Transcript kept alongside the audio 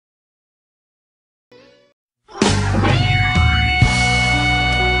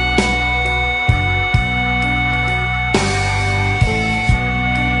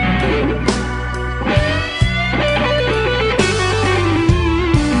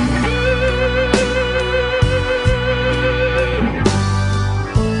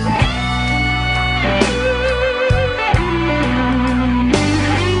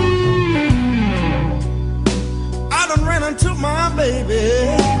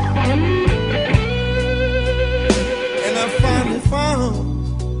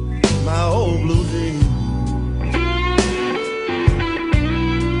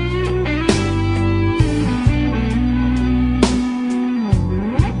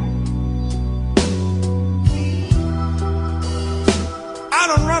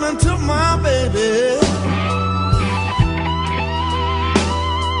running to my baby,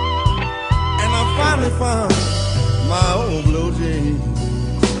 and I finally found my old blue jeans.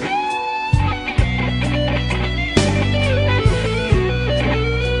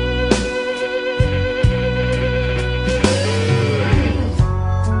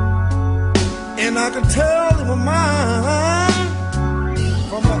 And I could tell they were mine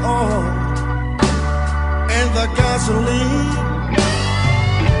from the oil and the gasoline.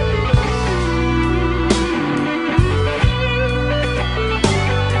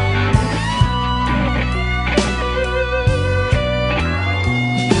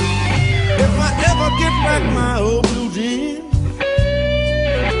 If I ever get back my old blue jeans,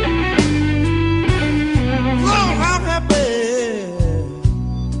 Lord, how happy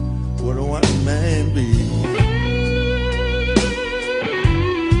would a white man be?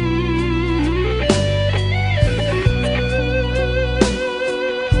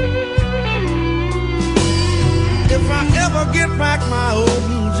 If I ever get back my old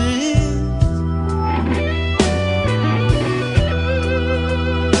blue jeans,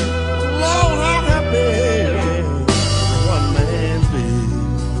 Lord, how happy would one man be?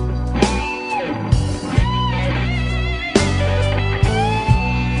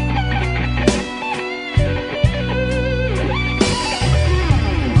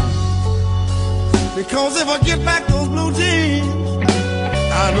 Because if I get back those blue jeans,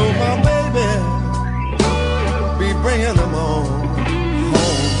 I know my baby be bringing them on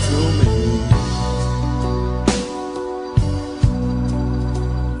home to me.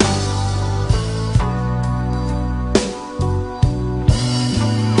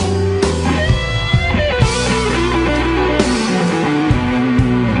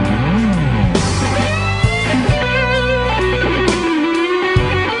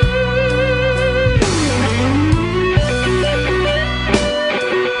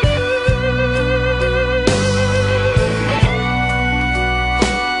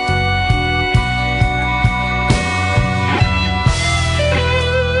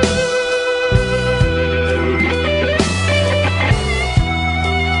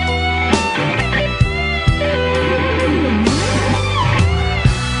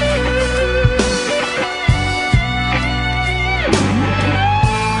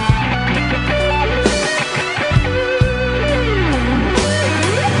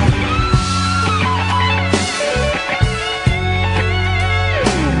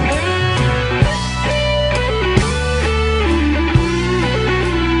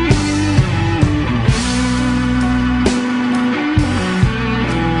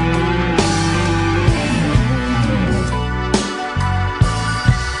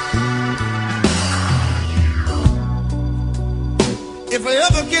 If I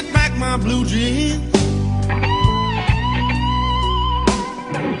ever get back my blue jeans,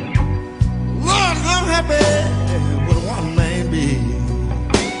 Lord, how happy would one man be?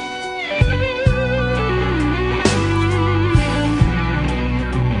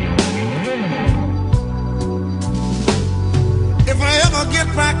 If I ever get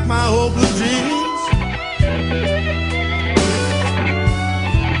back my old blue jeans,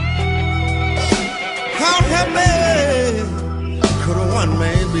 how happy could a one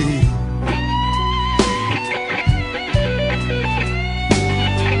man be?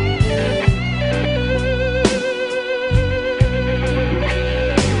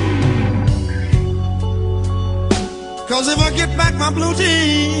 Cause if I get back my blue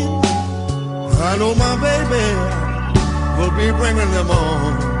jeans, I know my baby will be bringing them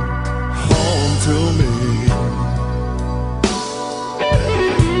on home to me.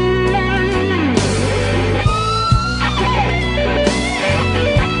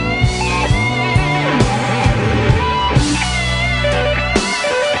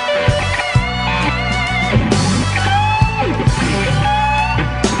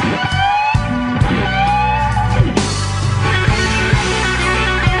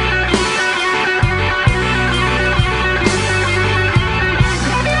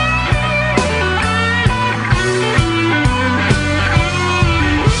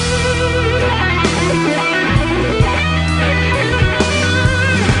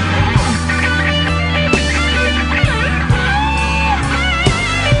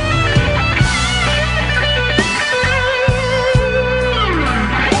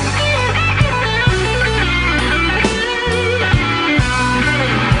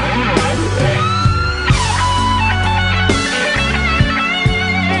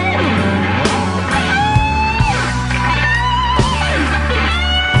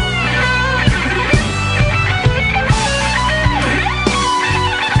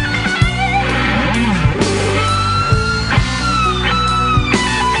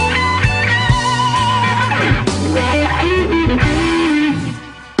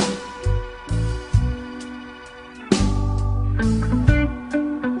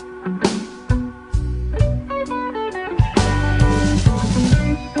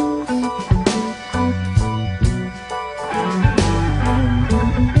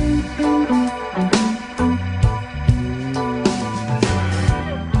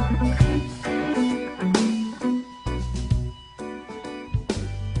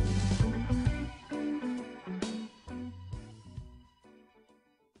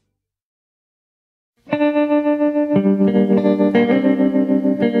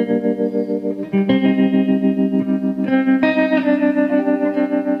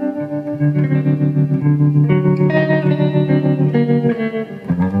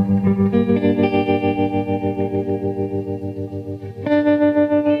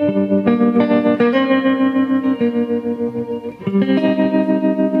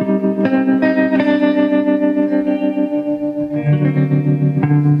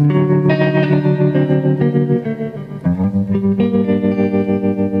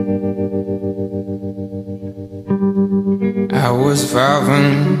 I was 5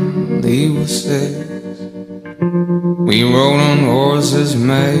 and he was 6. We rode on horses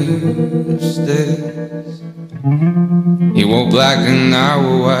made of sticks. He wore black and I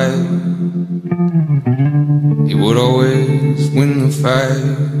wore white. He would always win the fight.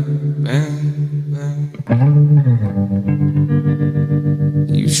 Bang, bang.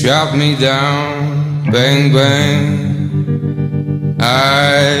 You shot me down. Bang, bang.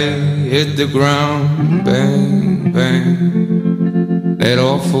 I hit the ground. Bang, bang. That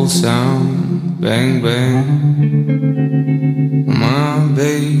awful sound. Bang, bang. My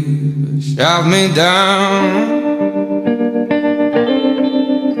baby shot me down.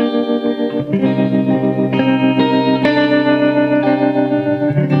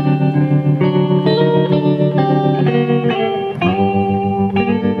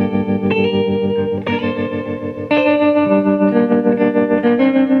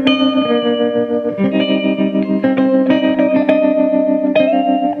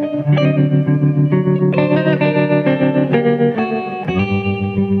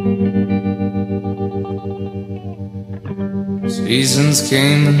 Seasons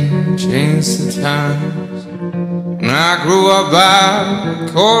came and changed the times. When I grew up I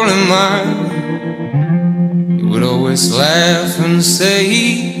called him mine. He would always laugh and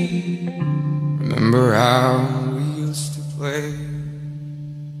say, remember how we used to play.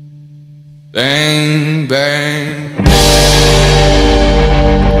 Bang, bang.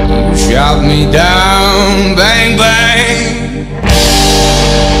 You shot me down. Bang, bang.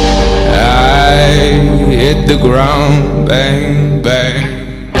 I hit the ground, bang, bang.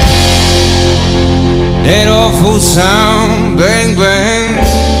 That awful sound, bang, bang.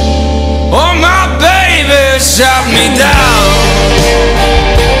 Oh, my baby shot me down.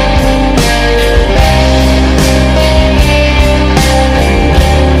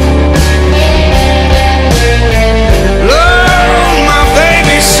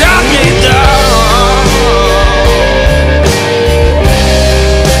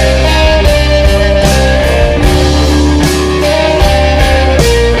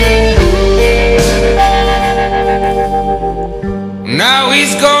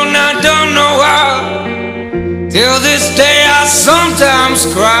 Till this day I sometimes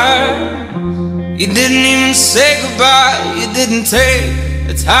cry. You didn't even say goodbye. You didn't take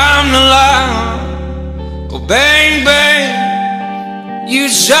the time to lie. Oh, bang, bang. You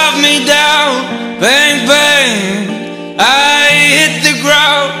shot me down. Bang, bang. I hit the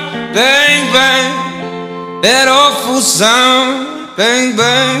ground. Bang, bang. That awful sound. Bang,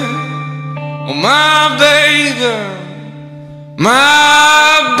 bang. Oh, my baby.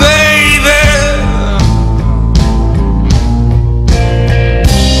 My baby.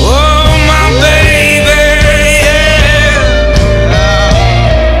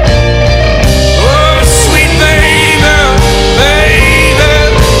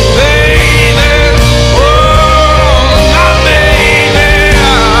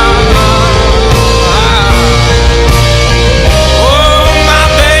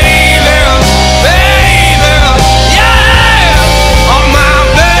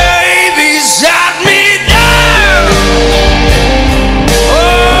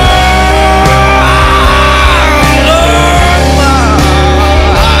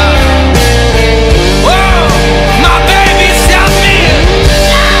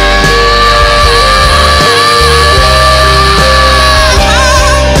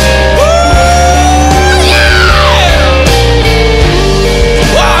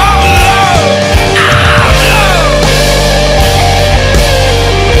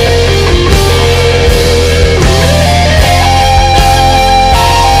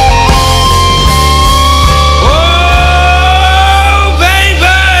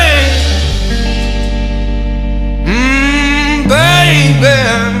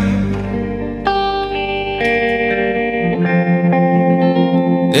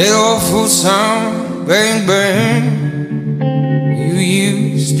 Sound, bang, bang. You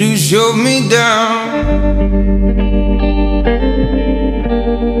used to show me down.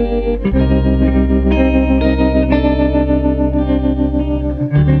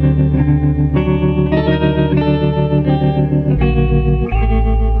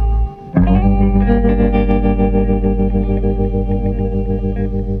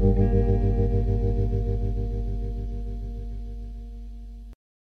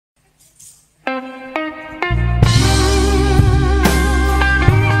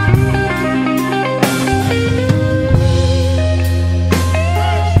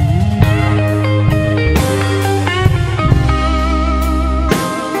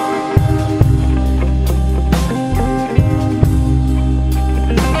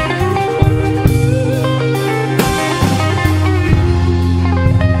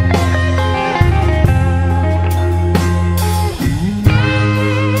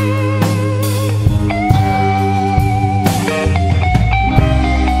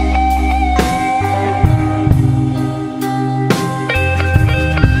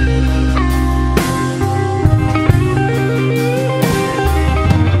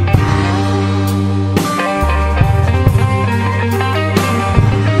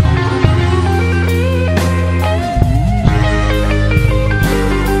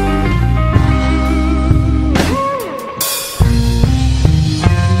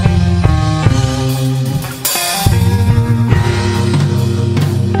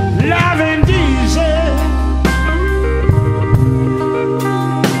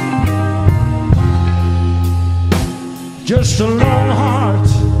 just a long, hard,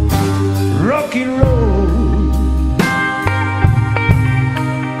 rocky road.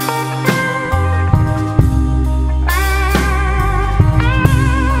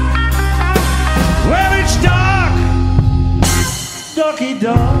 Well, it's dark, darky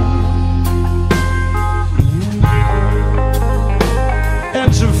dark,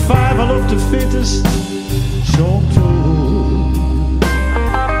 and survival of the fittest, so told.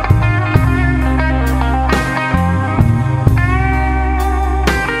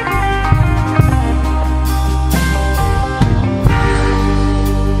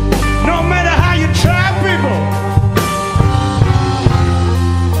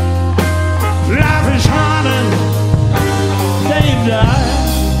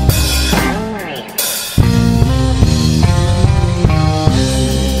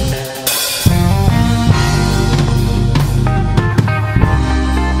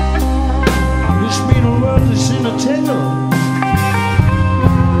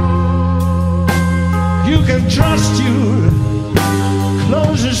 You can trust your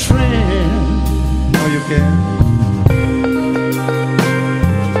closest friend. No, you can't.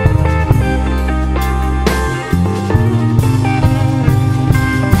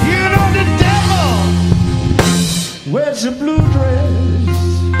 You know the devil wears a blue dress.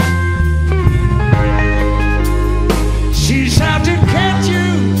 She's out to catch you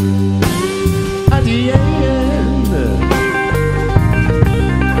at the end.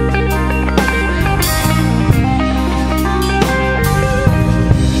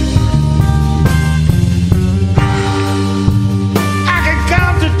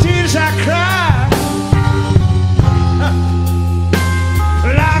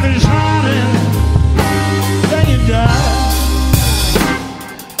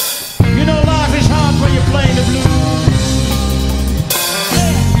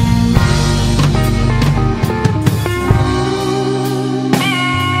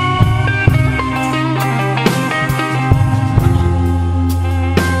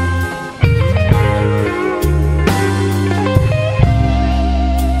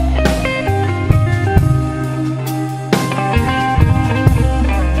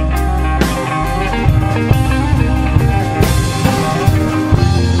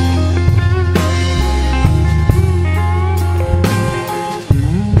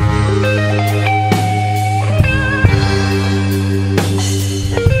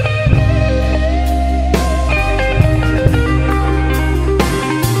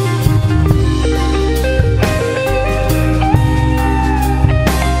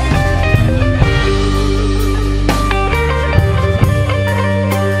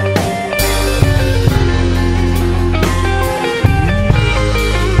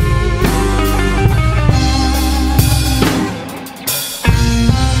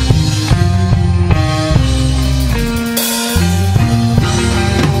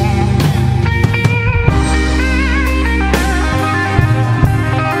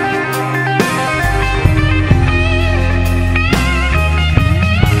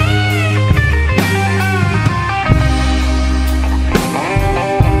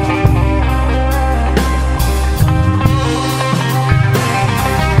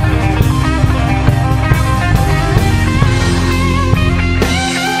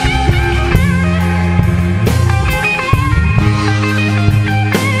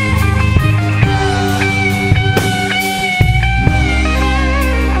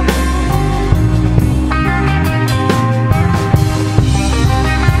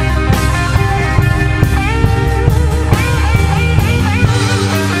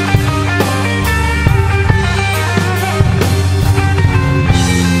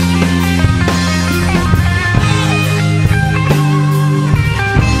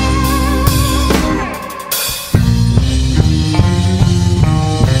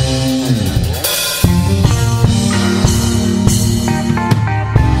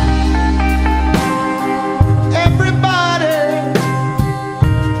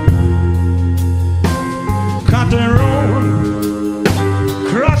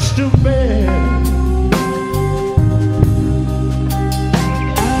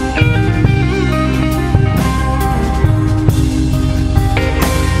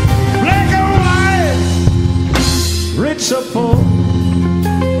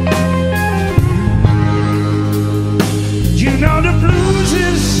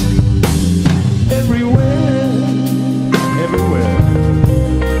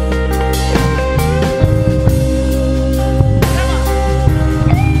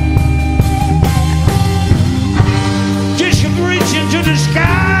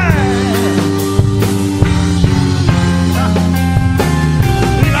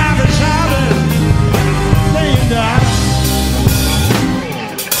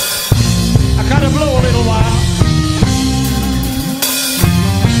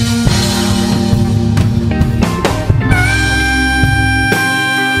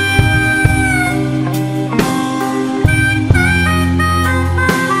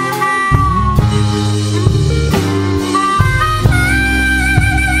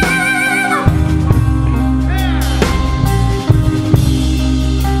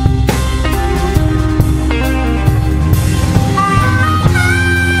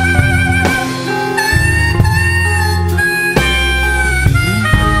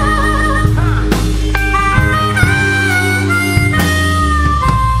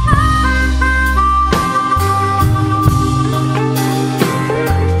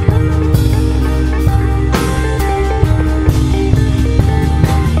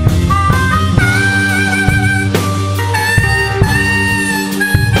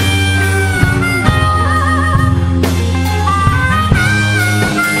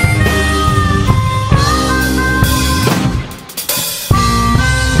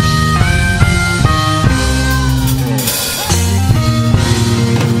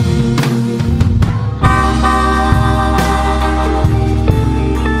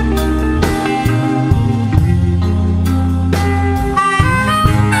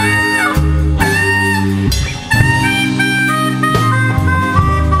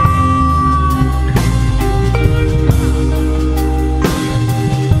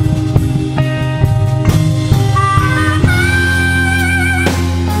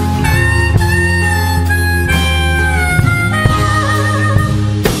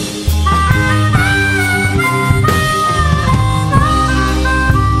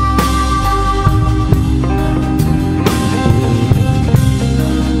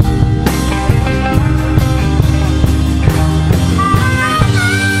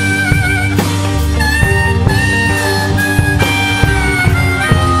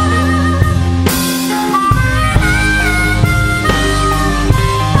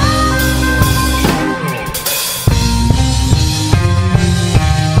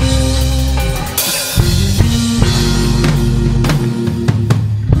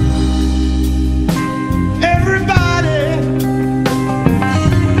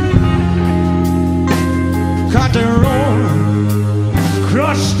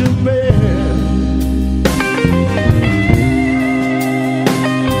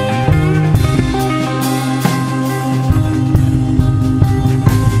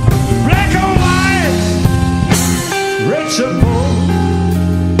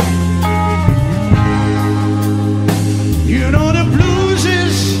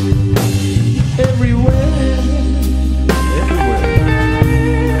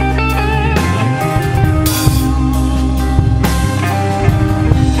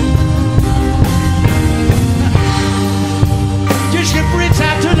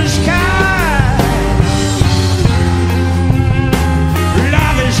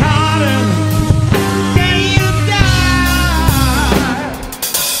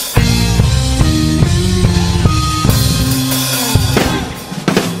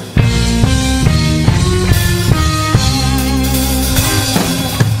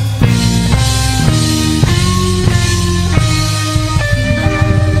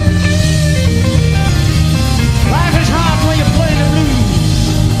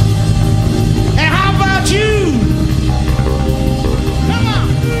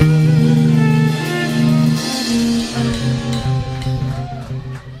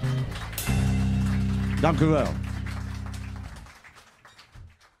 Dank u wel.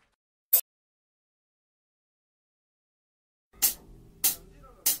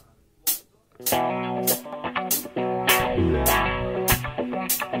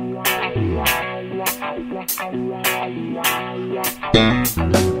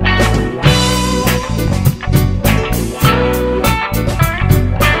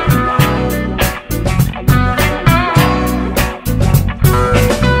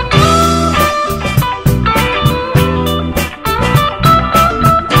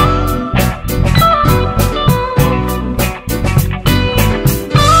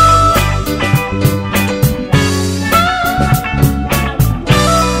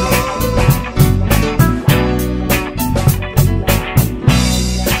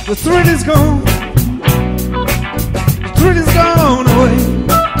 The thrill is gone. The thrill is gone away.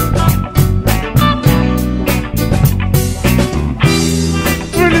 The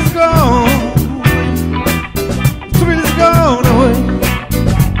thrill is gone. The thrill is gone away.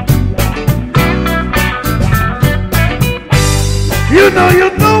 You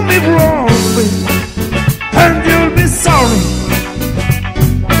know me wrongly, and you'll be sorry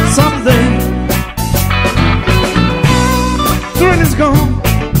someday. The thrill is gone.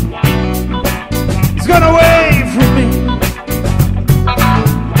 It's gone away from me.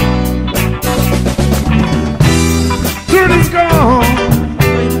 Thrill is gone.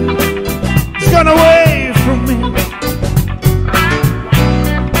 It's gone away from me.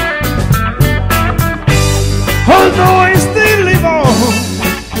 Although I still live on,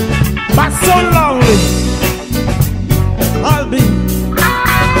 but so lonely I'll be.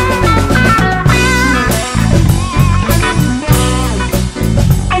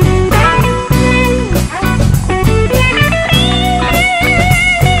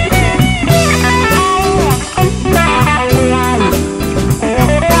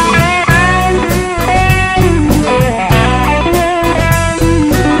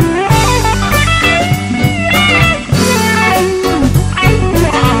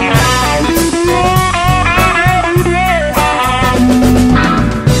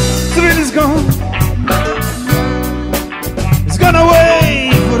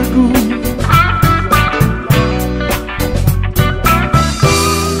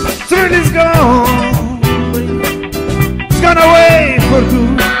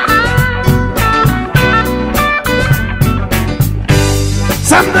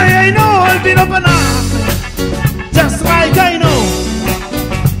 Someday I know I'll be up and up, just like I know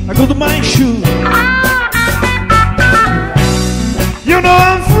I go to my shoe. You know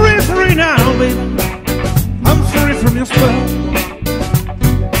I'm free now, baby. I'm free from your spell.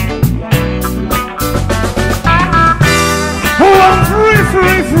 Oh, I'm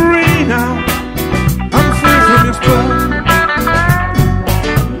free now. I'm free from your spell.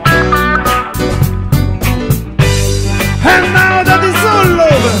 And now that it's all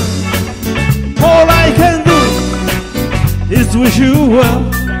over, all I can do is wish you well.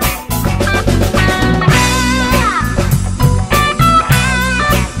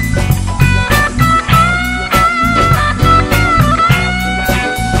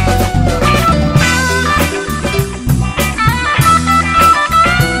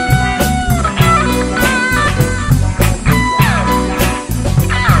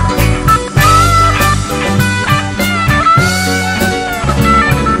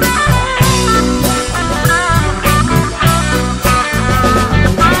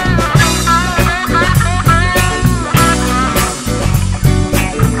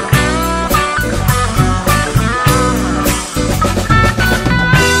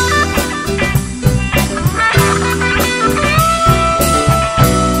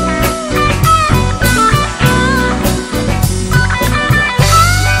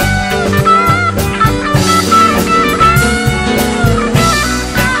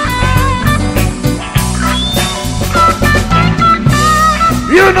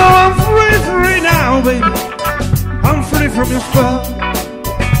 You know I'm free now, baby. I'm free from your spell.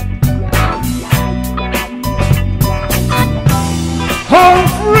 I'm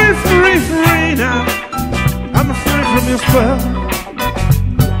free now. I'm free from your spell.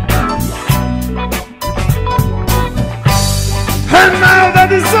 And now that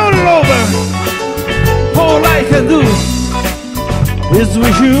it's all over, all I can do is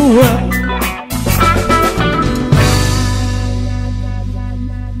wish you well.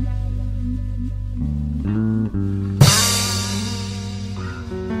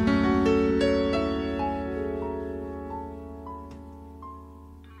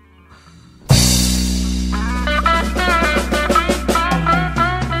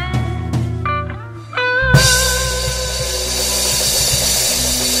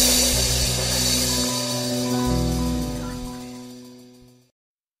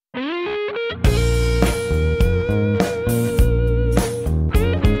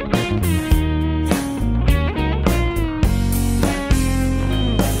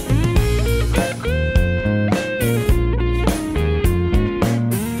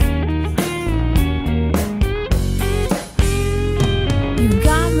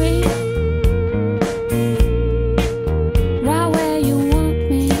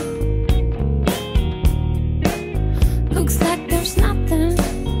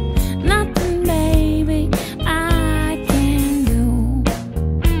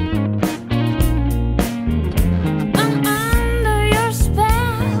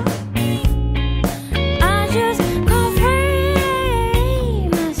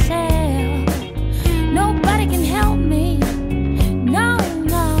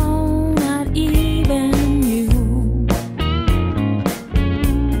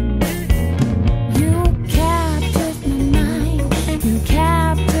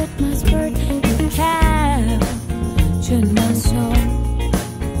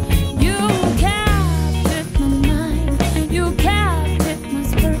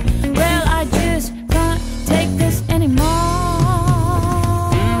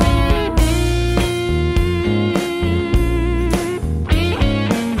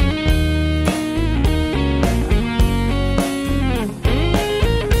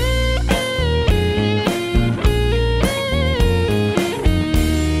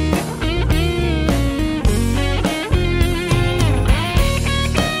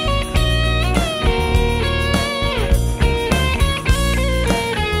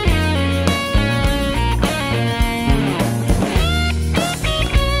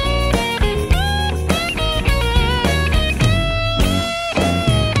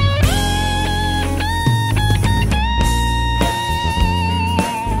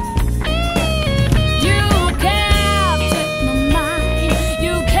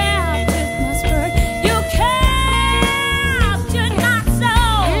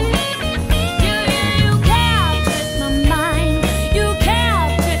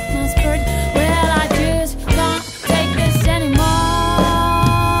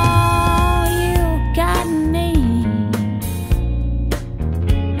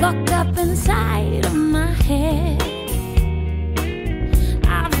 locked up inside of my head.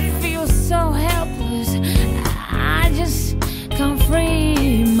 I feel so helpless, I just can't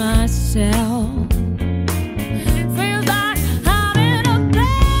free myself. Feels like I'm in a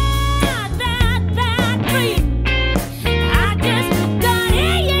bad, bad, bad dream. I just can't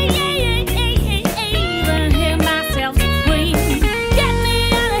even hear myself scream. Get me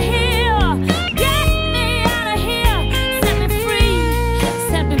out of here, get me out of here. Set me free,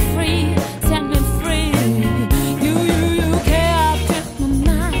 set me free, set me free. You captured my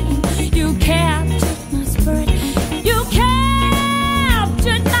mind, you captured my spirit, you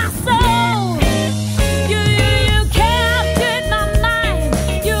captured my soul. You captured my mind,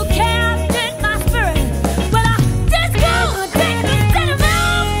 you captured my spirit. But I just can't take this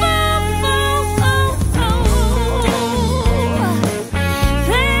anymore.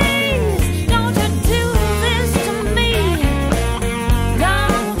 Please, don't you do this to me.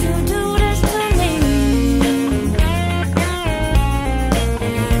 Don't you do this to me.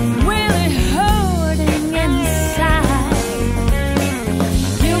 Really hurting inside.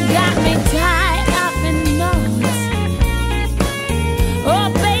 You got me tied up in knots. Oh,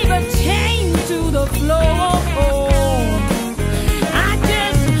 baby, chained to the floor. I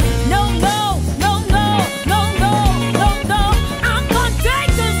just no. I'm gonna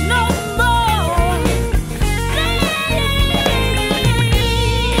take this no more.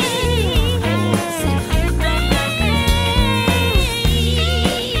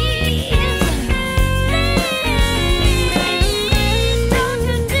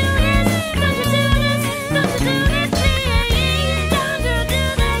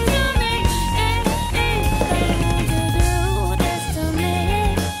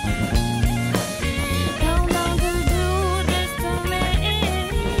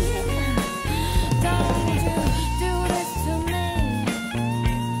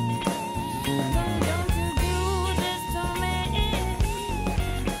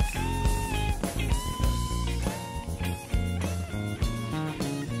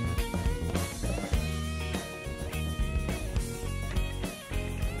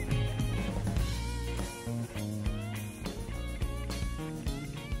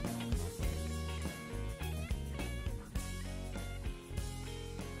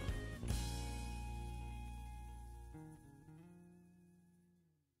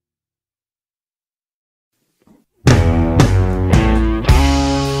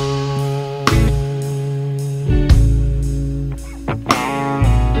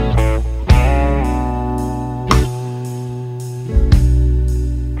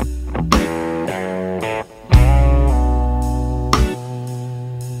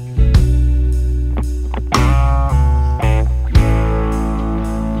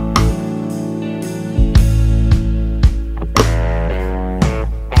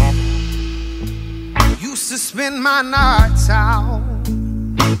 Used to spend my nights out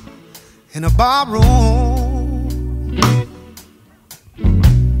in a bar room.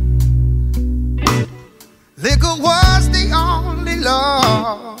 Liquor was the only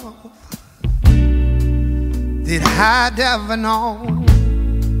love that I'd ever known.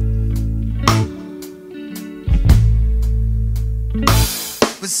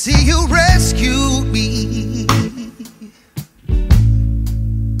 But see, you rescued me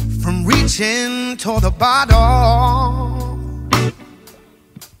from reaching toward the bottom.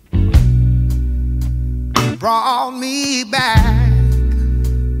 Brought me back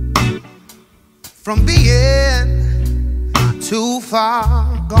from being too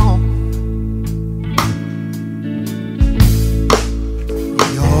far gone.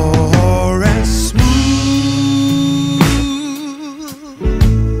 You're as smooth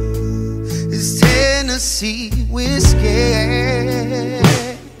as Tennessee whiskey.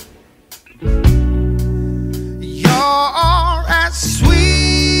 You're as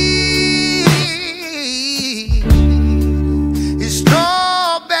sweet as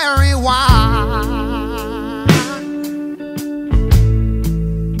strawberry wine.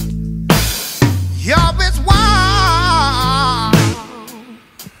 You're as wild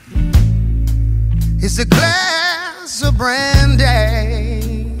as a glass of brandy.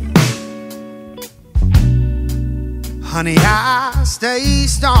 Honey, I stay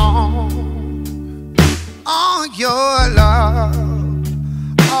strong on your love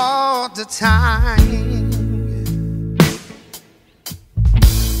all the time.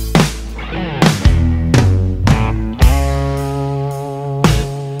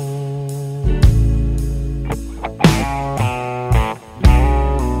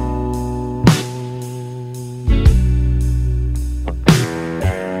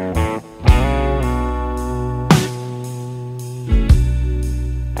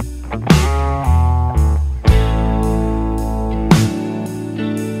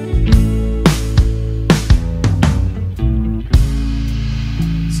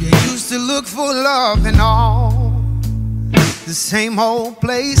 for love in all the same old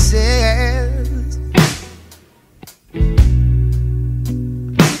places.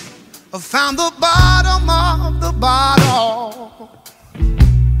 I found the bottom of the bottle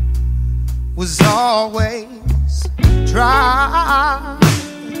was always dry.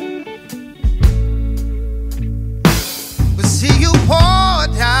 But see, you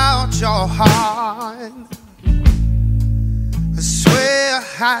poured out your heart. I swear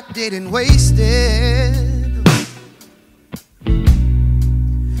I didn't waste it,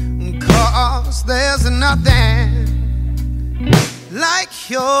 'cause there's nothing like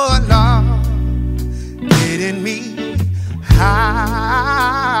your love getting me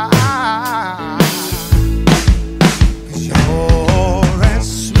high. 'Cause you're as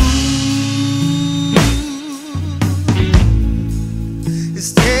smooth as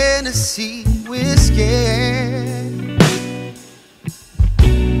Tennessee whiskey.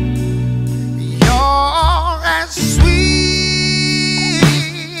 You're as sweet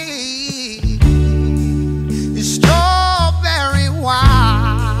as strawberry wine.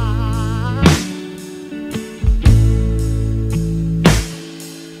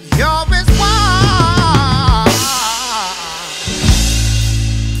 You're as wine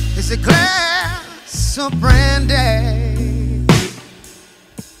as a glass of brandy.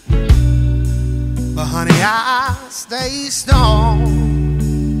 But honey, I stay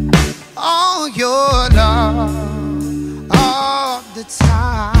stoned on your love all the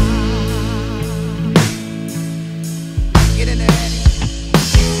time. Get in there, Eddie.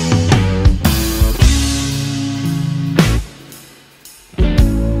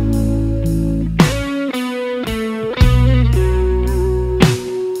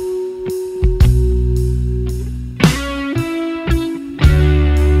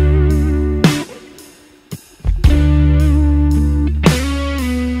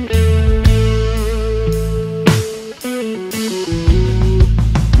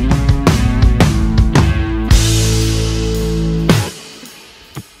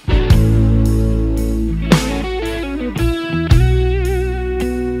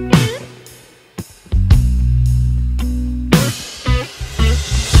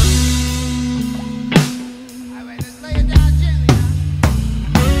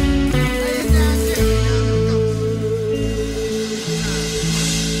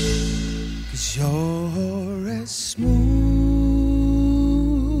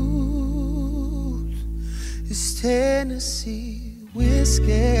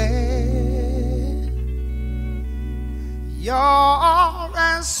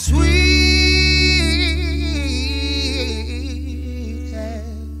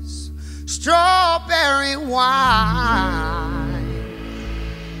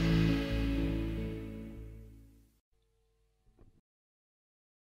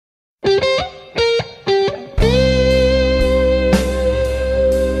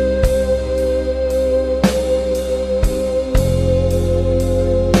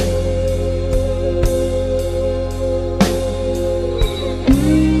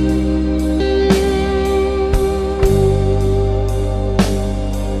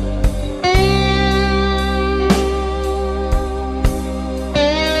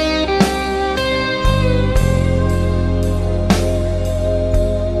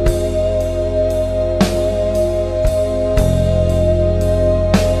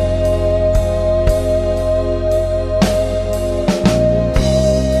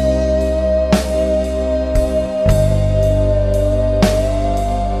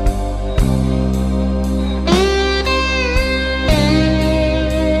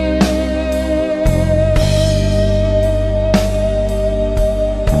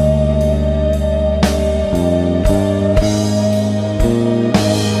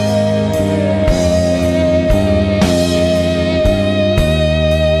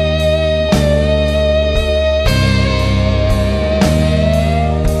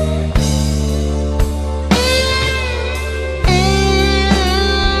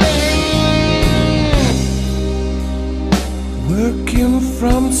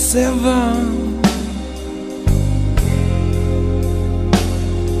 From 7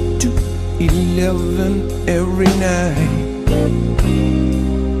 to 11 every night.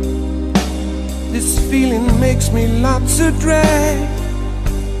 This feeling makes me lots of drag.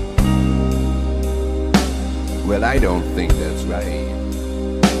 Well, I don't think that's right.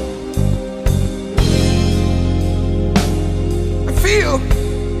 I feel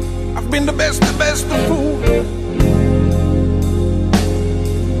I've been the best of fools.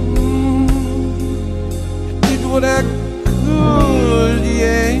 What I could,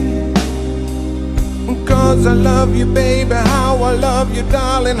 yeah, 'cause 'cause I love you, baby, how I love you,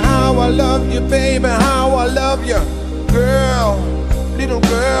 darling, how I love you, baby, how I love you, girl, little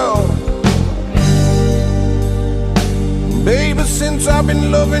girl. Baby, since I've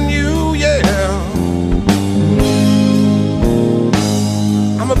been loving you, yeah,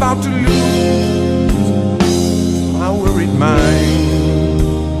 I'm about to lose my worried mind.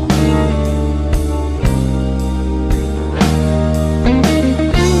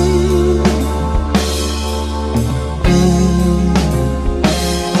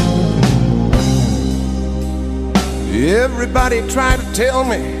 Everybody try to tell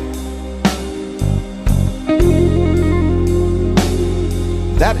me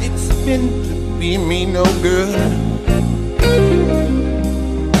that it's been to be me no good.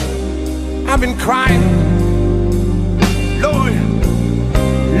 I've been crying, Lord,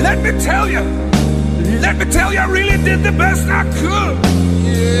 let me tell you, I really did the best I could.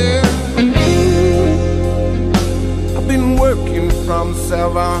 Yeah, I've been working from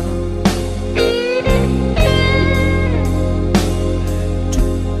 7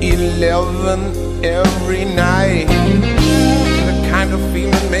 11 every night. The kind of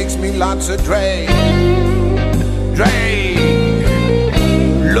feeling makes me lots of drag.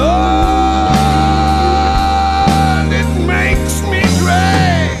 Lord, it makes me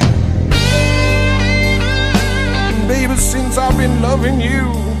drag. Baby, since I've been loving you,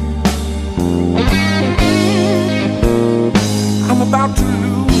 I'm about to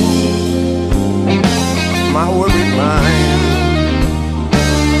lose my worried mind.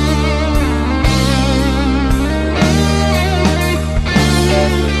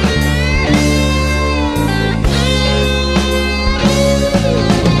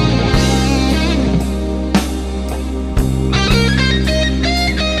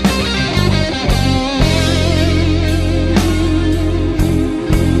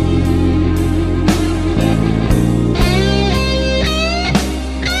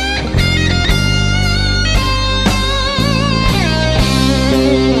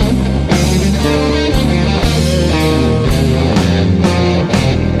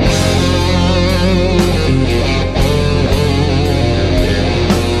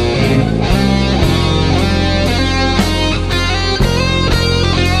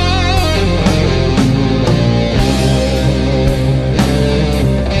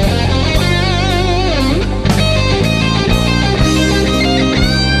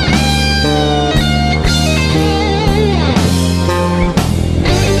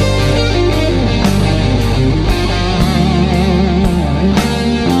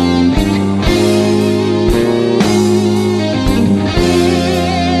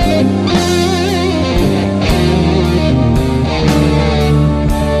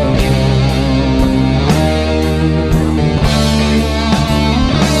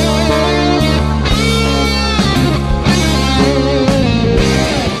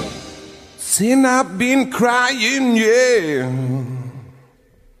 And I've been crying, yeah.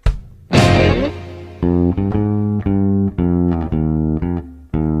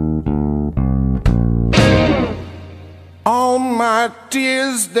 All my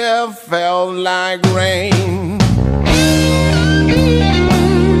tears there fell like rain.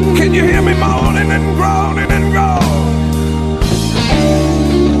 Can you hear me moaning and groaning and groaning?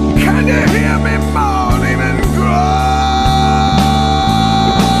 Can you hear me moaning and groaning?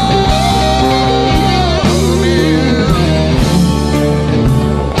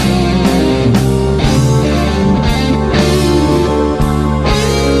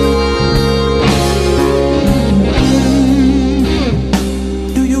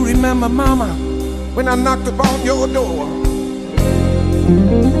 Mama, when I knocked upon your door,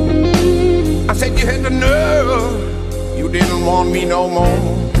 I said you had the nerve, you didn't want me no more.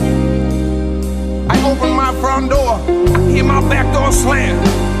 I opened my front door, I hear my back door slam.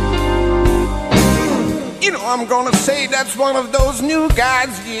 You know I'm gonna say that's one of those new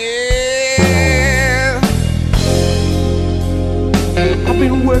guys, yeah. I've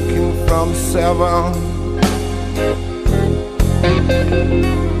been working from 7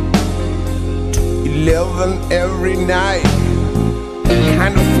 11 every night.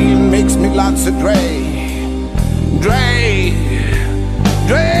 Kind of feeling makes me lots of drag.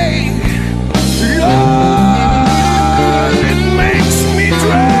 Lord, it makes me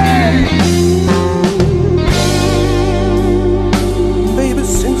drag. Baby,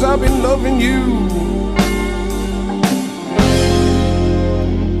 since I've been loving you,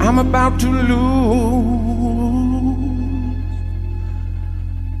 I'm about to lose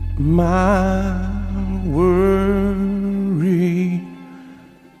my worry.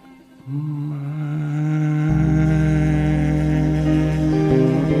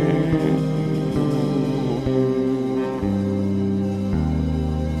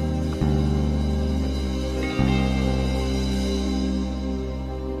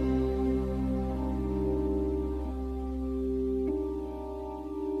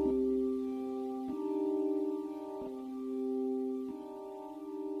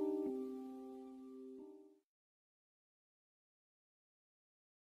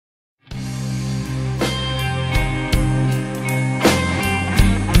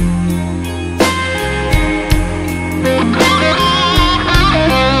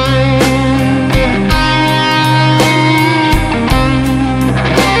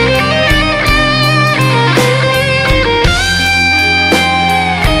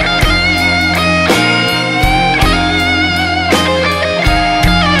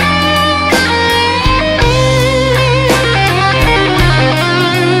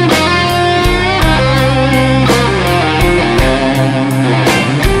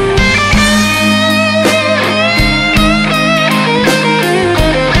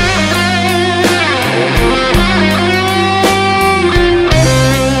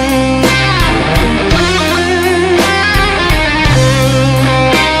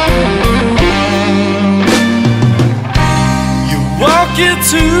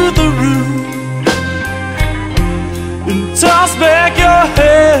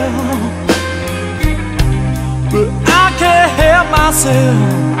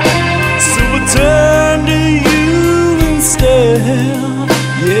 myself, so I turn to you instead.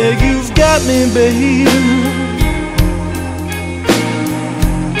 Yeah, you've got me, baby,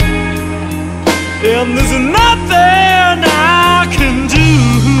 and there's nothing I can do.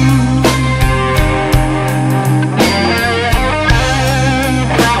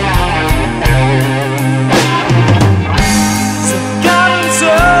 So I've got into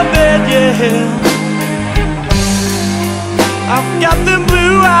bed, yeah, I've got them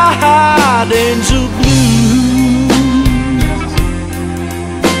blue-eyed angel blues.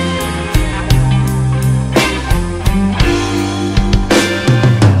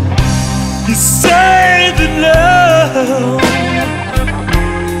 You say that love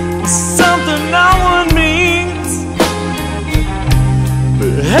is something no one means,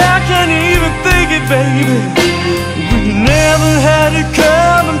 but how can you even think it, baby, when you never had it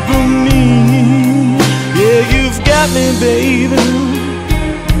coming from me? Yeah, you've got me, baby,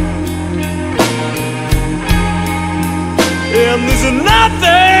 and there's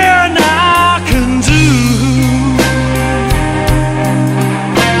nothing I can do.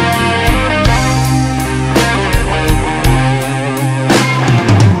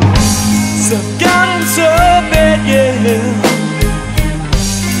 So I've got into bed, yeah,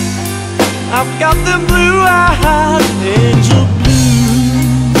 I've got them blue-eyed angel blues.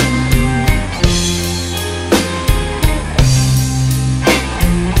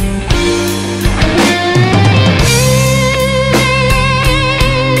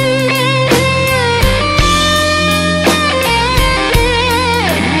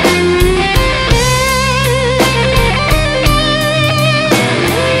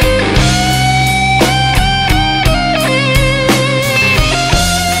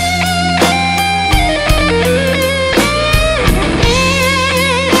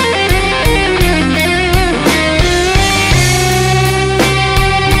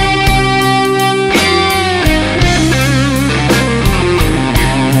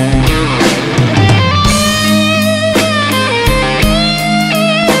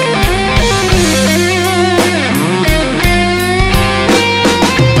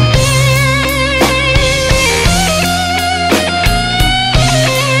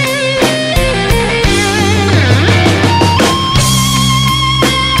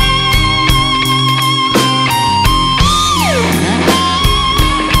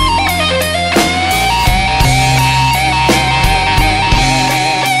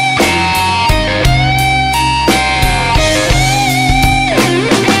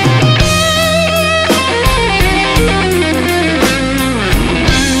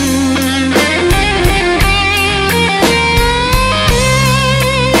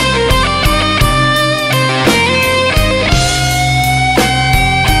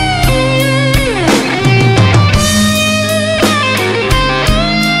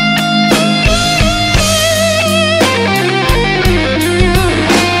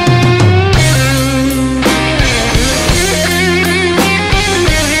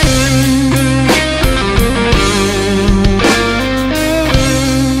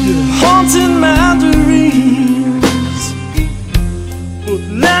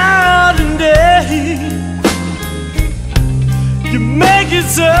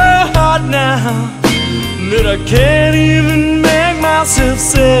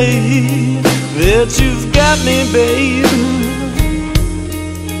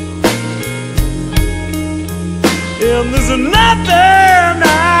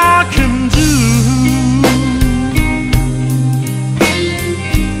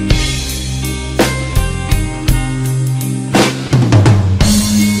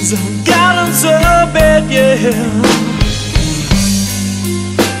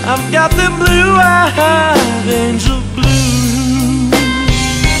 I've got them blue-eyed angel blues.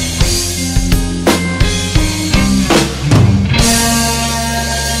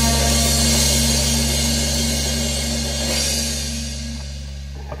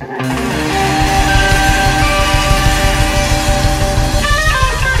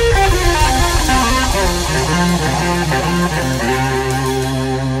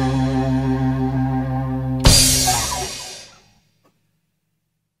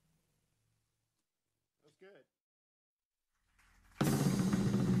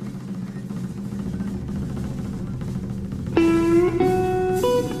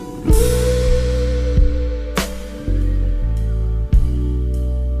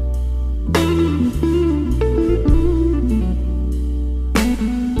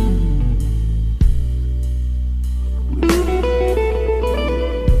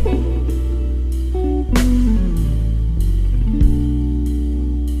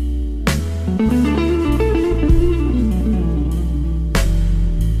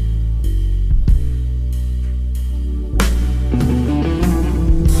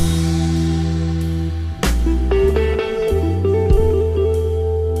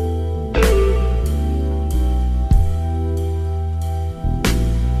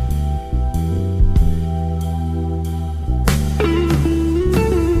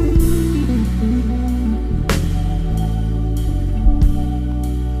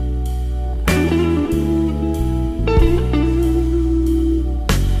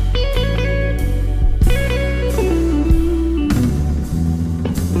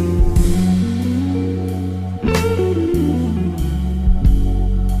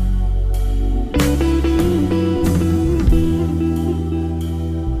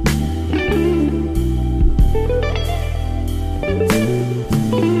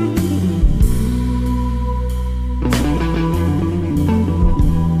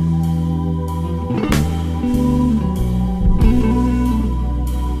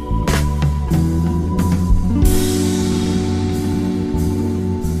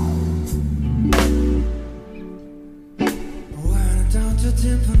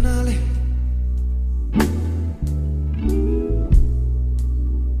 finale.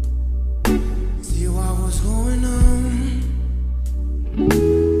 See what was going on.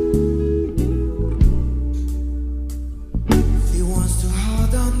 See what's too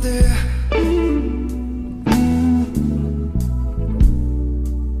hard down there.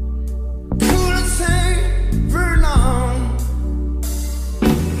 Couldn't say very long.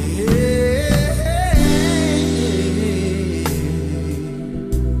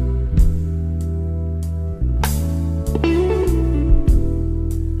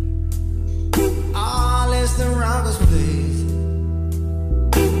 All is the rockers place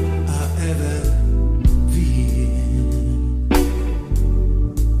I ever been.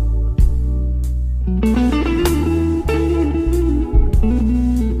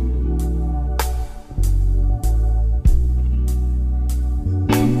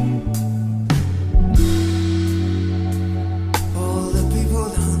 All the people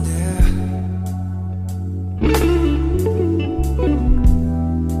down there,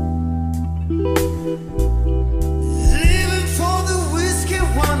 living for the whiskey,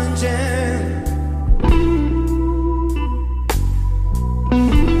 wine and jam.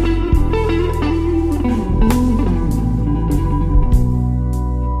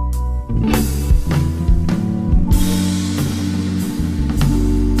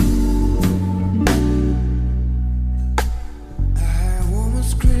 I heard a woman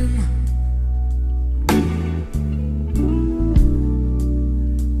scream.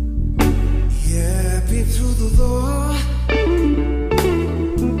 Yeah, peep through the door.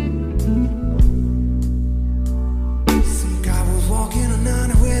 Some guy was walking on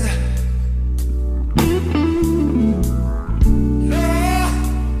night with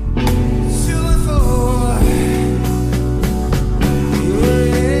silver for.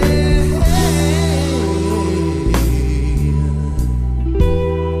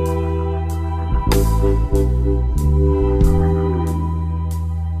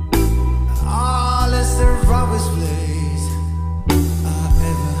 All is the roughest place I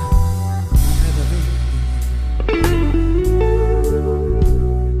ever been.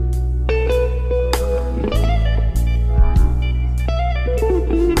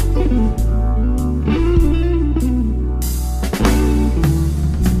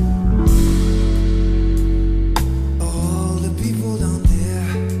 All the people down there,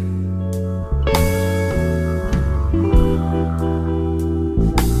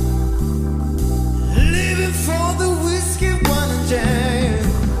 living for the whiskey, wine and jam.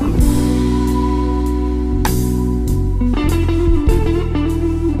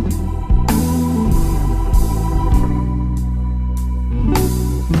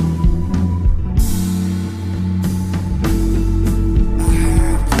 I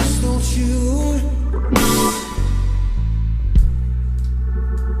heard pistol shoot.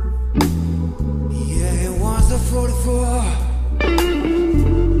 Yeah, it was a 44.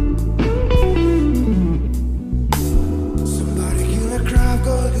 Somebody kill a crowd,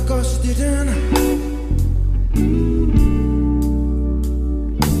 cause she didn't.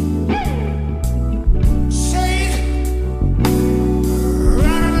 Shade,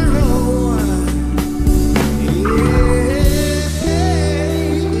 right on the road.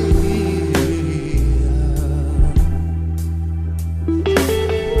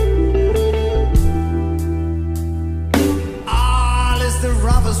 All is the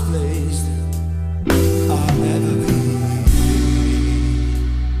roughest place I've ever been.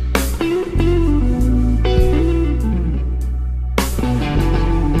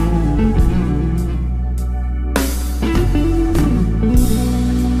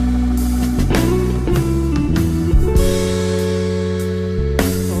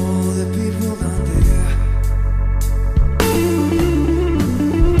 All the people down there,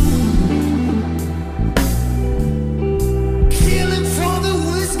 killing for the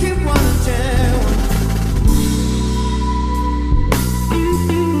whiskey, wine and jam.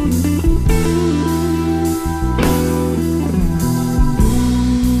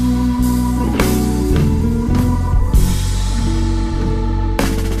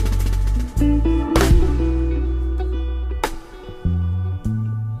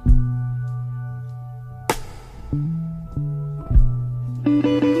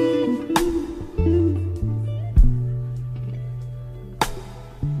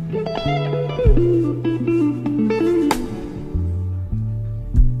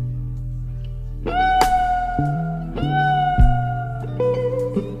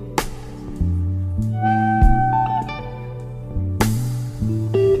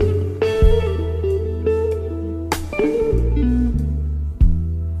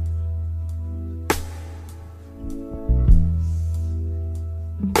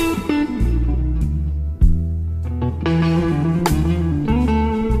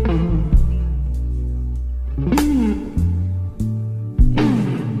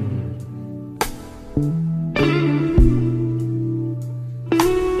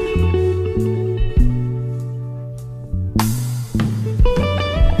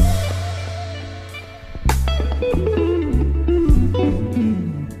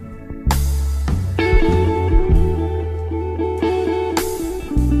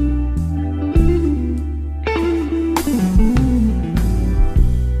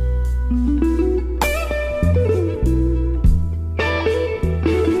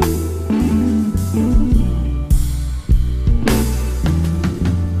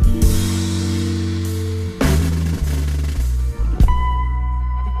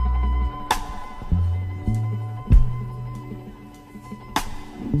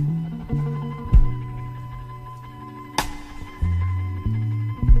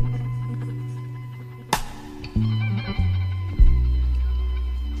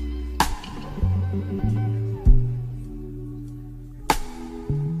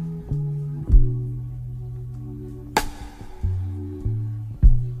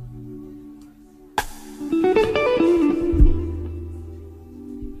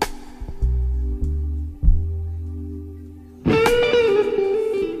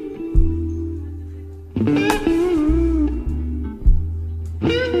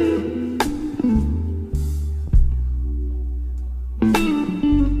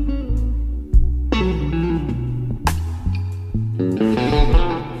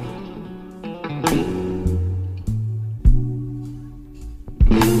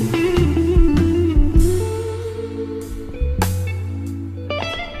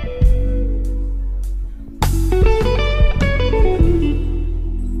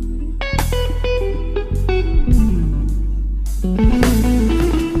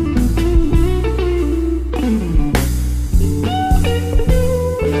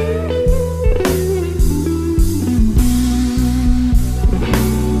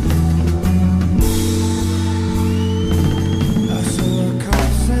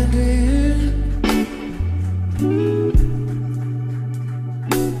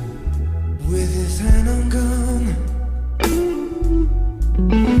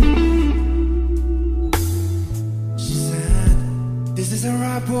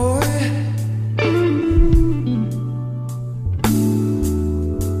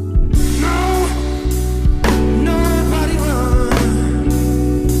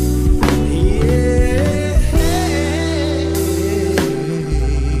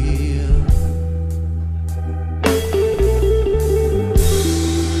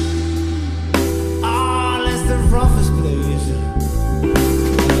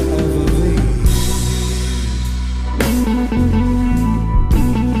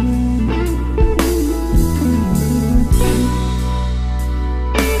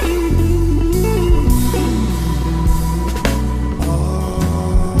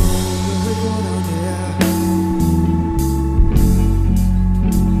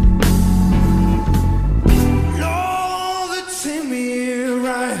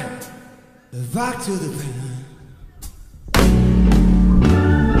 back to the pen.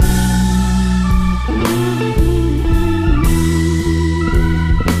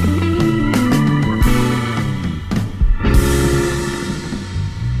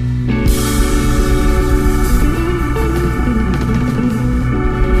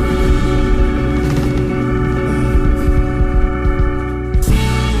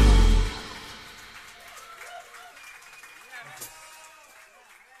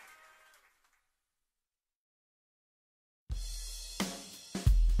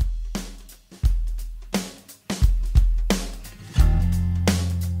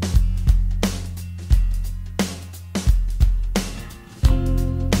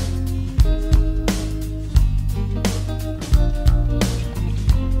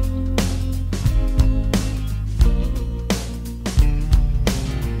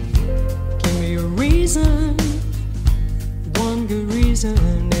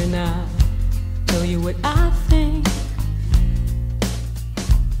 And I'll tell you what I think.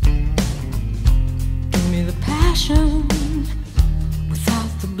 Give me the passion without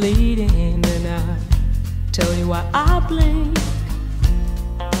the bleeding, and I'll tell you why I blink.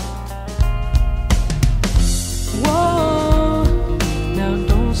 Whoa, now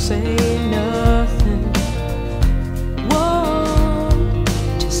don't say nothing. Whoa,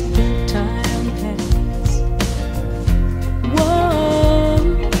 just let time pass.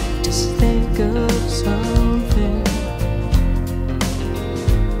 Whoa, just think of something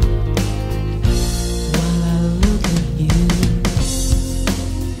while I look at you.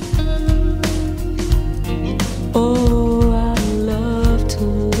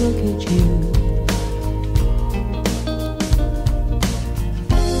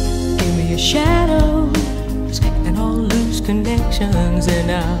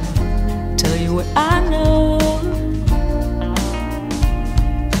 tell you what I know.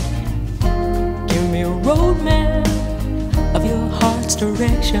 Give me a roadmap of your heart's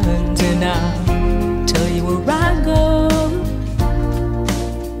directions, and I'll tell you where I go.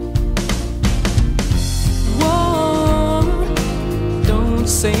 Whoa, don't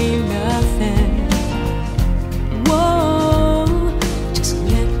say nothing. Whoa, just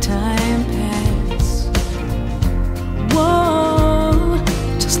let time pass. Whoa,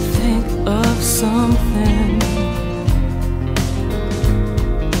 just think of something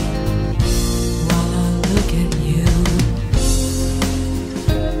while I look at you.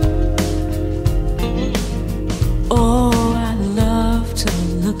 Oh, I love to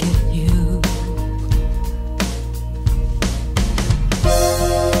look at you.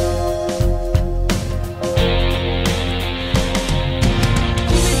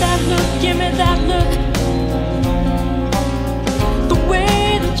 Give me that look, the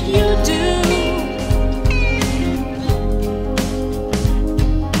way that you do.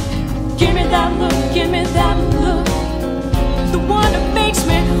 Give me that look, the one that makes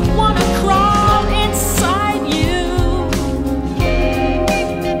me wanna crawl inside you.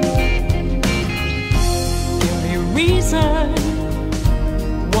 Give me a reason,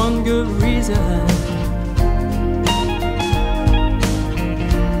 one good reason.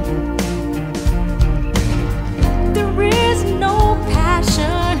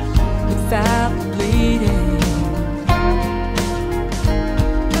 Without bleeding.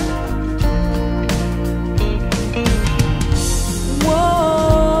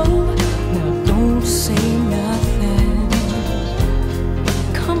 Whoa, now don't say nothing.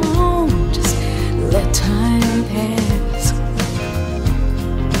 Come on, just let time pass.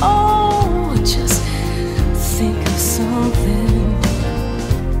 Oh, just think of something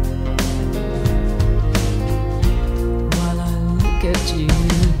while I look at you.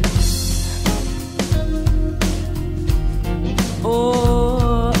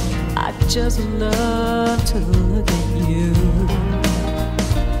 Oh, I just love to look at you.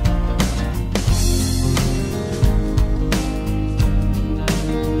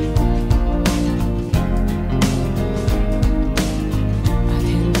 I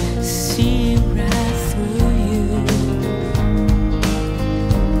can see right through you.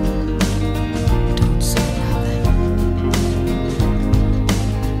 Don't say nothing.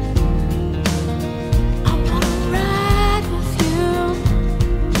 I wanna ride with you.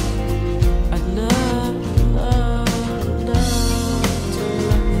 I'd love to look at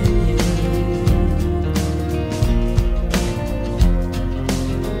you.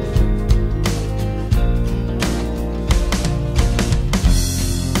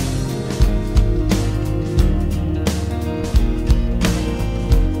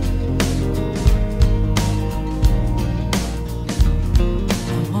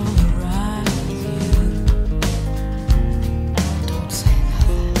 I wanna ride with you. Don't say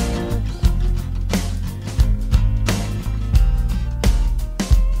nothing.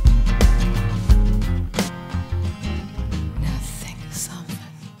 Now think of something.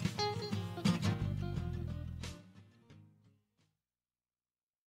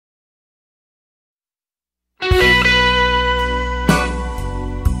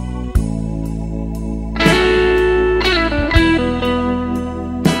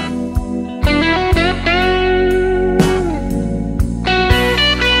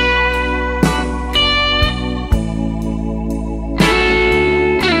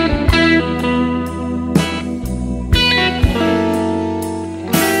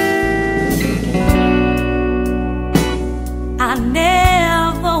 I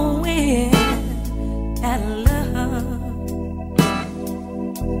never win at love.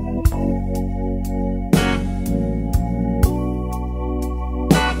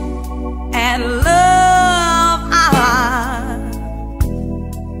 At love, I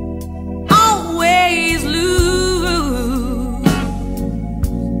always lose.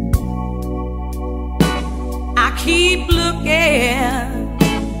 I keep looking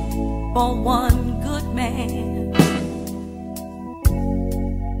for one good man.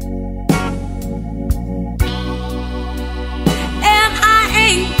 And I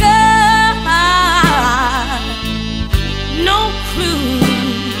ain't got no clue.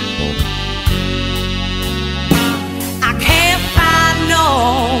 I can't find no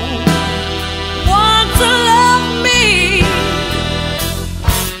one to love me.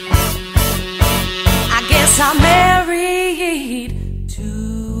 I guess I'm married to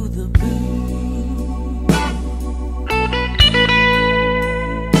the blues.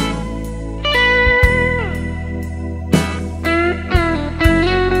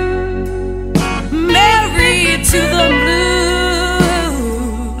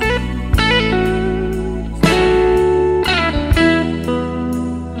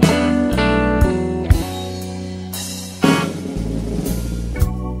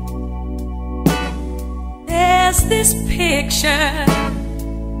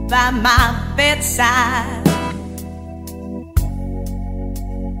 by my bedside.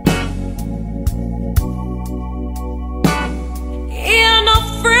 In a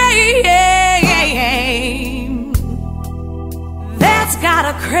frame that's got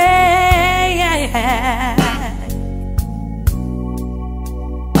a crack.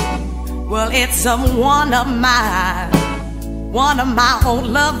 Well, it's one of my old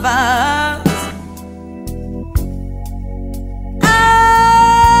lovers.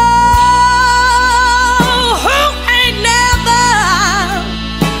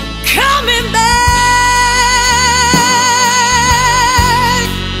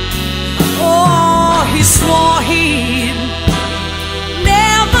 Swore he'd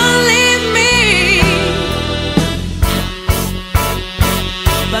never leave me,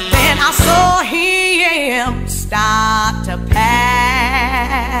 but then I saw him start to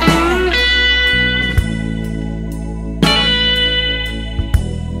pack.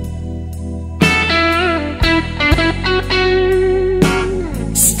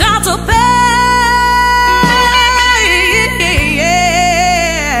 Start to pack.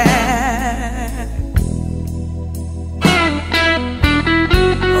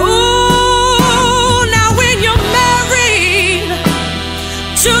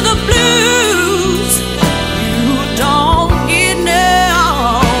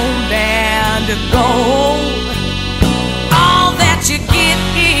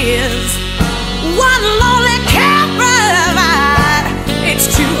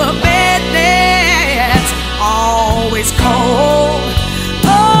 Always cold.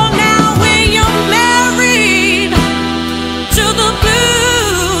 Oh, now when you're married to the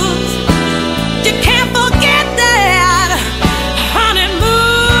blues, you can't forget that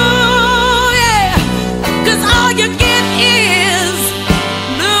honeymoon, yeah. 'Cause all you get is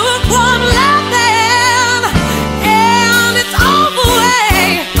lukewarm loving, and it's over way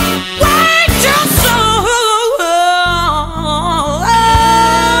too soon.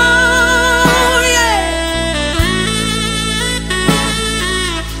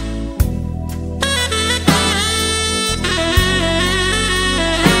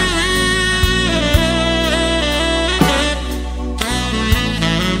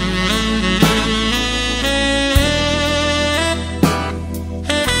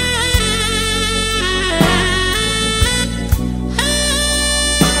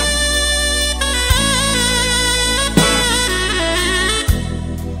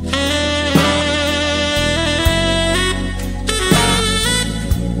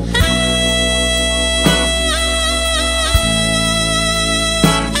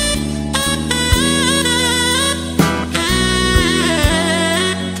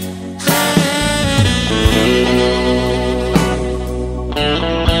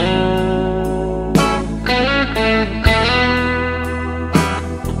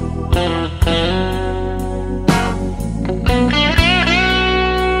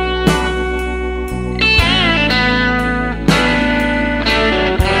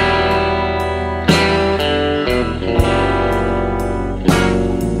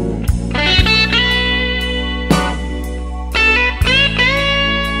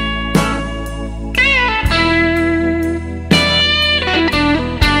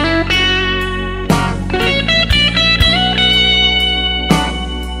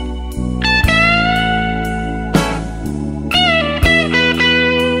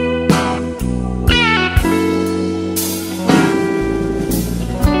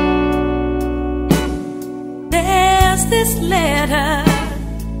 This letter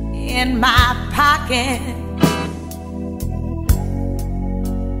in my pocket.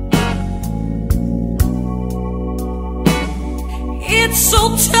 It's so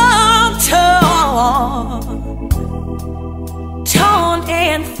torn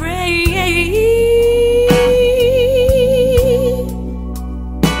and frayed.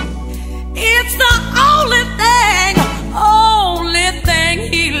 It's the only thing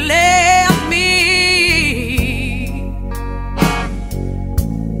he left me.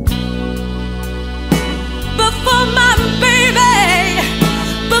 Before my baby,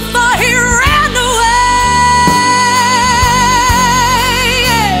 before he ran away,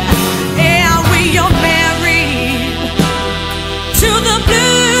 and we are married to the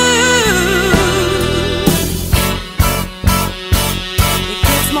blues.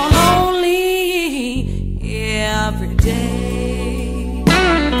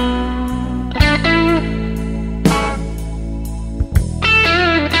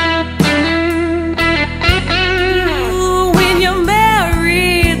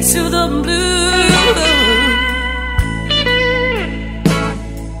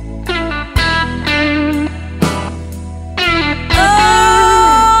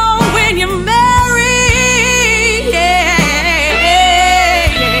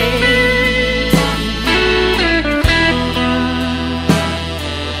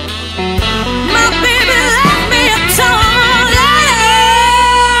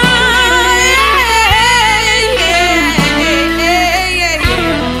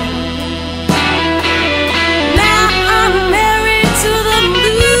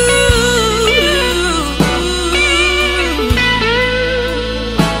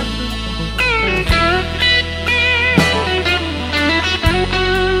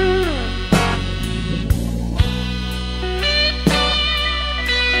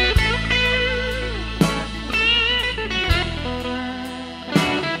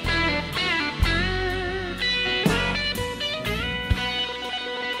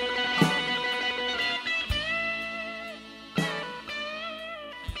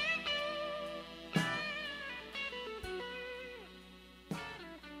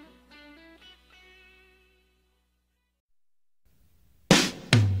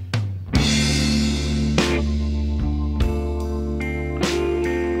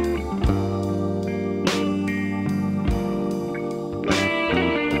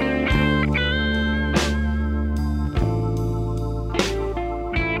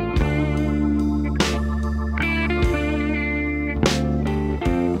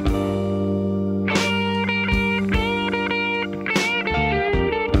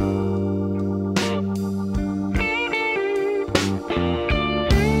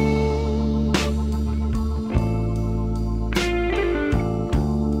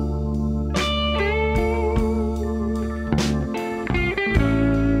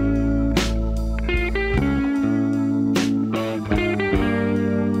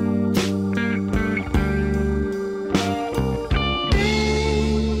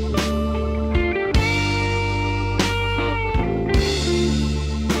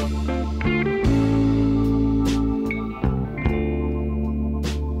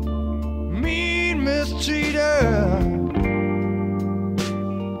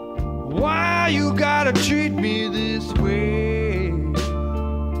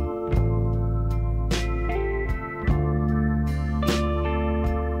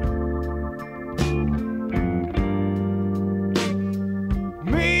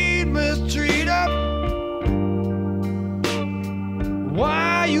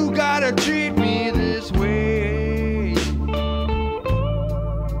 Why you gotta treat me this way?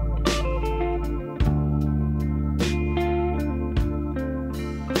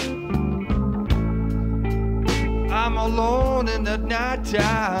 I'm alone in the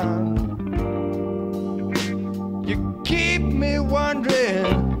nighttime. You keep me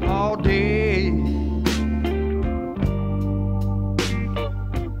wondering all day.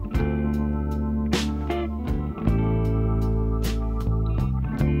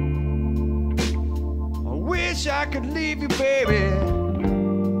 I could leave you, baby,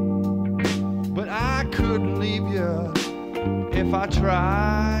 but I couldn't leave you if I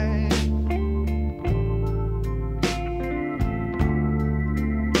tried.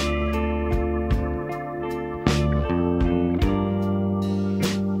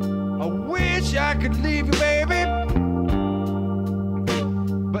 I wish I could leave you, baby,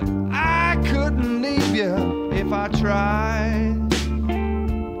 but I couldn't leave you if I tried.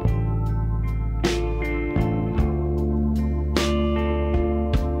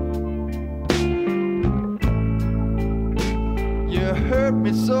 Hurt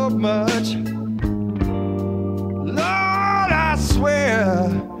me so much, Lord, I swear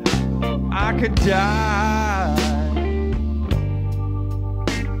I could die.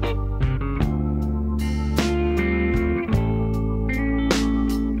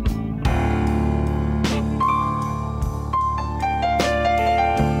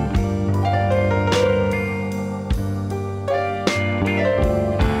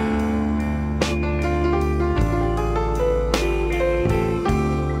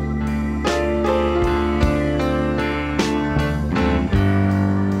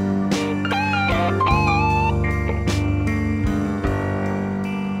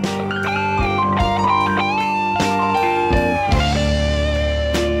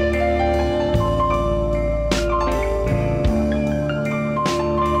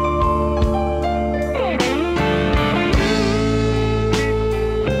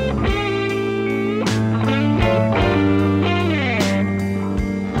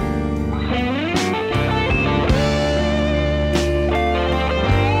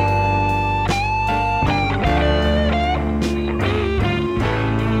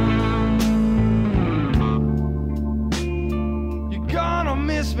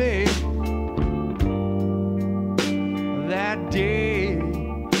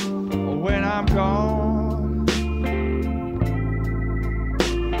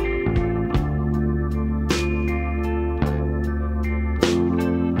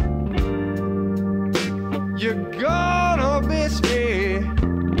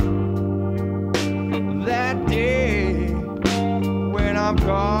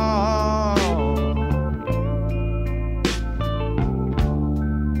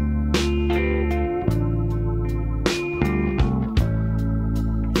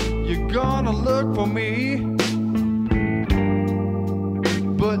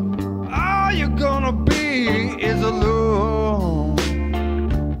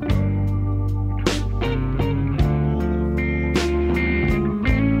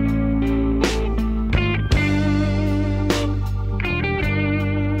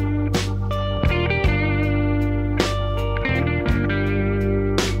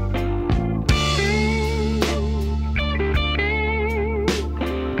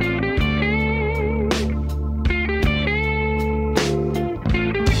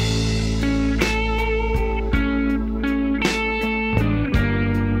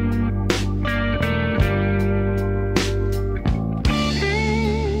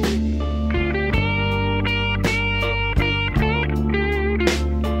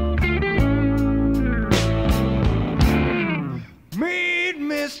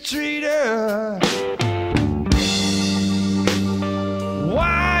 Mistreater,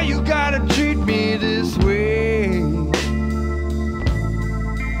 why you gotta treat me this way?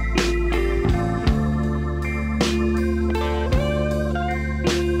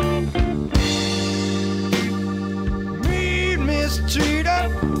 Mean mistreater,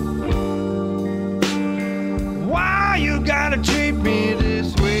 why you gotta treat me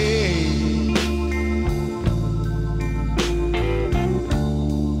this way?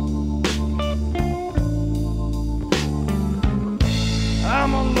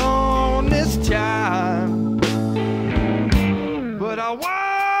 I'm alone this time, but I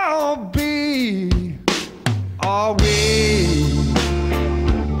won't be always.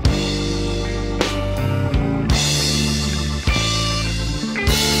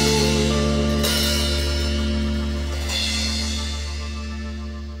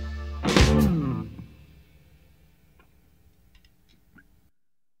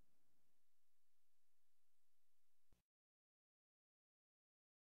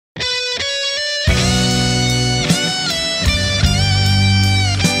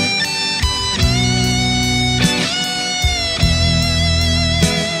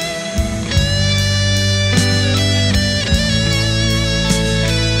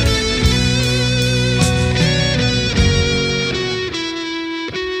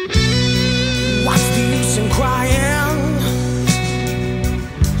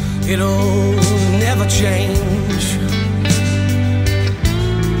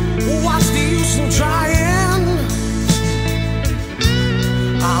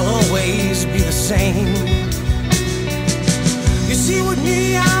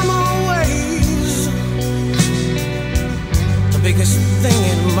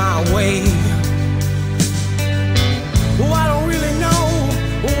 everything in my way. Oh, I don't really know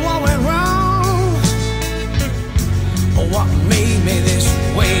what went wrong or what made me this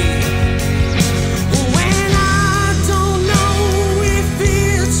way. When I don't know if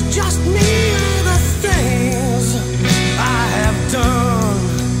it's just me or the things I have done.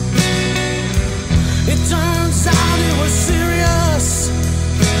 It turns out it was serious,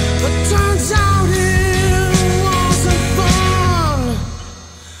 but turns out it wasn't fun.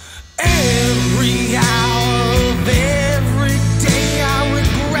 Every hour of every day I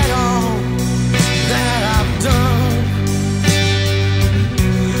regret all that I've done.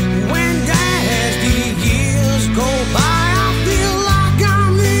 When as the years go by, I feel like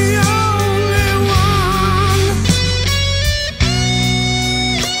I'm the only one.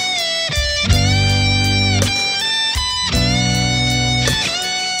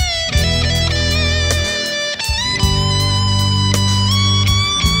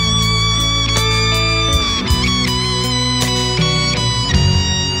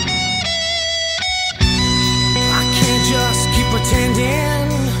 I can't just keep pretending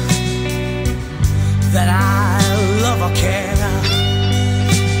that I love or care.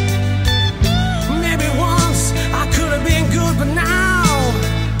 Maybe once I could have been good, but now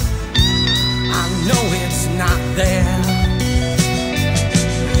I know it's not there.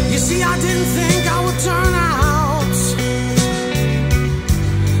 You see, I didn't think I would turn out,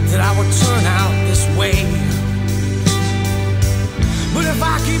 that I would turn out this way. But if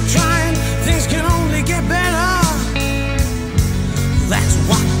I keep trying, things can only get better. That's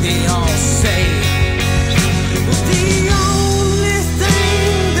what they all say. The only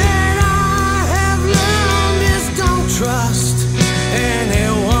thing that I have learned is don't trust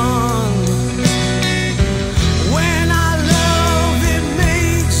anyone. When I love, it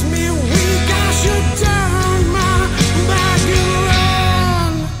makes me weak. I should turn my back and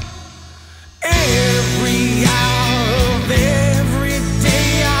run. Every hour of every day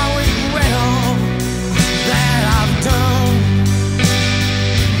I regret all that I've done.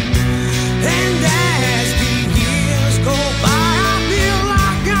 And as the years go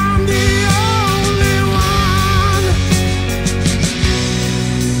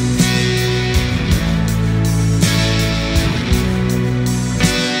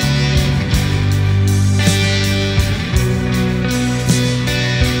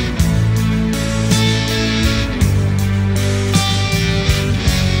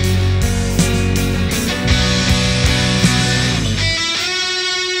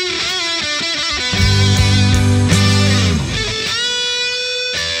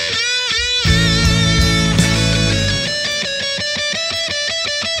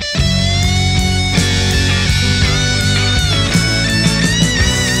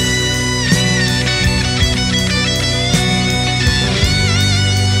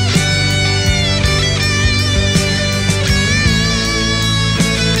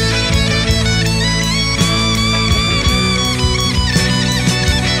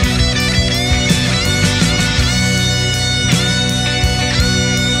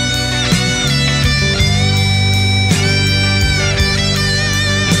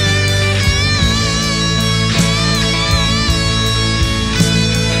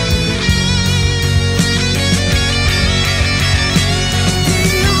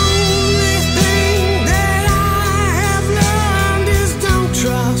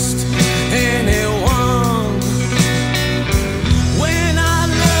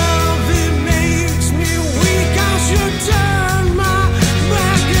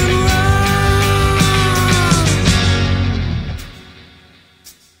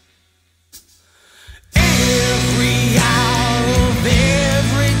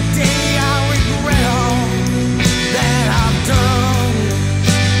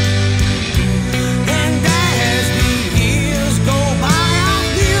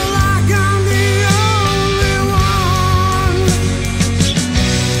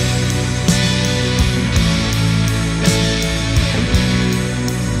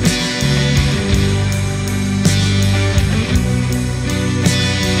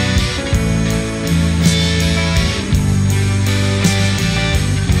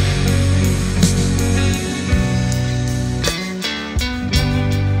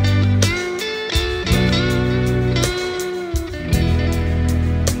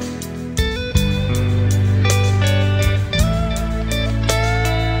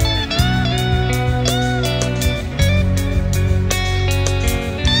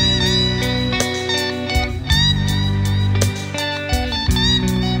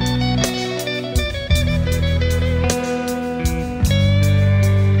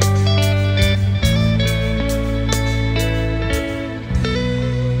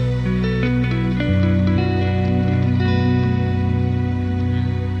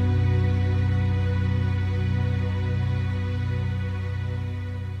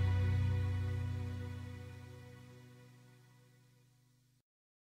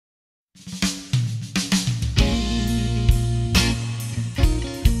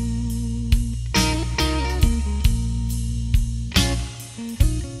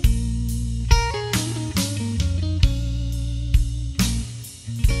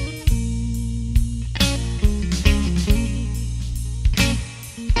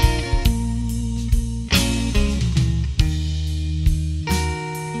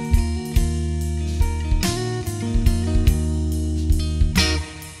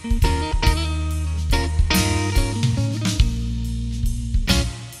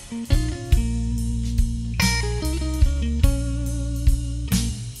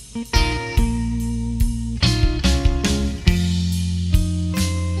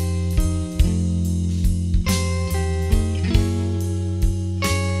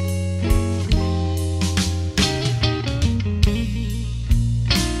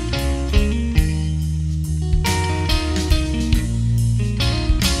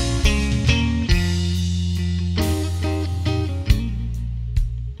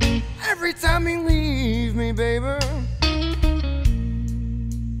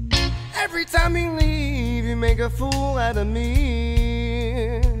make a fool out of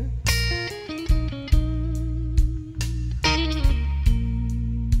me.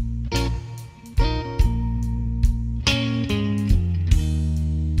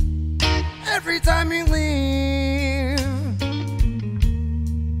 Every time you leave,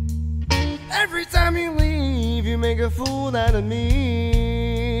 every time you leave, you make a fool out of me.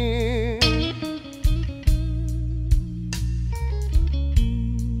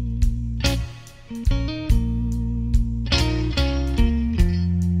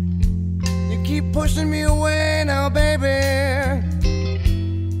 You keep pushing me away now, baby.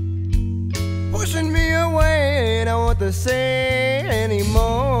 Pushing me away, don't want to say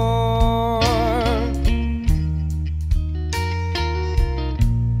anymore.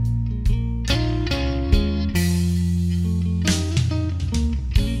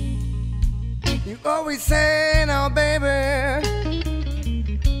 You always say now, baby,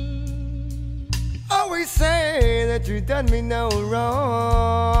 always say that you done me no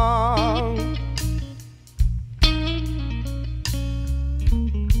wrong.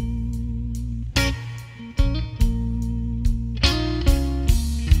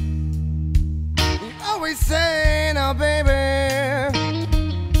 Always say now, baby,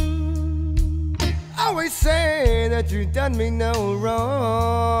 always say that you done me no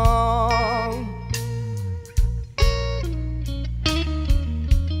wrong.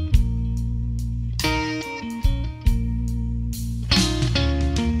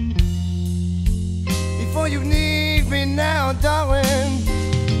 Before you leave me now, darling,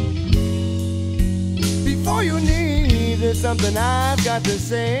 before you leave, there's something I've got to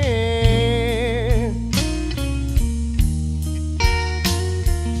say.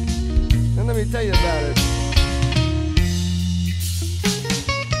 Let me tell you about it.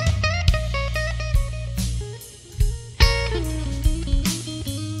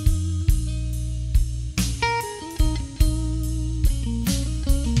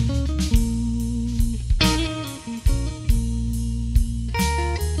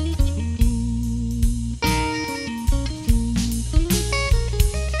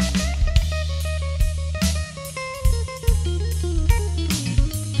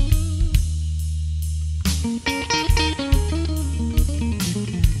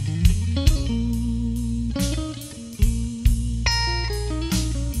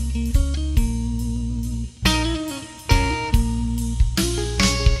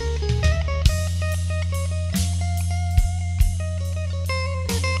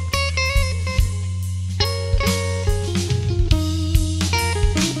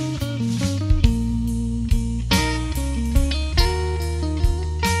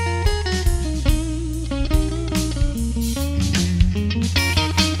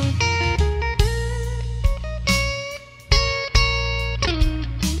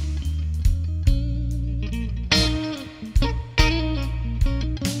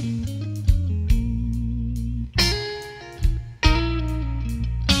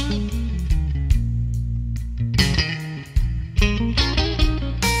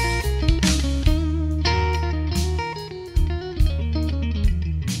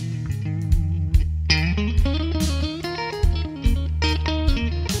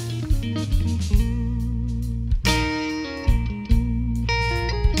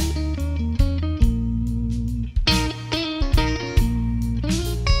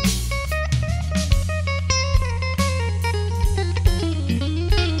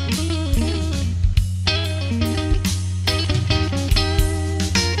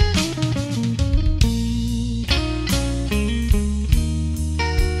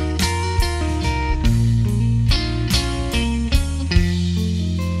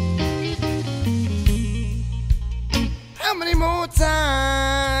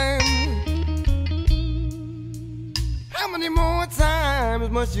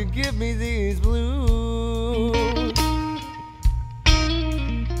 Must you give me these blues?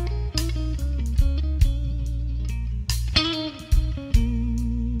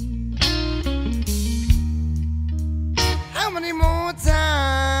 How many more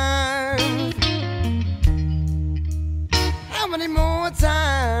times? How many more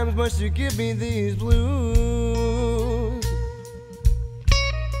times must you give me these blues?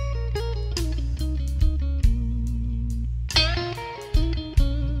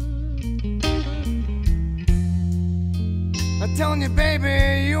 I'm telling you,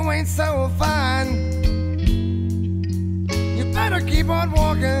 baby, you ain't so fine. You better keep on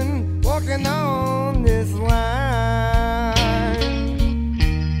walking, walking on this line.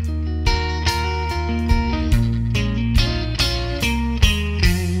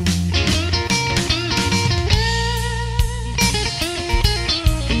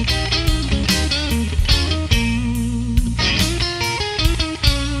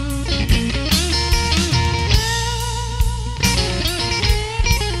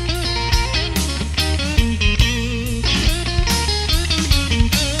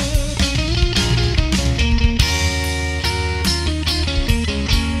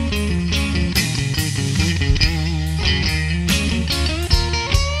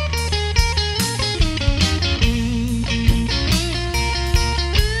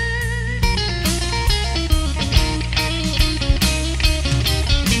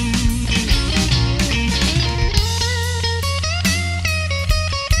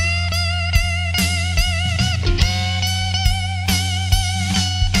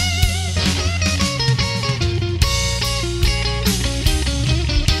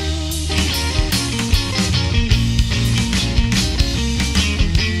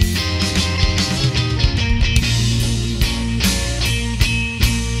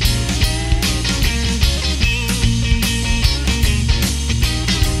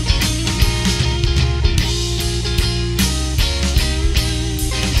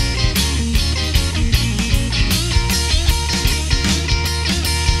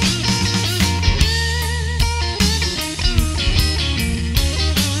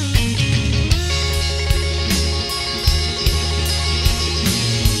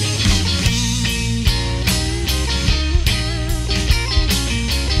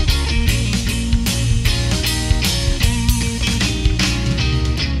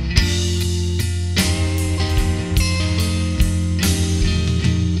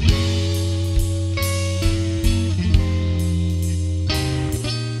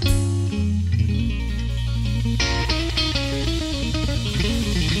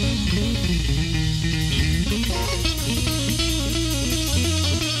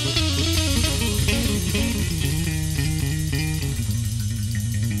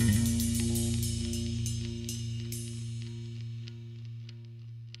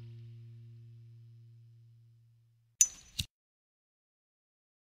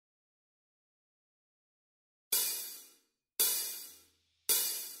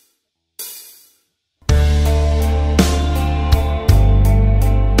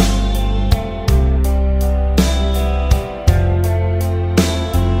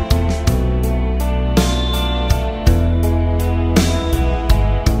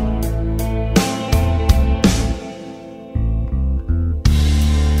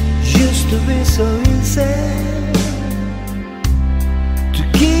 to be so insane to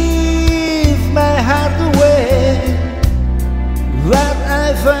give my heart away, but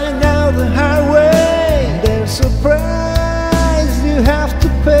I find out the hard way. There's a price you have to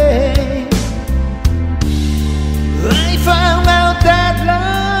pay. I found out that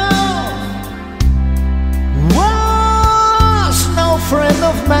love was no friend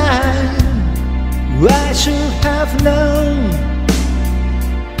of mine. I should have known.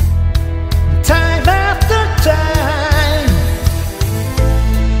 Time after time,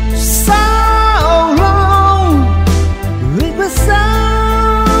 so long, it was so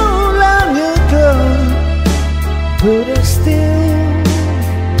long ago, but I still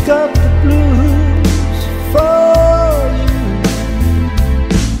got the blues for you.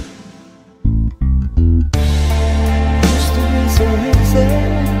 Used to be so easy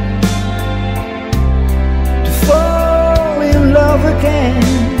to fall in love again,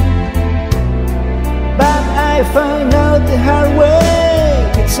 but I found out the hard way.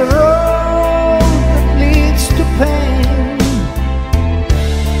 It's a road that leads to pain.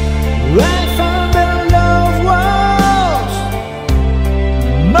 I found that love was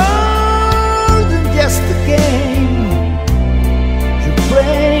more than just a game. You're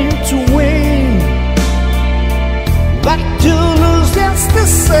playing to win, but to lose just the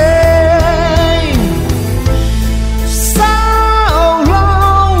same. So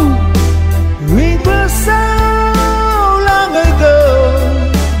long, it was so long ago,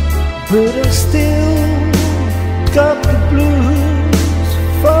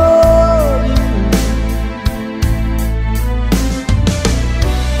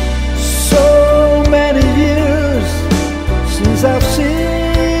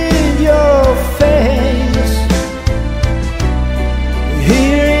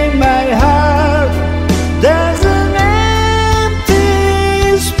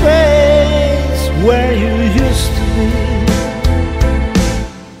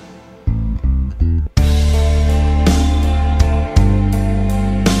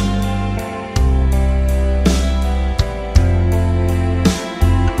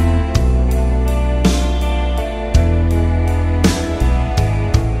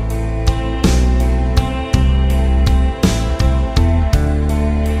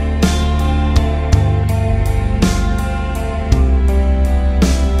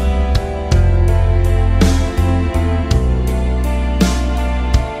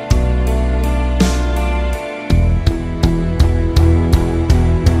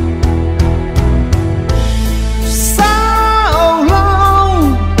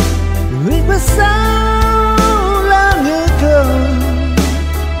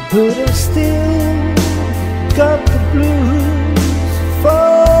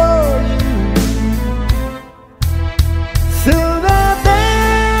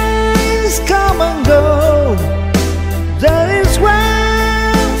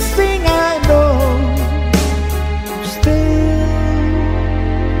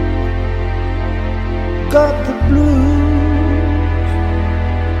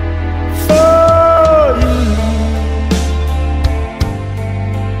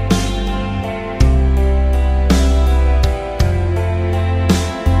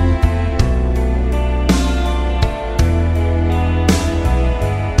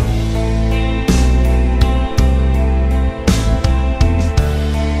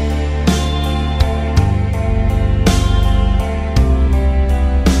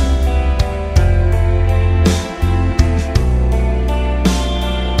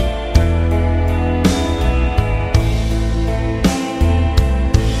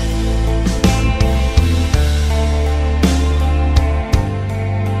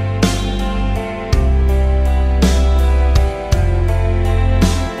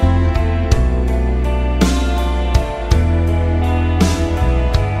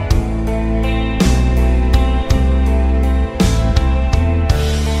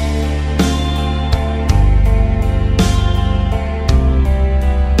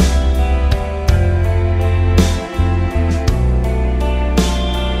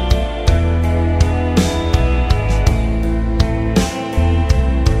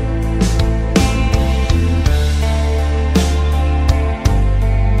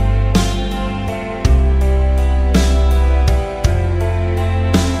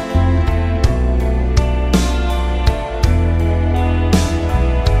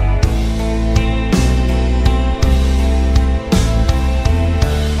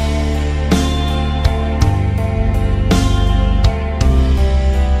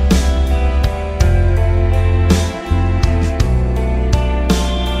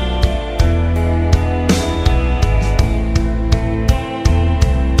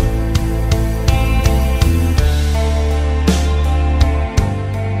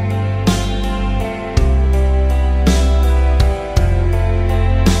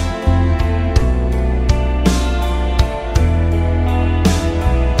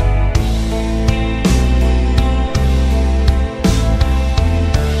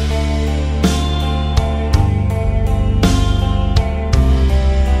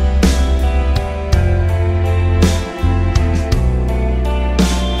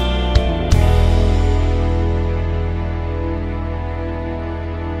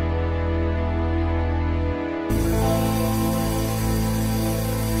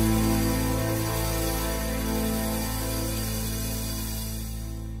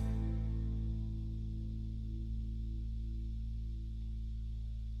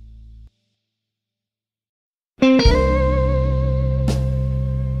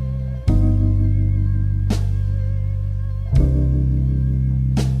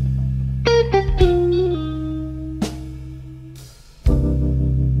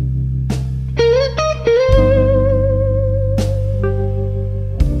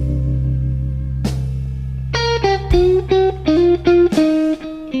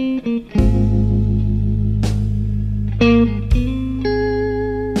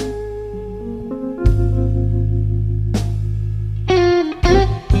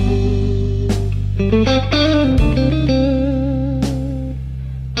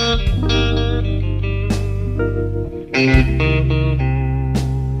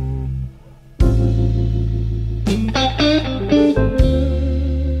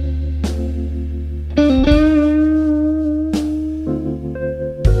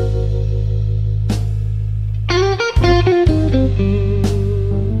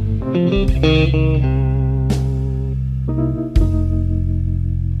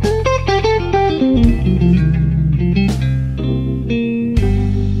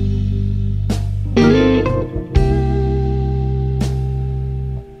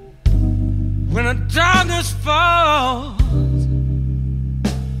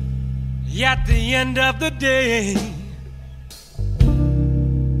 At the end of the day,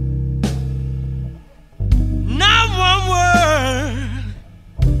 not one word,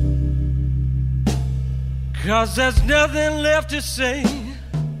 'cause there's nothing left to say.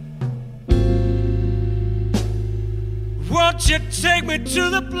 Won't you take me to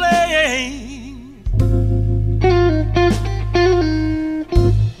the place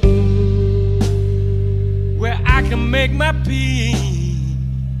where I can make my peace?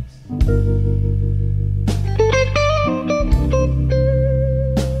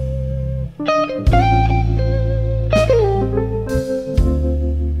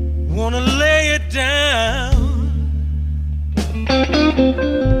 Wanna lay it down,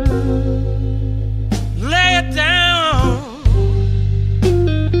 lay it down.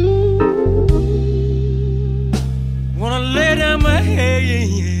 Wanna lay down my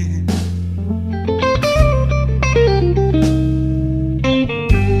head,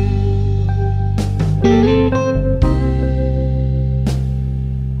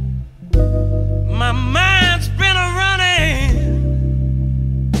 my mind's been a-running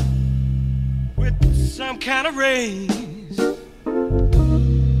with some kind of race,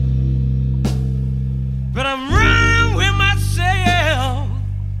 but I'm running with myself.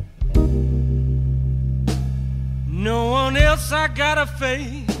 No one else I gotta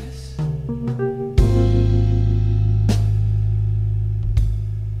face.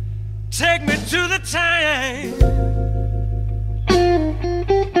 Take me to the time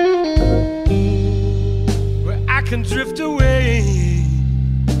where I can drift away.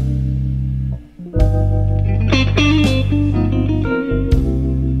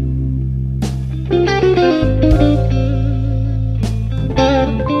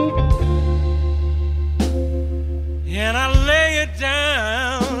 And I lay it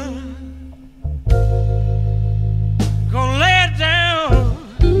down, gonna lay it down,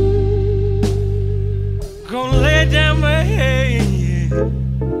 gonna lay down my head.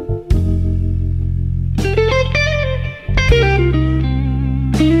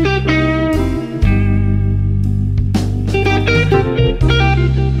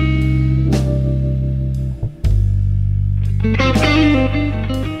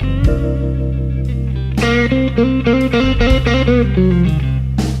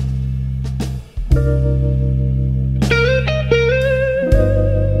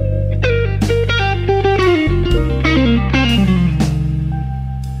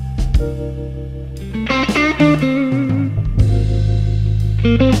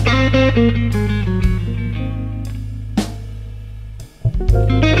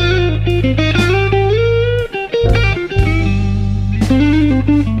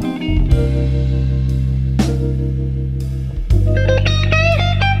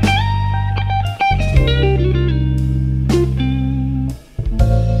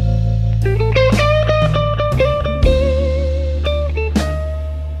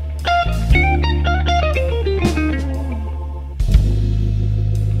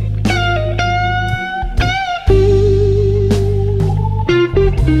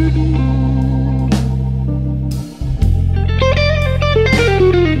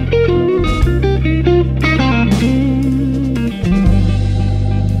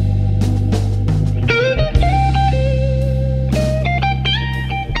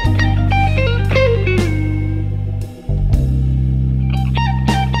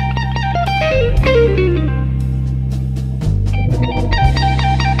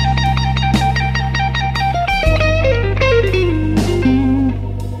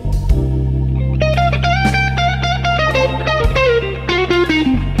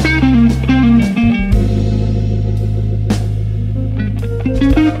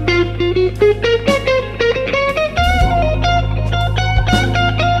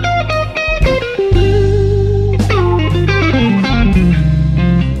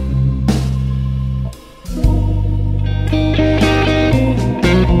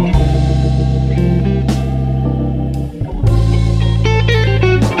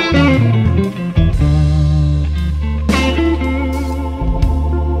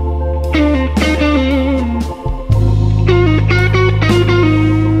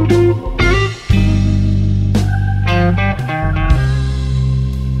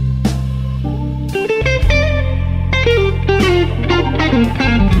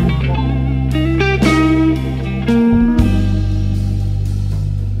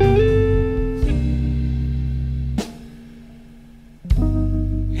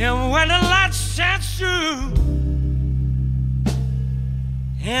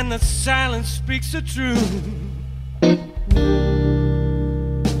 and the silence speaks the truth.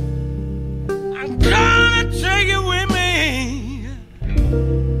 I'm gonna take you with me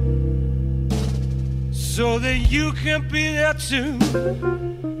so that you can be there too.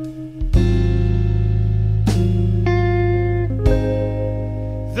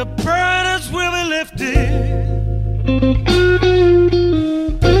 The burdens will be lifted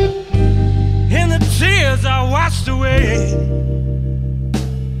and the tears are washed away.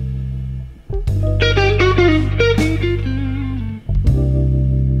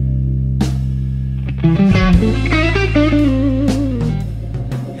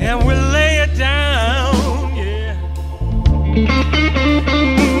 And we'll lay it down, yeah.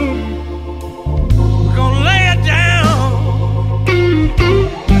 We're gonna lay it down.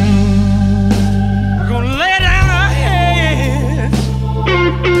 We're gonna lay down our heads.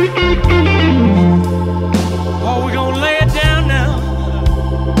 Oh, we're gonna lay it down now.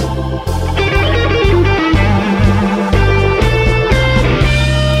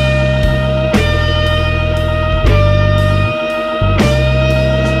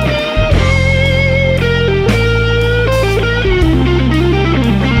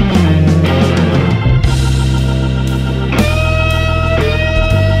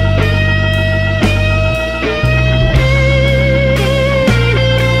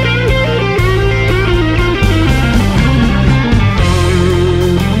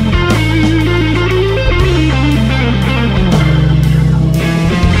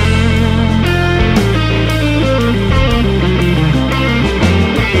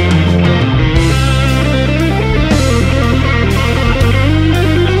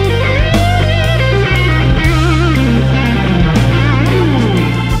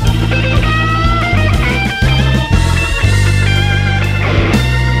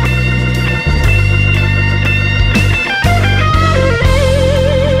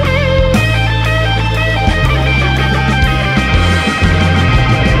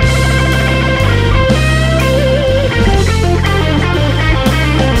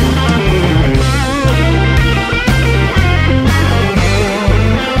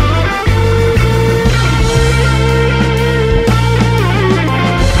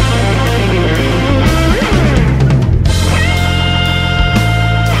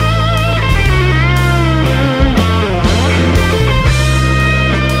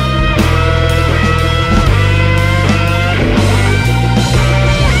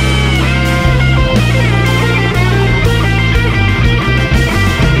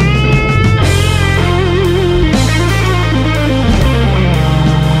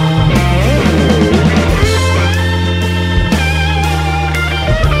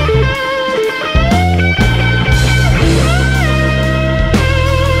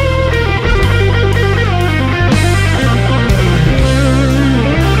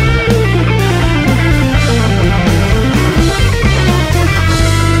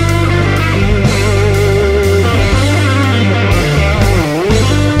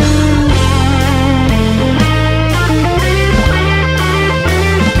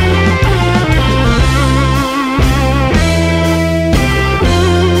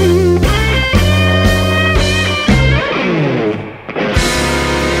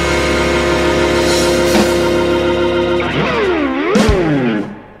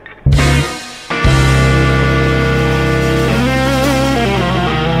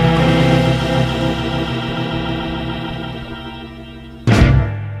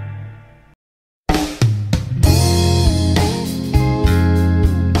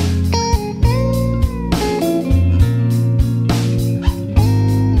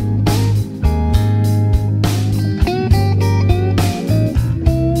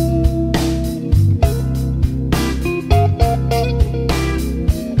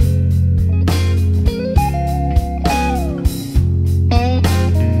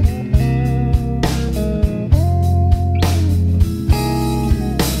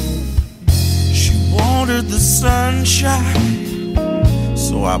 sunshine,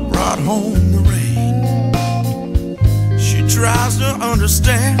 so I brought home the rain. She tries to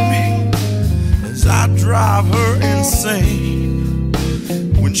understand me as I drive her insane.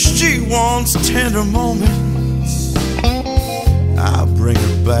 When she wants tender moments, I bring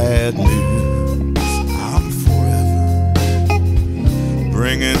her bad news. I'm forever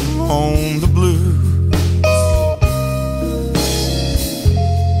bringing home the blues.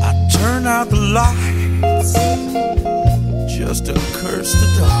 I turn out the lights just to curse the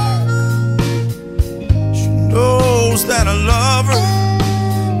dark. She knows that I love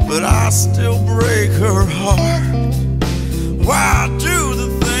her, but I still break her heart. Why I do the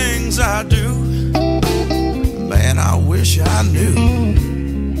things I do, man, I wish I knew.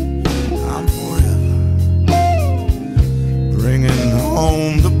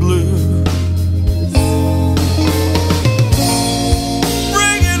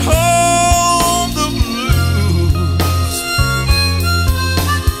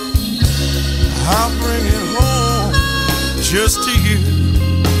 just to you.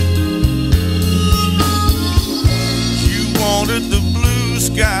 You wanted the blue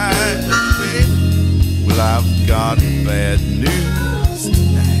skies, baby. Well, I've got bad news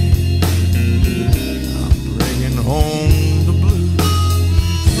tonight. I'm bringing home the blues.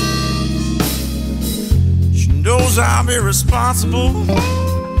 She knows I'm irresponsible,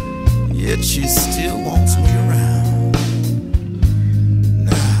 yet she still wants me around.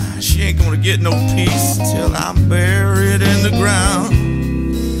 Nah, she ain't gonna get no peace till I'm buried in the ground.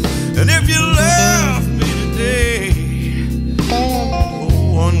 And if you left me today, no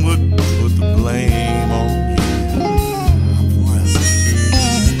one would put the blame on you.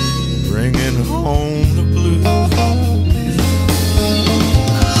 Bringing home the blues.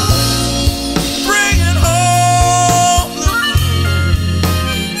 Bringing home the blues.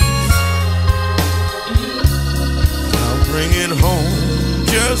 I'll bring it home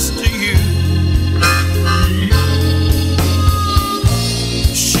just to you.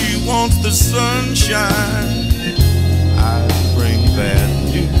 She wants the sunshine, I bring bad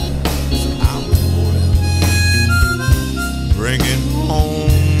news. I'm forever bringing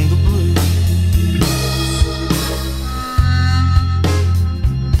home the blues.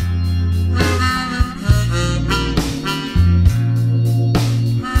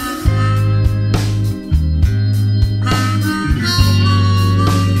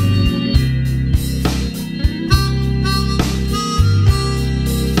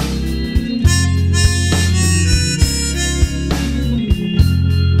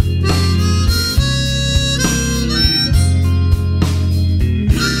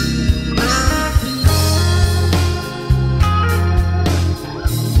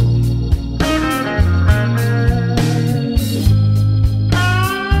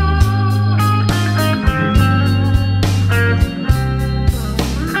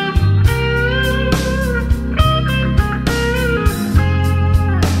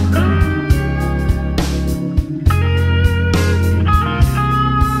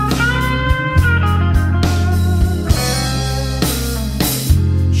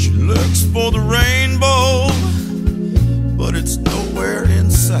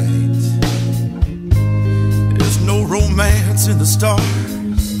 In the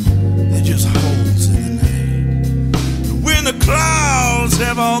stars, they're just holes in the night. When the clouds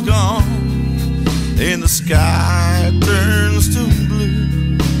have all gone and the sky turns to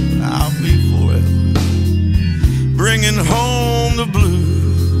blue, I'll be forever bringing home the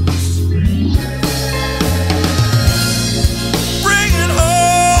blues. Bringing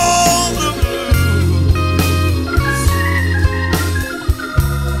home the blues.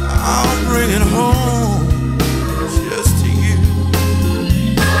 I'll bring it home.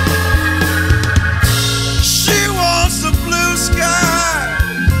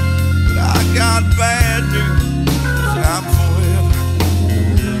 Bad news, I'm forever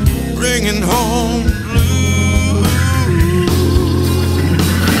bringing home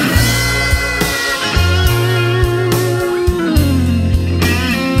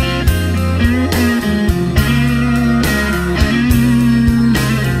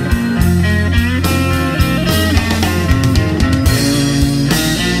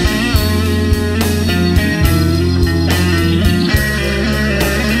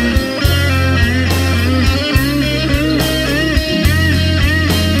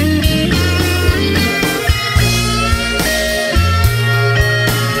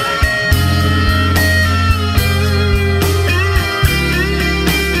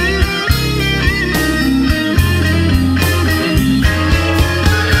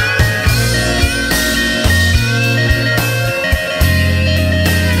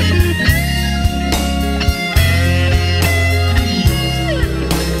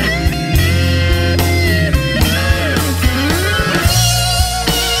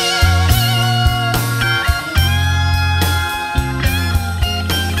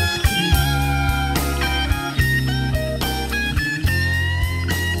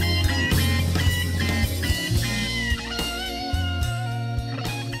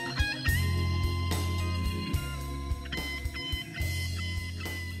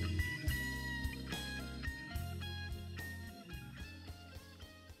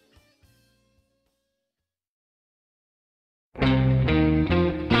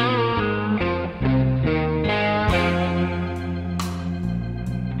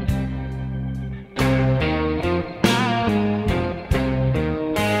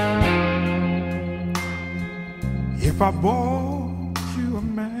If I bought you a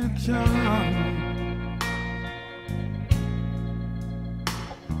mansion,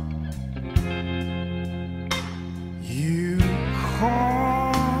 you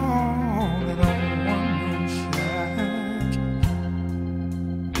call it a one-room shack.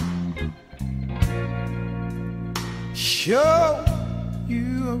 show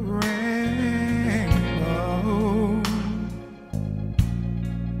you a rainbow.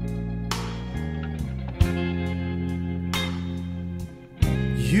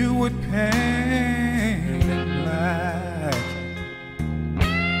 You would paint it black.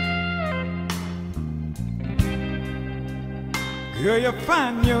 Girl, you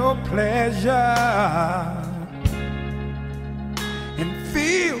find your pleasure in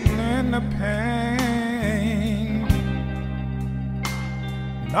feeling the pain.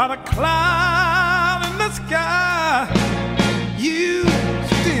 Not a cloud in the sky, you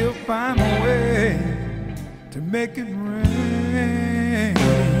still find a way to make it rain.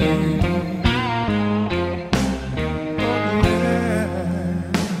 Oh, yeah.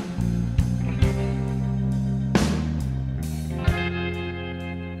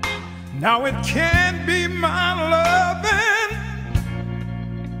 Now it can't be my loving,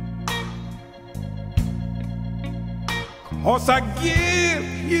 'cause I give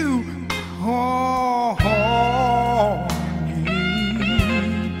you all you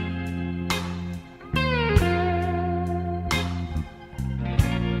need.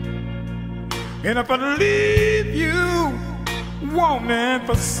 And if I leave you wanting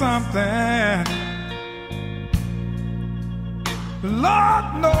for something, Lord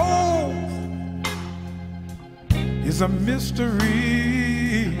knows it's a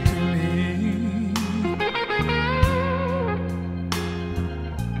mystery to me.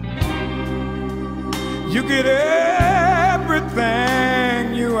 You get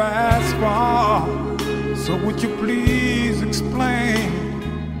everything you ask for, so would you please explain?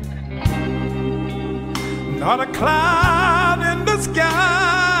 Not a cloud in the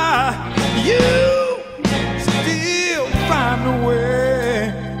sky, you still find a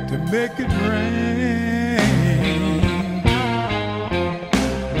way to make it rain.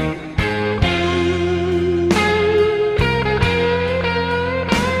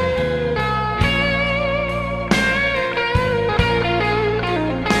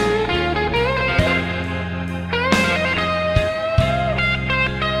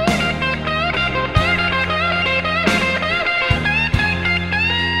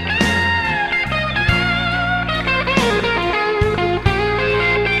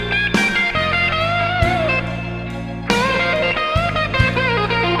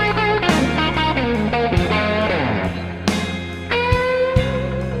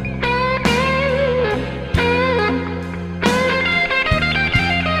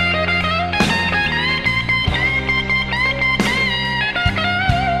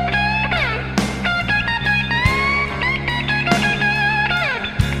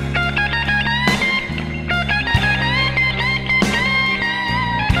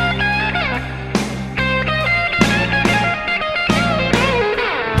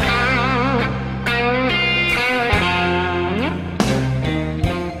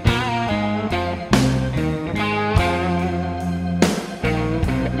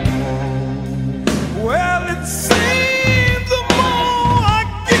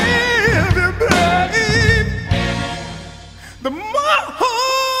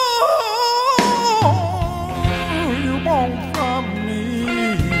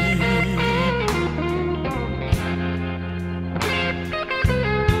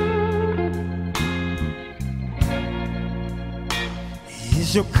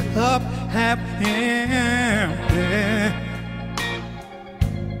 Is your cup half empty?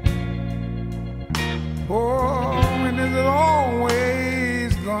 Oh, and is it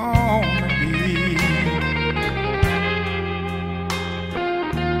always gonna be?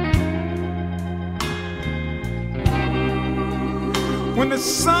 When the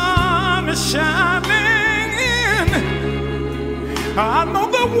sun is shining in, I know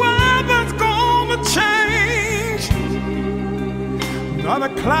the weather's gonna change. Not a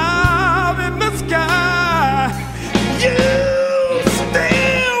cloud in the sky, you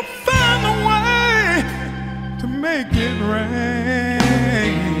still find a way to make it rain.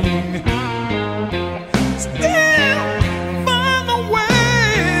 Still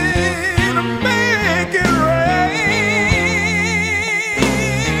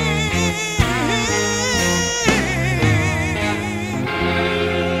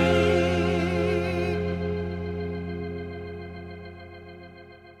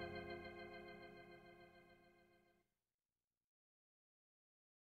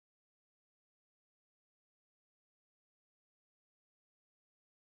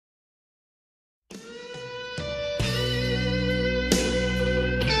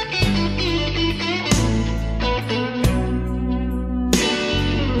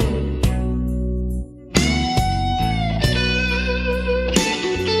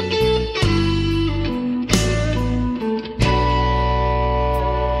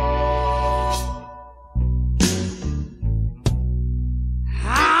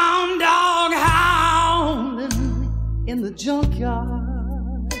in the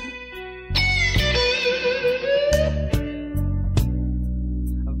junkyard.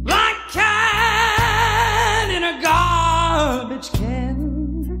 A black cat in a garbage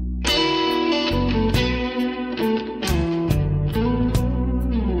can.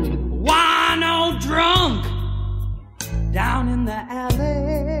 Wino drunk down in the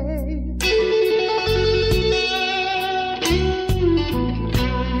alley.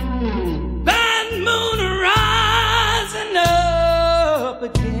 Bad moon rising up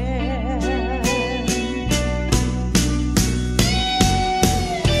again.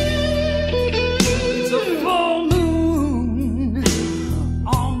 It's a full moon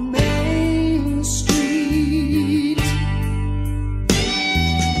on Main Street.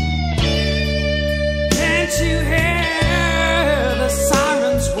 Can't you hear the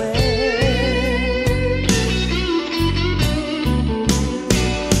sirens wail?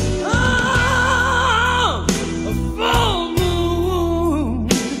 Oh, a full moon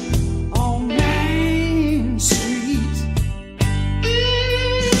on Main Street.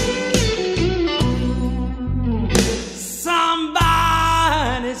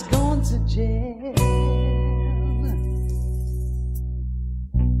 Somebody's going to jail.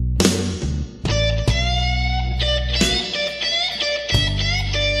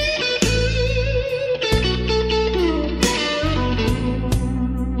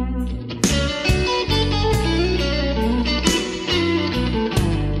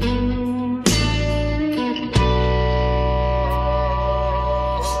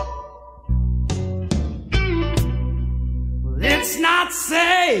 It's not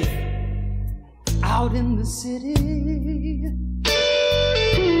safe out in the city.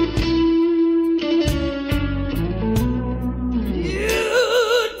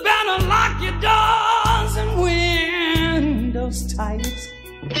 You'd better lock your doors and windows tight.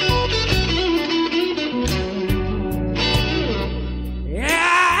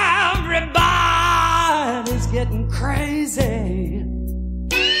 Everybody's getting crazy.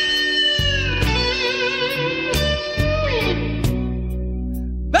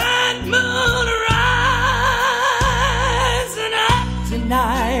 Bad moon rising up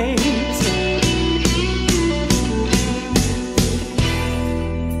tonight.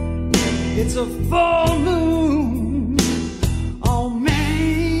 It's a full moon on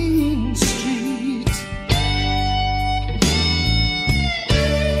Main Street.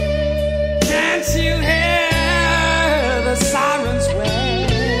 Can't you hear the sirens wail?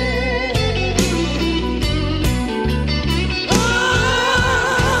 Oh,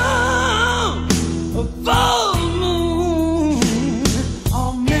 a full moon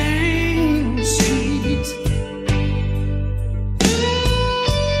on Main Street.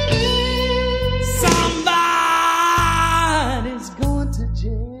 Somebody's going to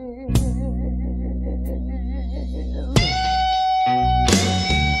jail.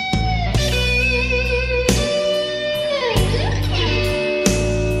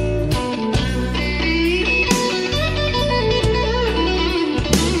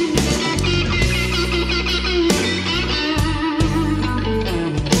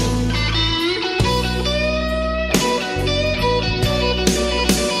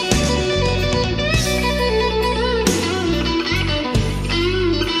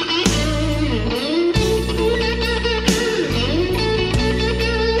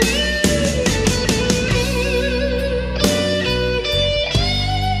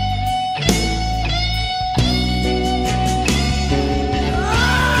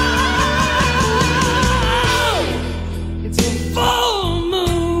 It's a full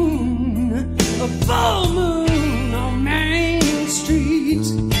moon on Main Street.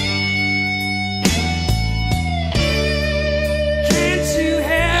 Can't you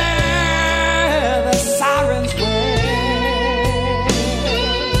hear the sirens wail?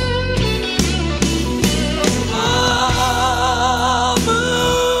 A full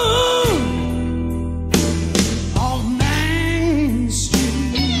moon on Main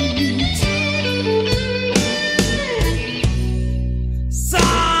Street.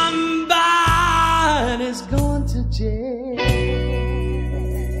 Somebody's going to jail.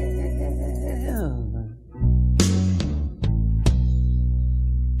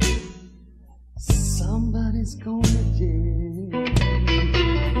 Somebody's going to jail.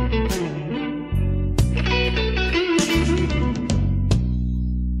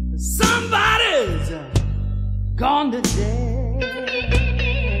 Somebody's gone to jail.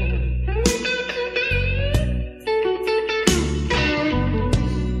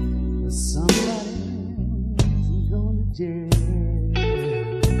 Somebody's going to jail.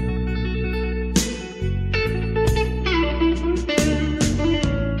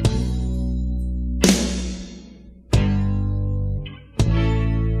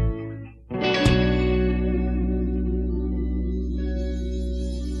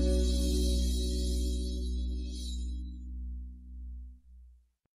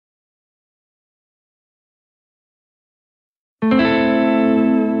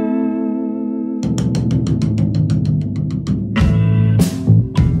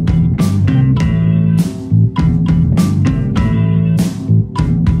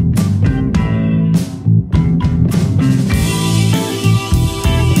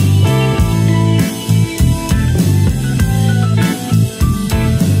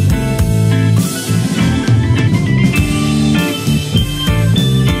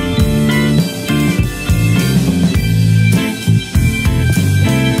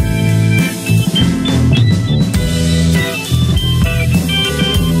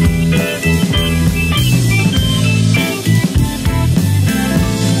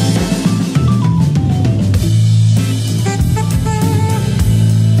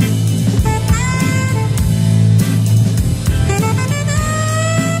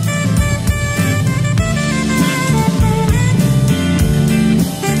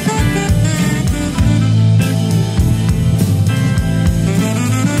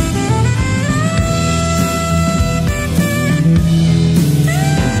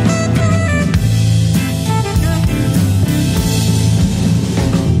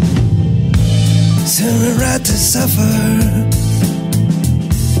 Serve me right to suffer.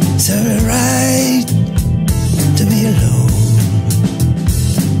 Serve me right to be alone.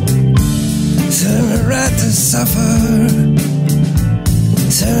 Serve me right to suffer.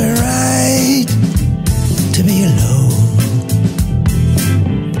 Serve me right to be alone.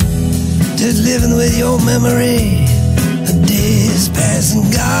 Just living with your memory, the days past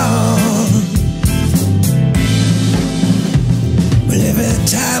and gone. Well, every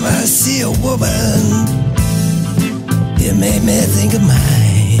time I see a woman, it made me think of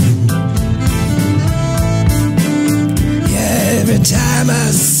mine. Yeah, every time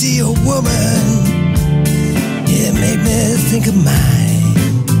I see a woman, it made me think of mine.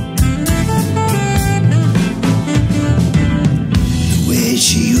 The way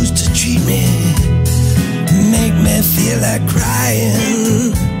she used to treat me make me feel like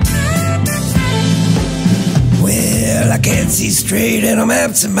crying. Well, I can't see straight and I'm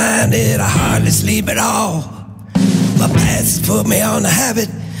absent-minded. I hardly sleep at all. My past has put me on the habit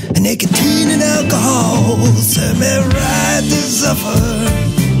of nicotine and alcohol. Serve me right to suffer.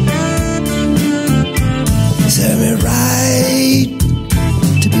 Serve me right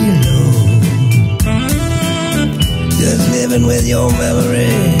to be alone. Just living with your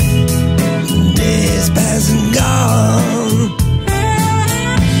memory, days past and gone.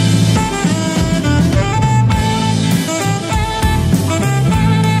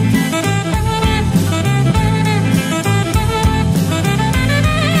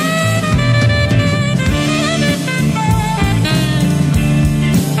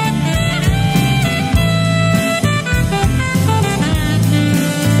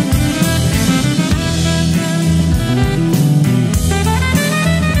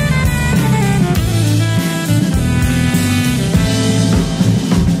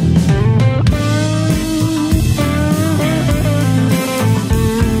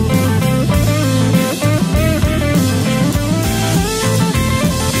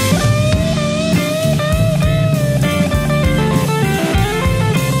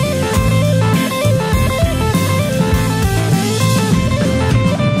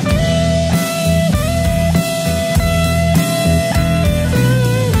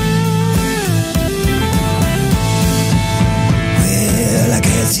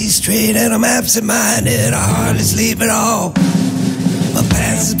 And I'm absent-minded, I hardly sleep at all. My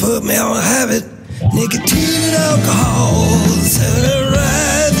past has put me on a habit, nicotine and alcohol. Serve me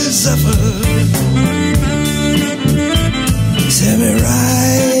right to suffer. Serve me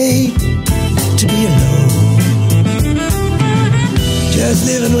right to be alone. Just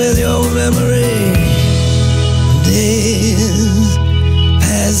living with your memory, days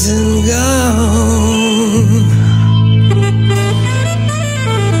past and gone.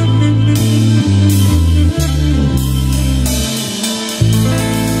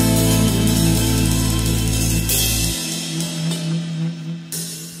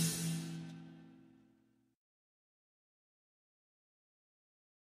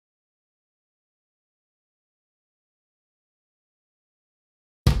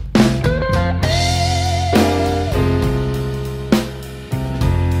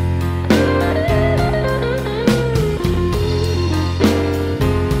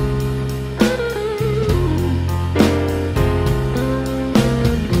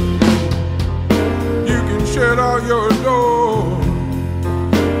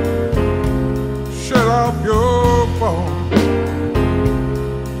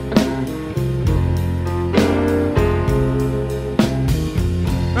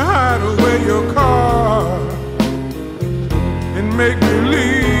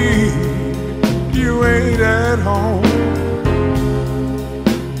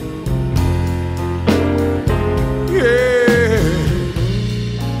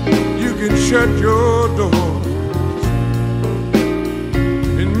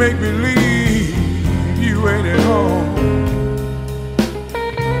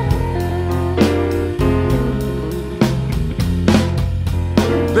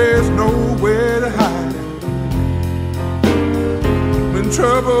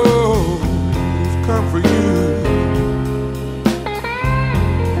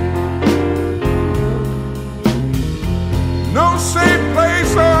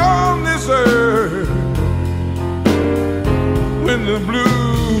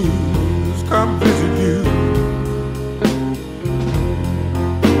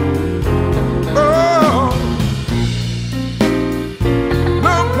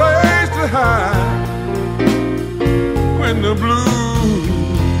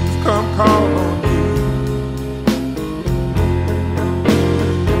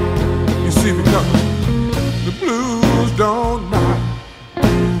 The blues don't knock,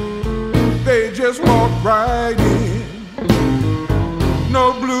 they just walk right in.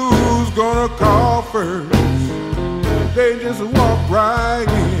 No blues gonna call first. They just walk right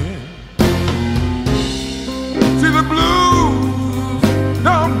in. See the blues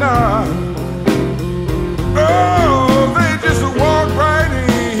don't knock. Oh, they just walk right in.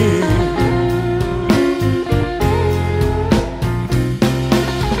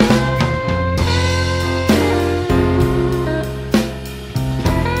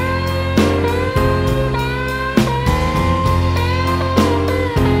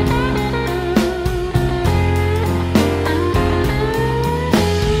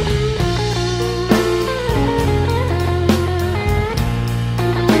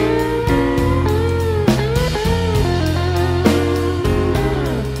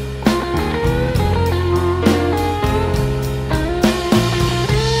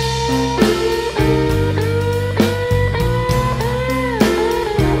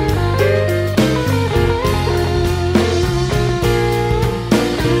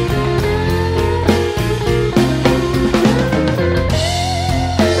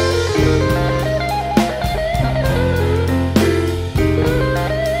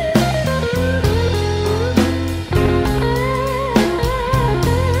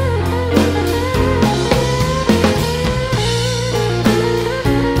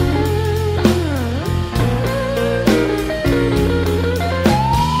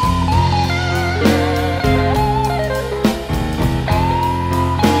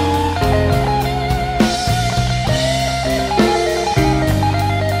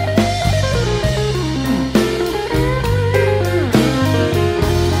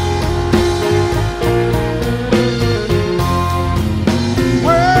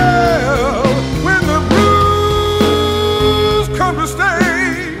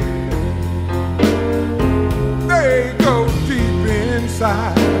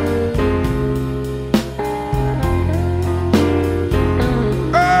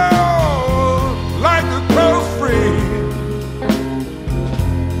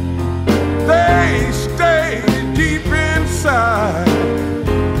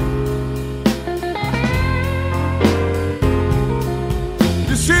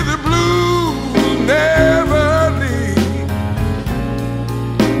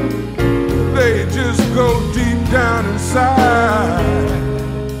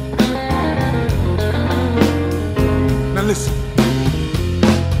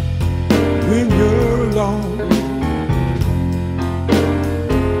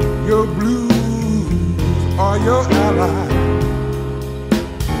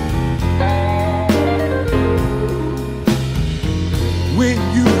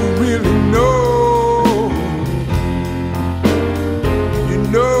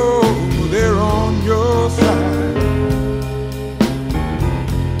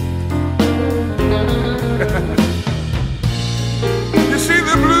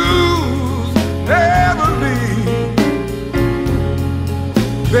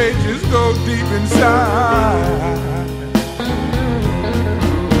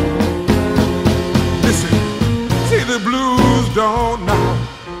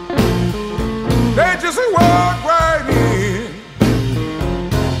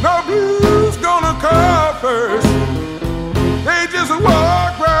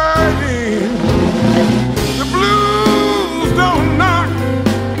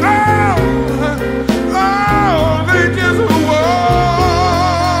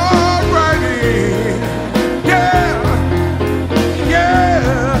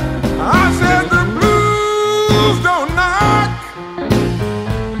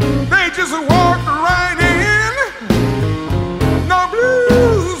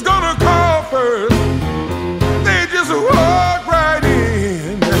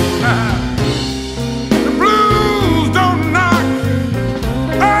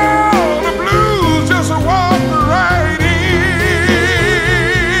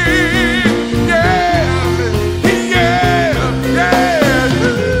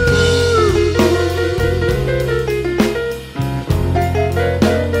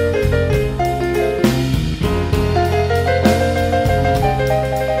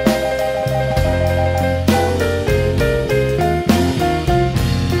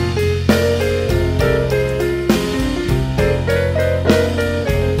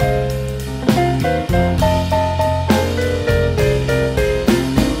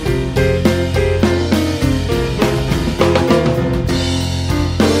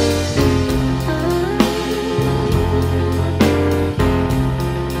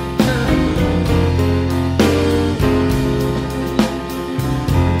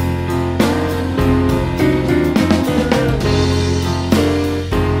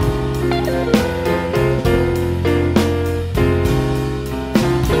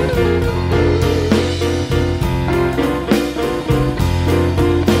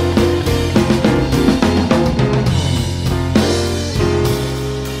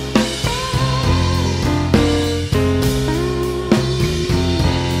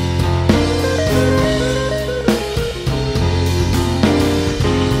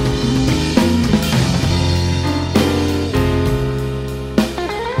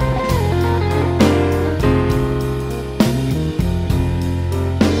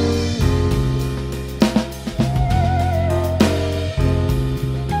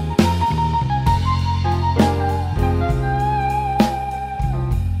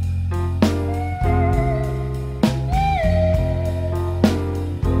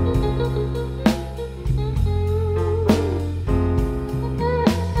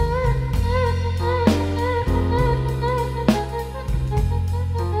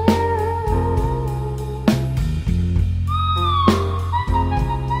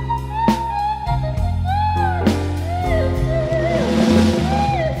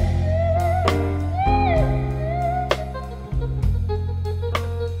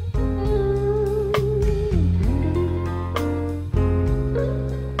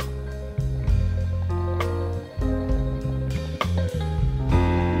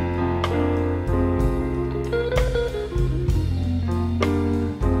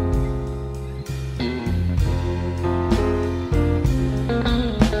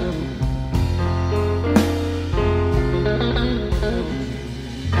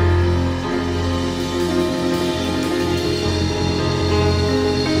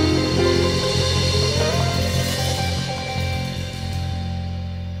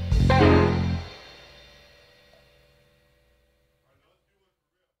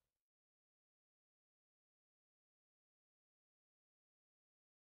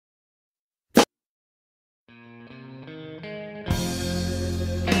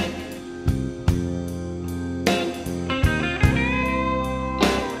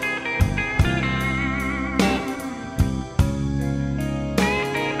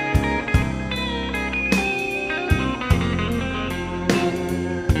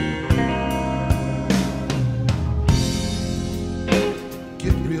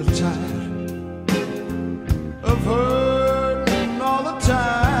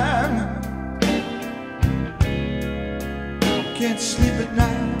 sleep at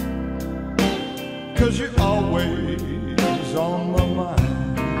night, 'cause you're always on my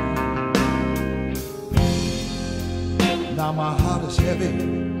mind. Now my heart is heavy,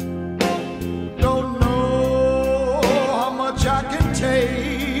 don't know how much I can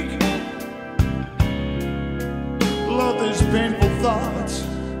take. Love, these painful thoughts,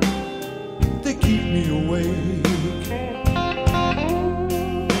 they keep me awake.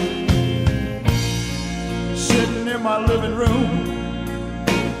 Sitting in my living room,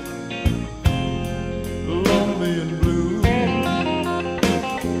 lonely and blue.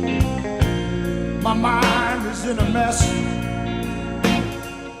 My mind is in a mess,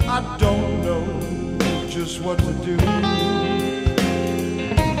 I don't know just what to do.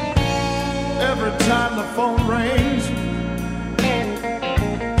 Every time the phone rings,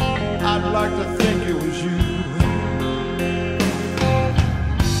 I'd like to think it was you.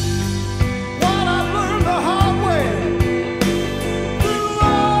 What I learned the hard way,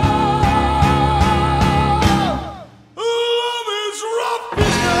 love is rough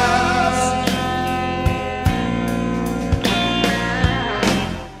business.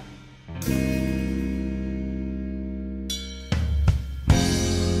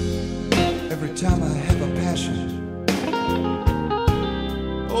 Every time I have a passion,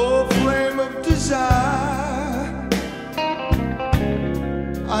 oh, flame of desire,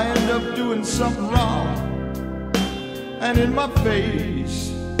 I end up doing something wrong, and in my face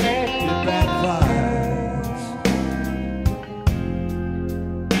it backfires.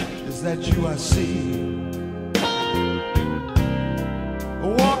 Is that you I see,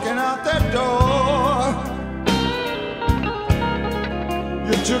 walking out that door?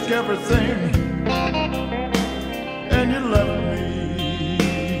 You took everything and you left me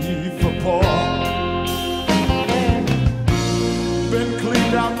for poor. Been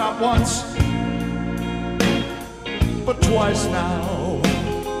cleaned out not once, but twice now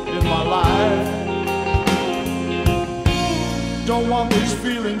in my life. Don't want these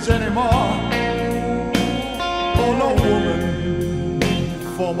feelings anymore. Oh, no woman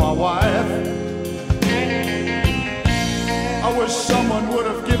for my wife. I wish someone would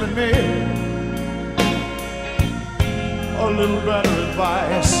have given me a little better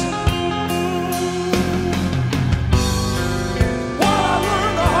advice. What I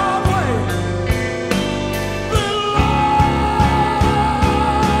learned the hard way,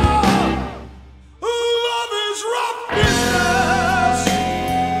 love is rough business.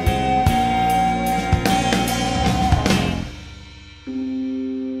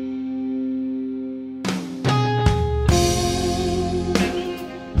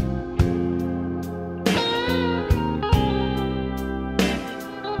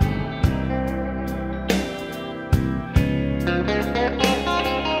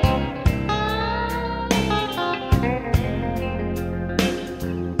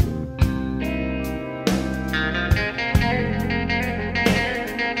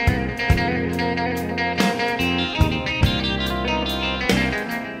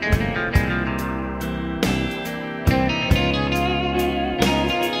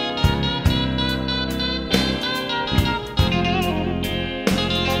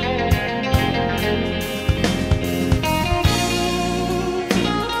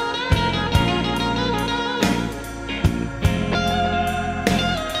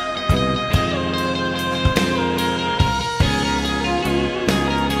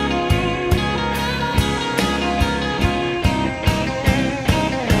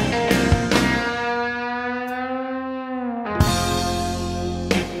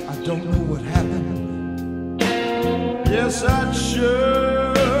 Yes, I'd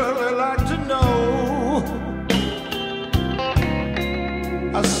surely like to know.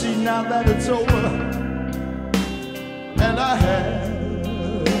 I see now that it's over, and I have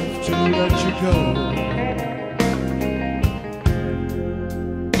to let you go.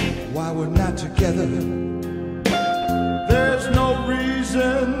 Why we're not together, there's no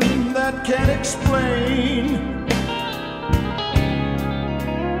reason that can explain.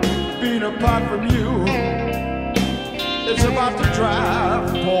 Being apart from you, it's about to drive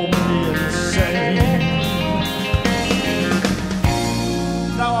poor me insane.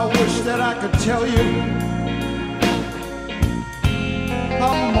 Now I wish that I could tell you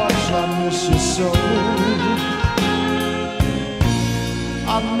how much I miss you so.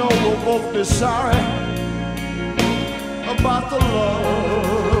 I know we'll both be sorry about the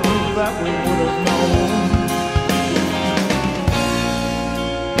love that we would have known.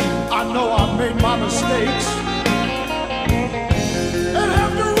 I know I made my mistakes and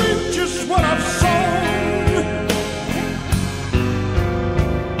have to reap just what I've sown.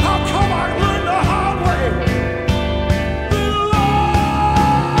 How come I learned the hard way? The love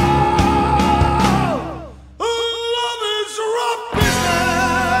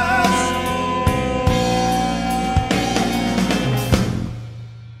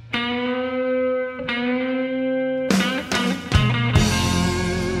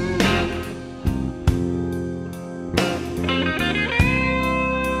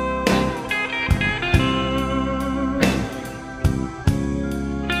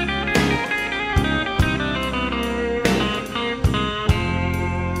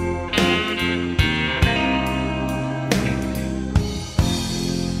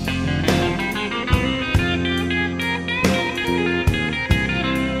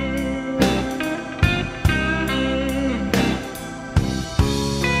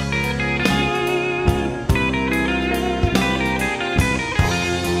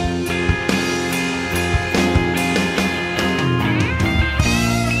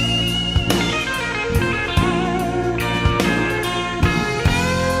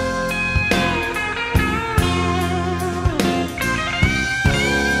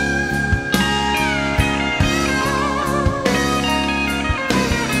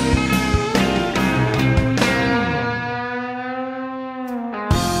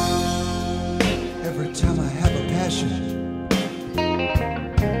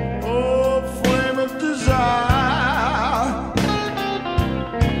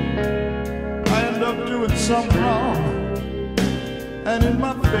something wrong, and in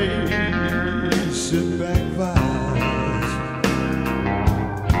my face it backfires.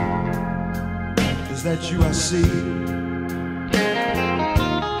 Is that you I see?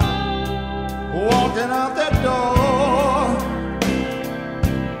 Walking out that door,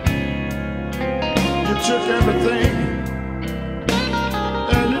 you took everything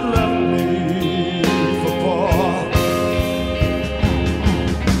and you left me for poor.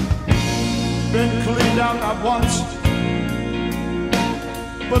 Been cleaned out not once,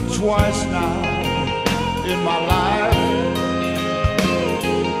 but twice now in my life.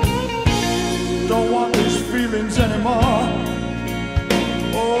 Don't want these feelings anymore.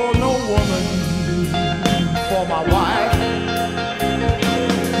 Oh, no woman for my wife.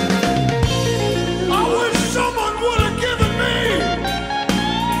 I wish someone would have given me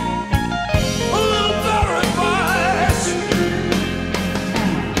a little better advice.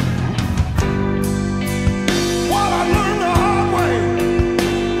 What I learned the hard way.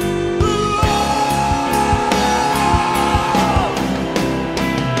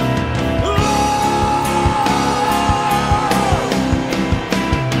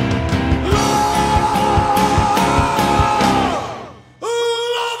 Love.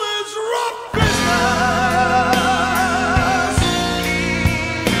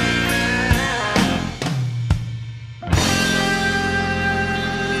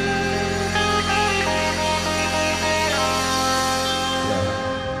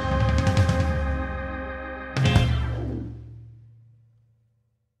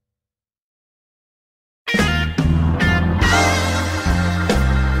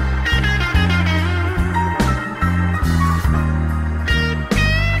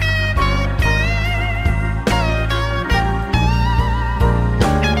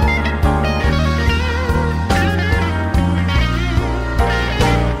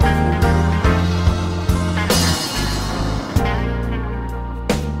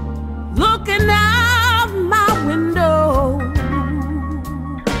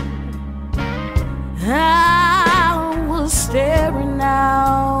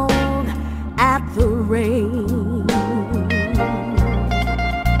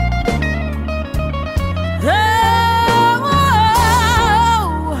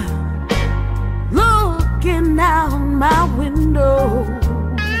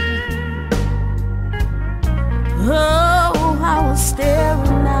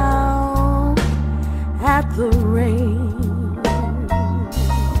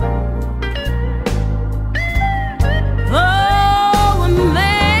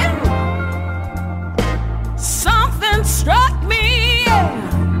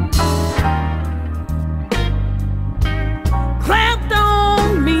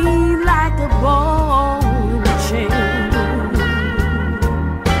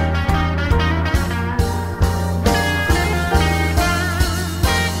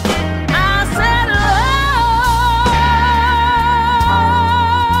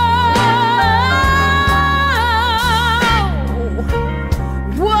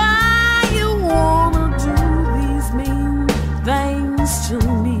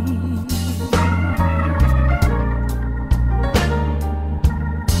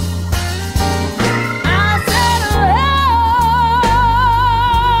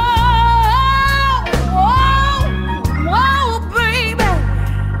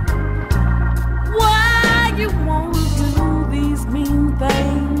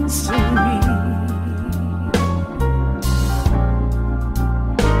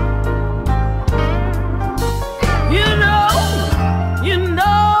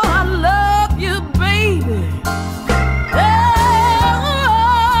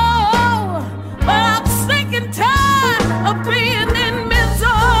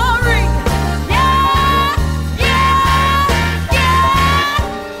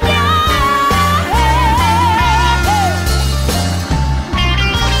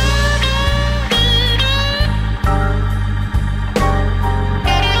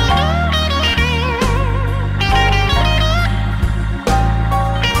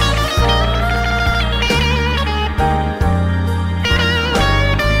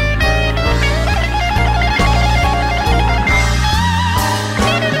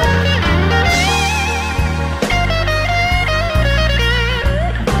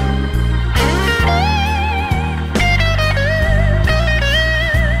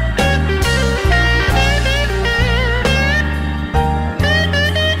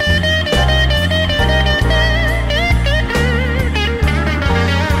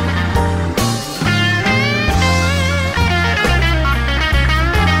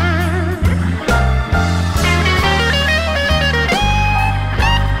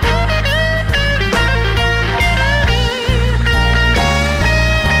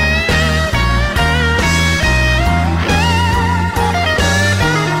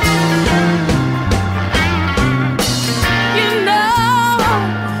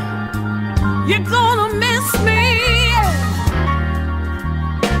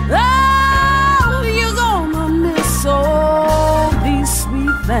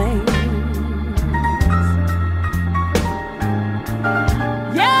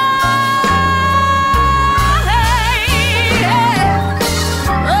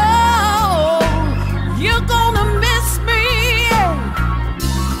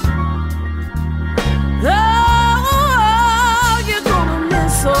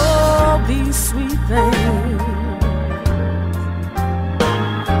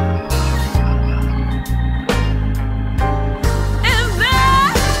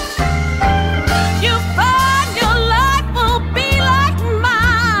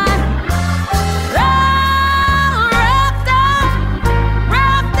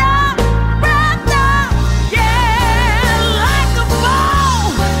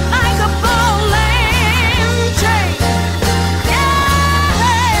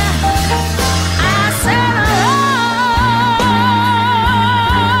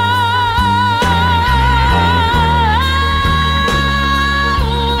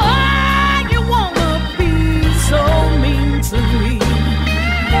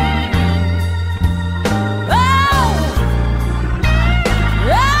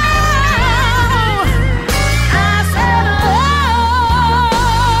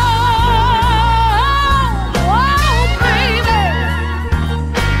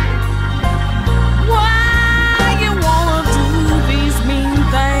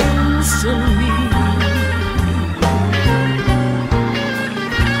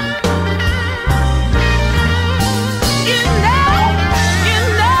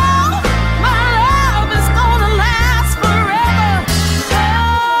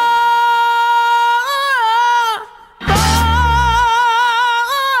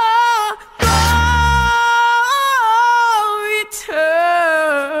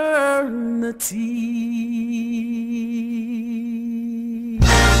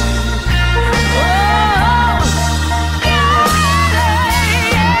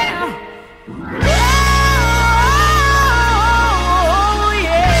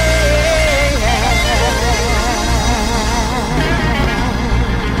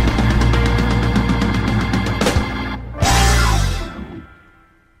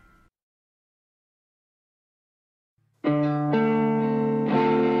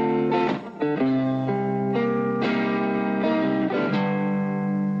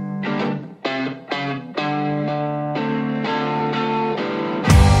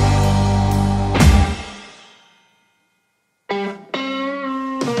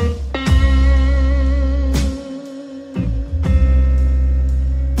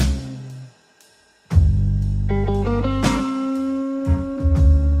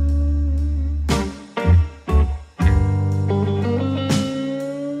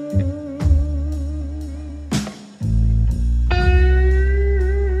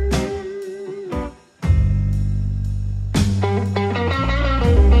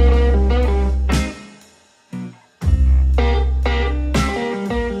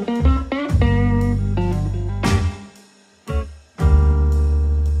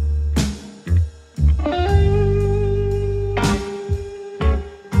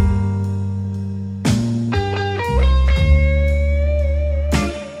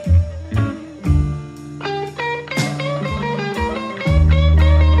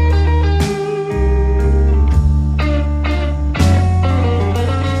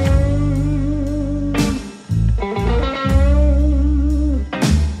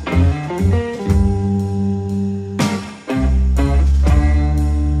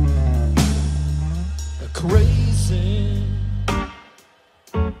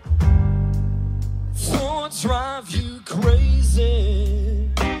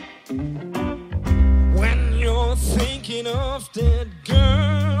 thinking of that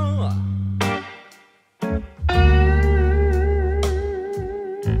girl.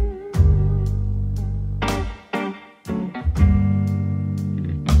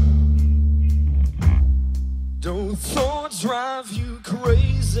 Don't thoughts drive you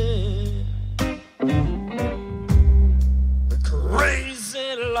crazy?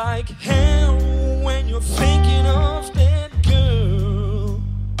 Crazy like hell when you're thinking of that girl.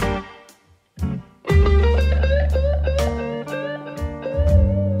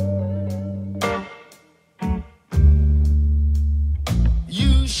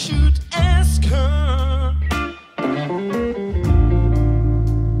 You should ask her,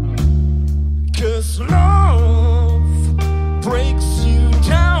 'cause love breaks you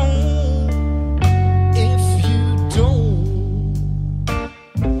down if you don't.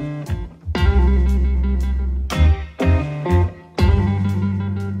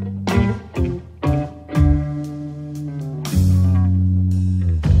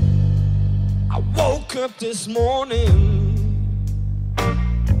 I woke up this morning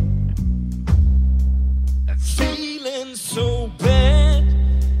feeling so bad,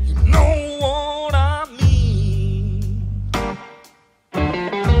 you know what I mean.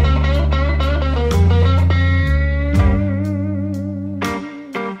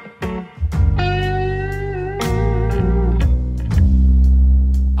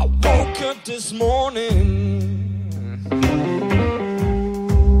 I woke up this morning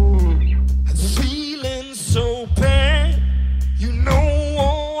feeling so bad, you know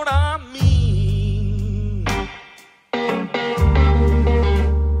what I mean.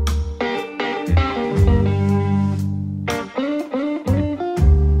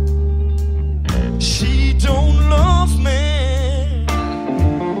 She don't love me,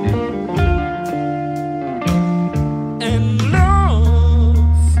 and love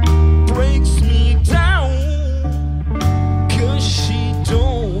breaks me down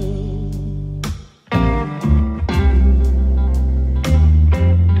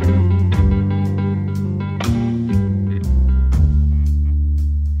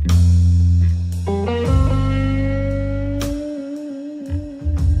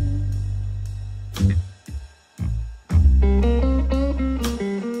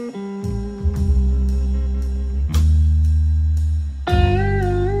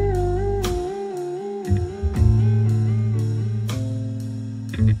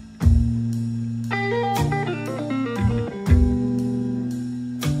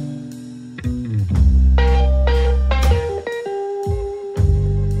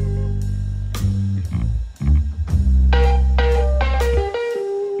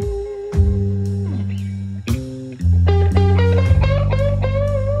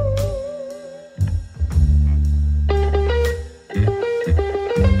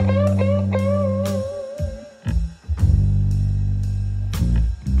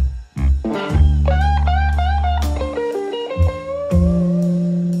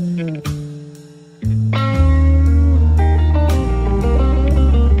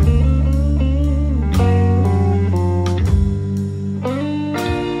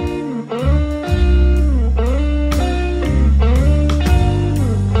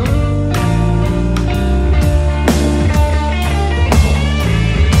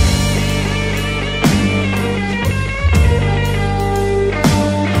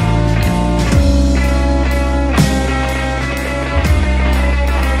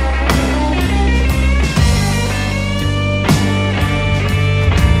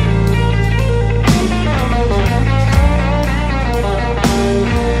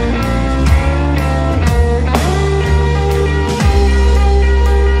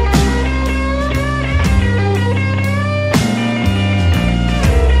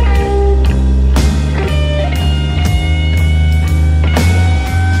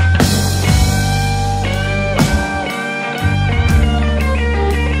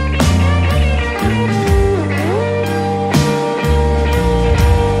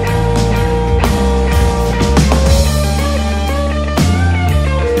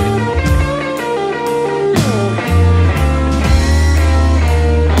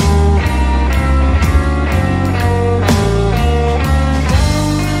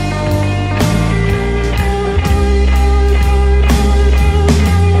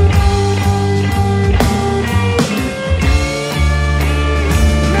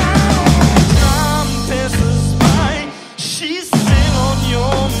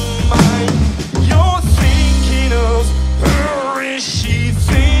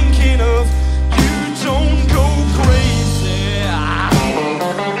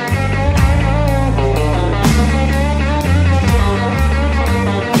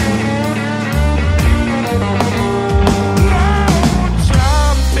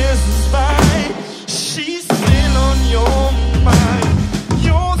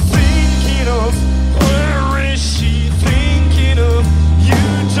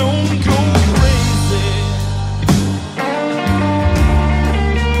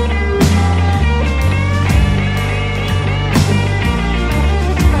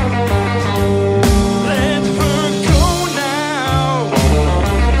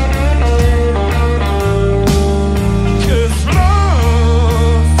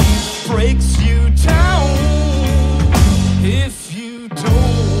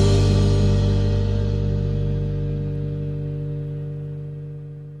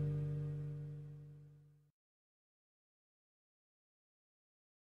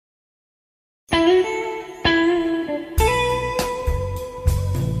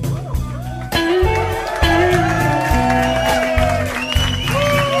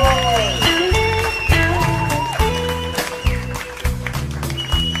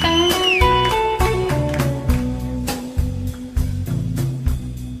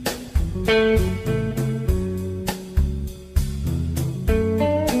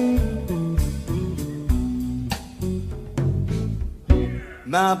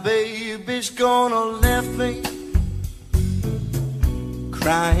My baby's gonna left me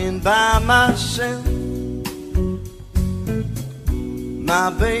crying by myself. My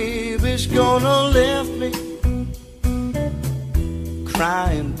baby's gonna left me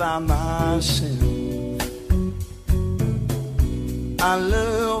crying by myself. I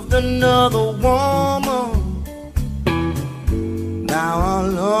loved another woman, now I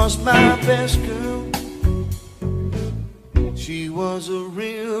lost my best girl. She was a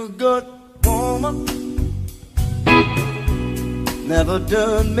real good woman, never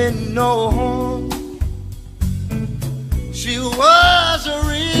done me no harm. She was a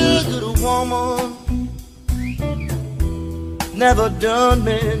real good woman, never done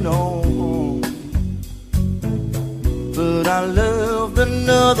me no harm. But I loved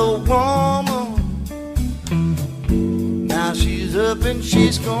another woman, now she's up and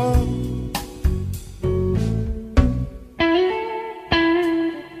she's gone.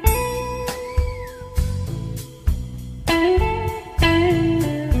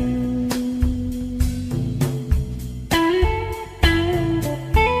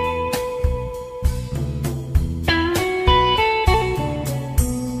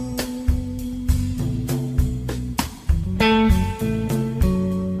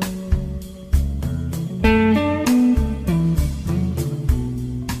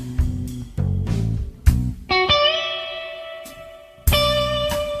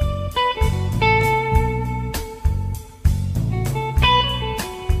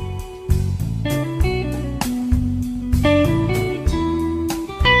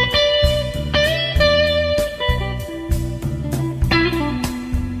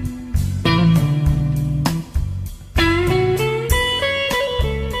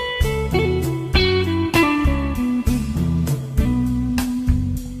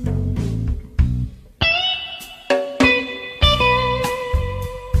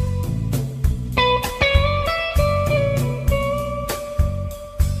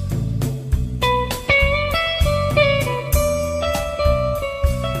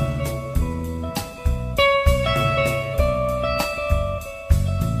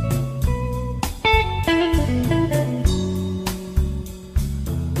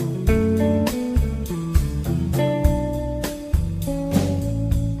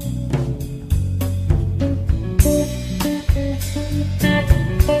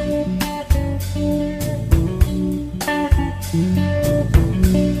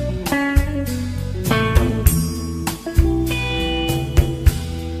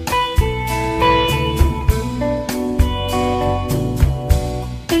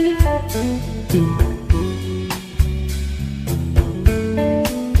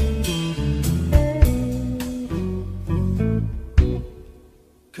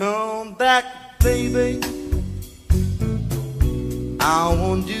 Come back, baby, I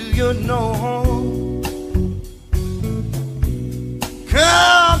won't do you no harm.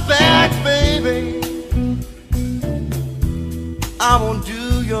 Come back, baby, I won't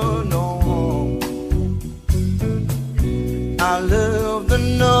do you no harm. I loved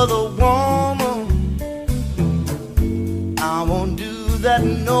another woman, I won't do that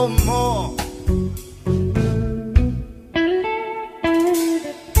no more.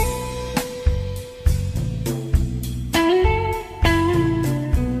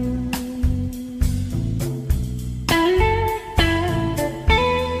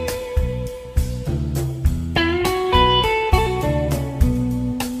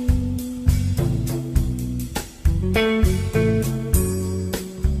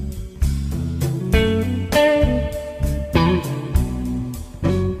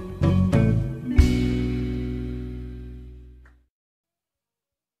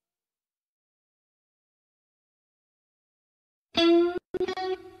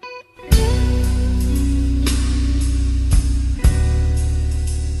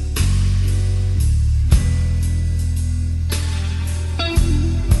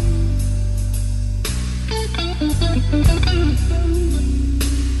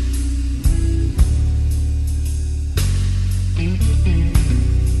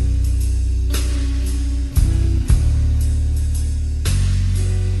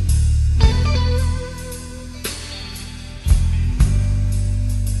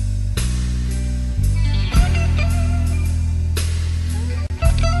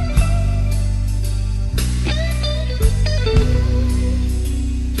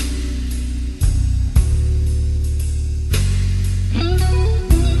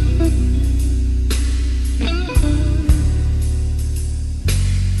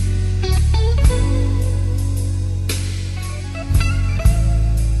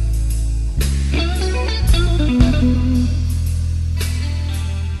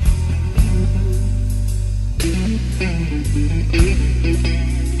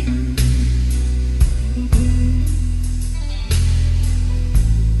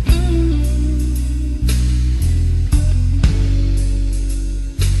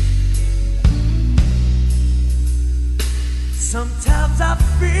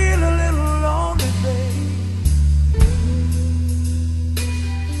 feel a little lonely, babe,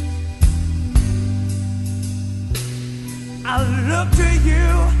 I look to you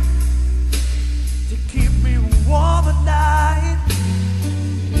to keep me warm at night.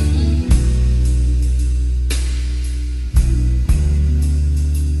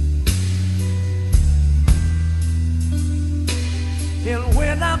 And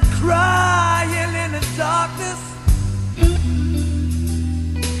when I'm crying in the darkness,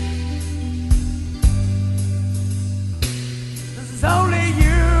 there's only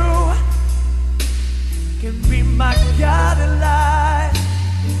you can be my guiding light.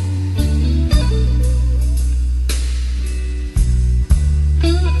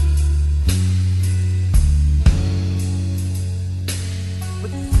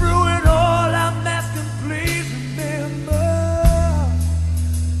 But through it all, I'm asking, please remember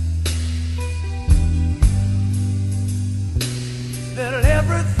that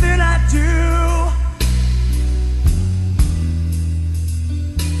everything I do,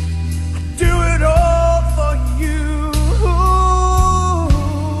 I do it all for you.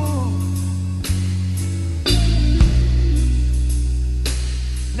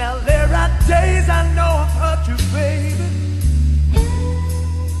 Now there are days I know I've hurt you, baby,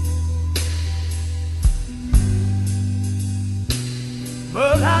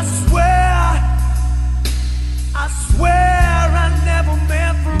 but I swear I never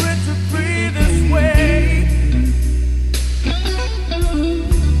meant for it to be this way.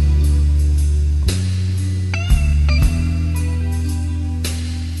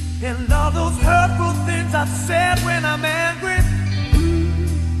 And all those hurtful things I've said when I'm angry,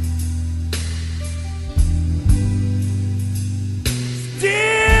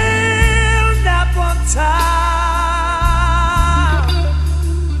 still not one time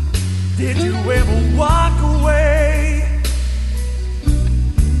did you ever walk away.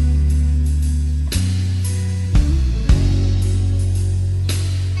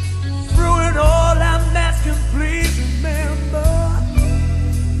 Through it all, I'm asking, please remember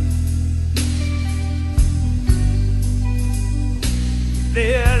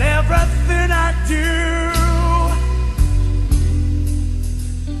that everything I do,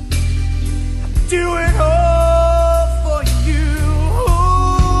 I do it all for you.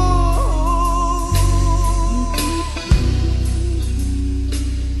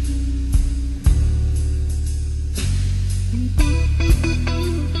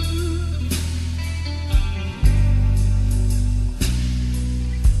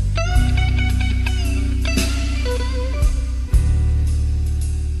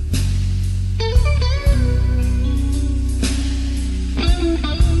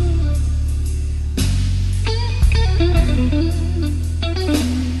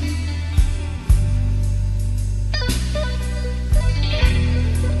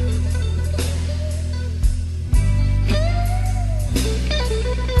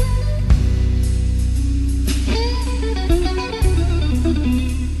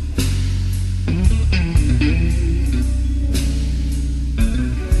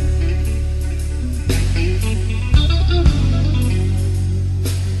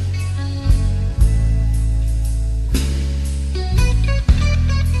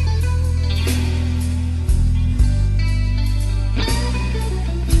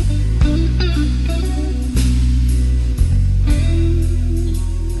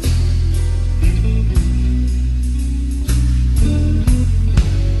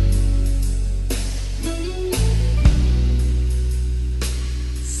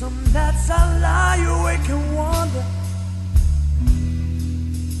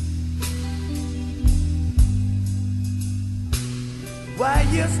 Why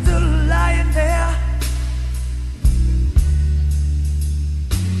you're still lying there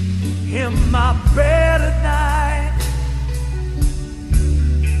in my bed at night,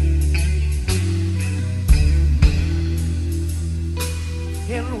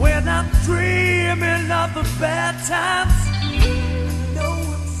 and when I'm dreaming of the bad times, I know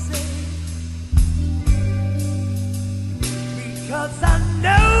I'm safe, because I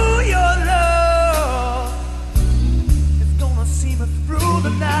know your love is gonna see me through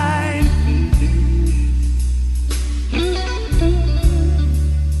the night.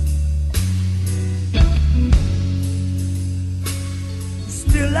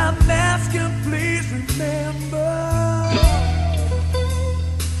 Still I'm asking, please remember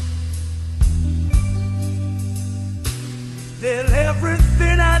that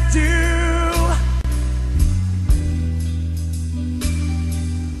everything I do, I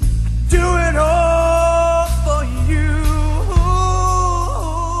do it all for you.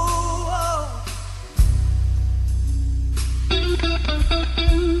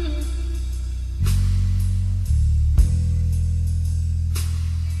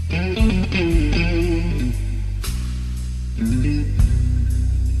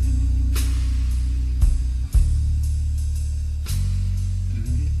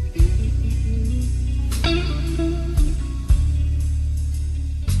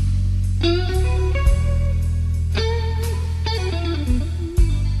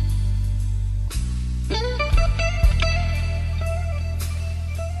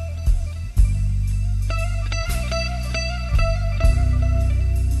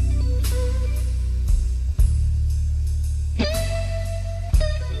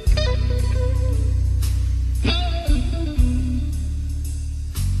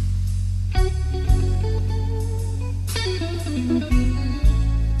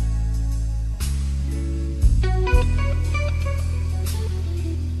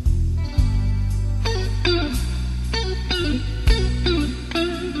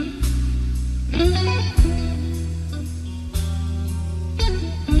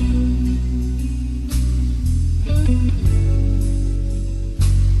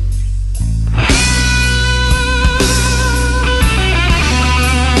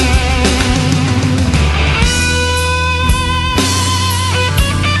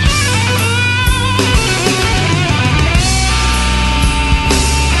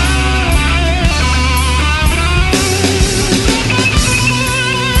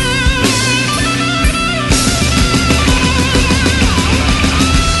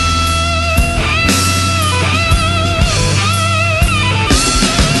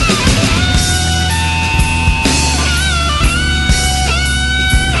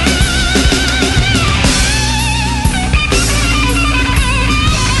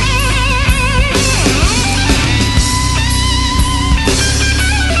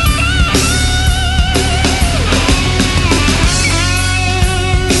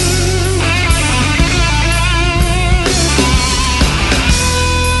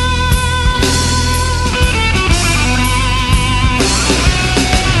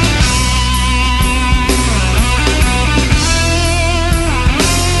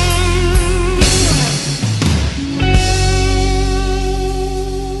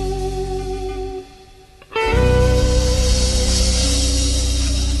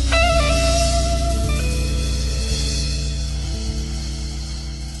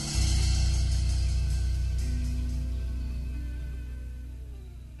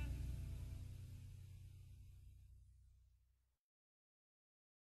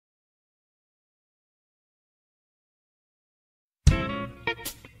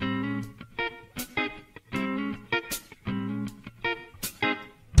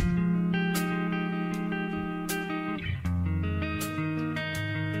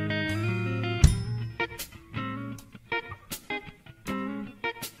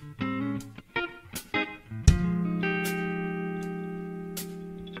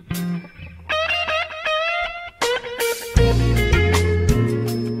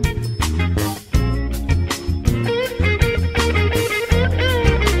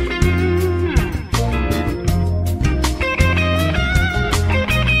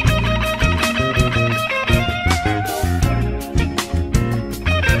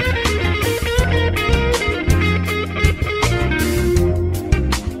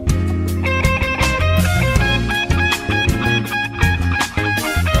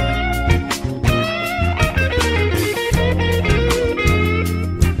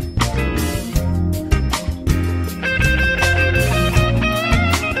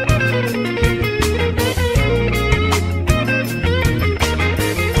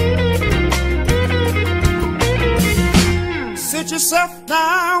 yourself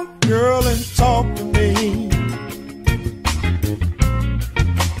down, girl, and talk to me.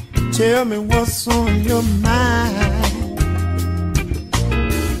 Tell me what's on your mind.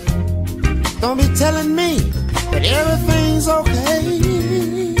 Don't be telling me that everything's okay.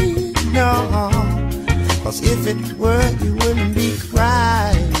 No, 'cause if it were, you wouldn't be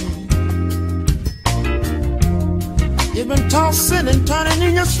crying. You've been tossing and turning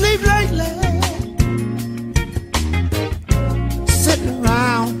in your sleep lately, sitting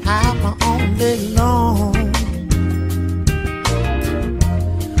around out all day long.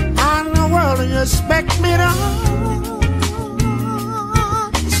 How in the world do you expect me to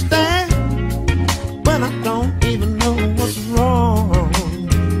understand when I don't even know what's wrong?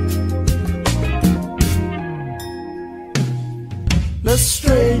 Let's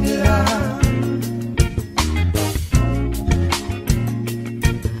straighten it out.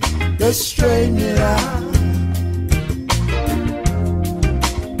 Let's straighten it out.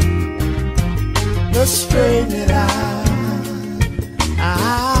 Let's straighten it out.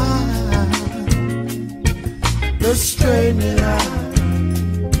 Let's straighten it out.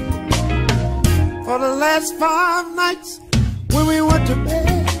 for the last 5 nights when we went to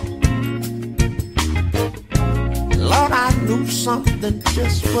bed. Lord, I knew something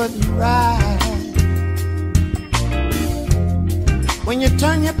just wasn't right. When you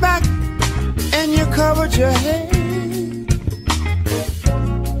turn your back and you covered your head,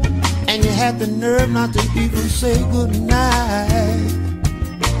 and you had the nerve not to even say goodnight.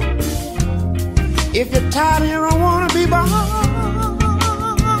 If you're tired and you don't want to be bothered,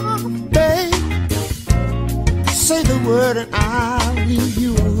 babe, say the word and I'll leave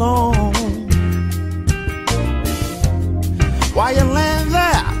you alone. While you're laying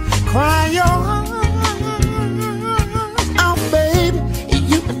there crying your eyes out, baby,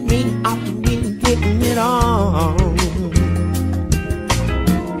 you and me ought to be getting it on.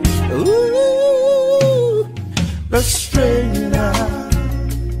 Ooh, let's straighten it out.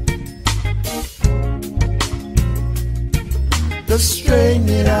 Let's straighten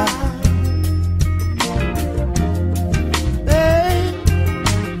it out. Hey,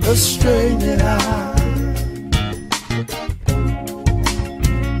 let's straighten it out.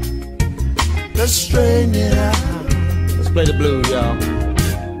 Let's straighten it out. Let's play the blues, y'all.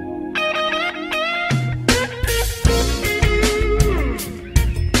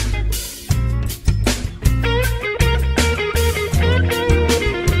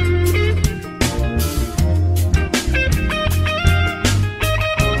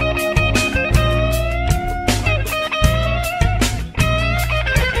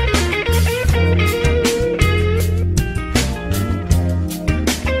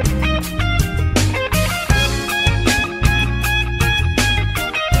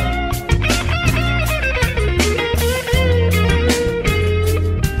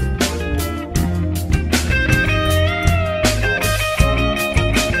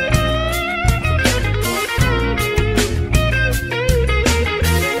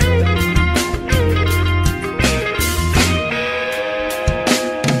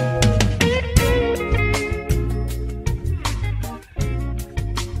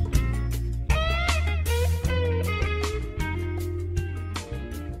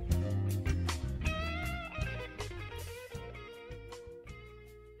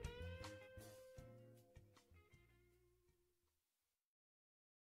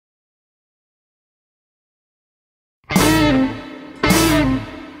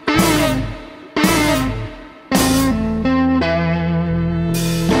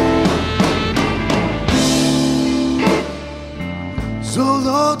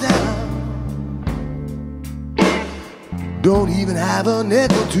 Don't even have a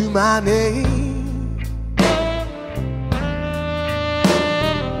nickel to my name.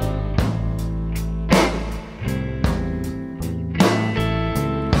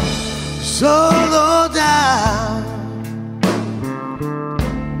 So low down.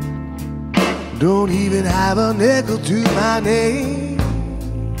 Don't even have a nickel to my name.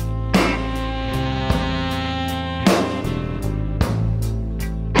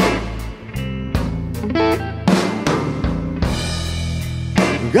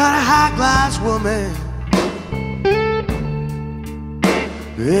 Got a high-class woman,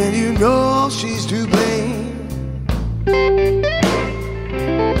 and you know she's to blame.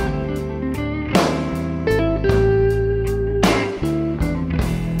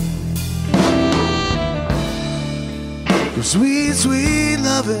 For sweet, sweet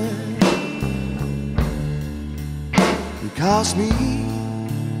loving, it cost me.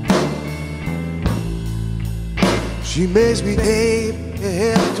 She makes me ache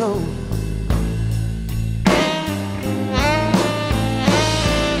head to toe.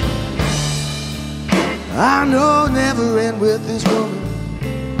 I know never end with this woman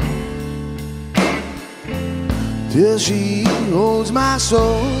till she owns my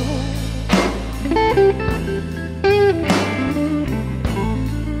soul.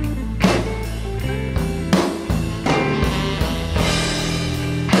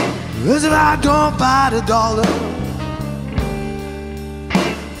 Cause if I don't find $1,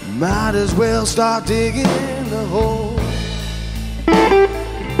 might as well start digging the hole.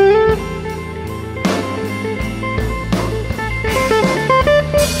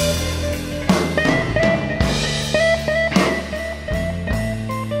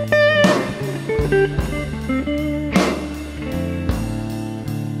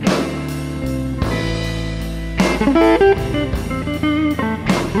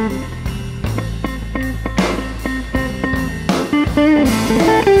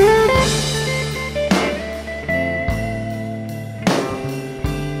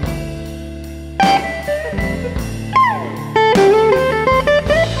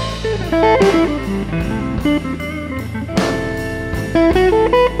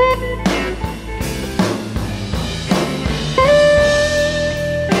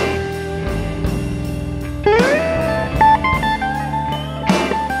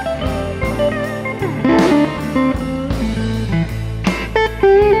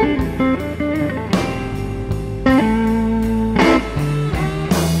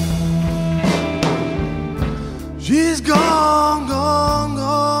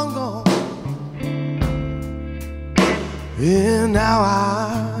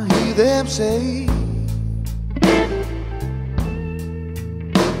 them say.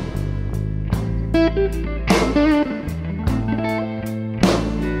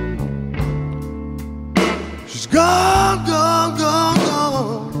 She's gone, gone, gone,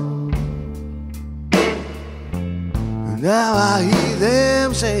 gone. And now I hear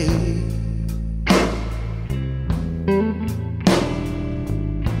them say.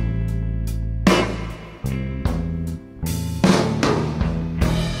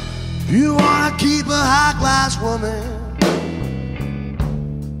 You wanna keep a high-class woman,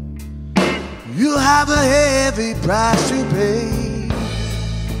 you'll have a heavy price to pay.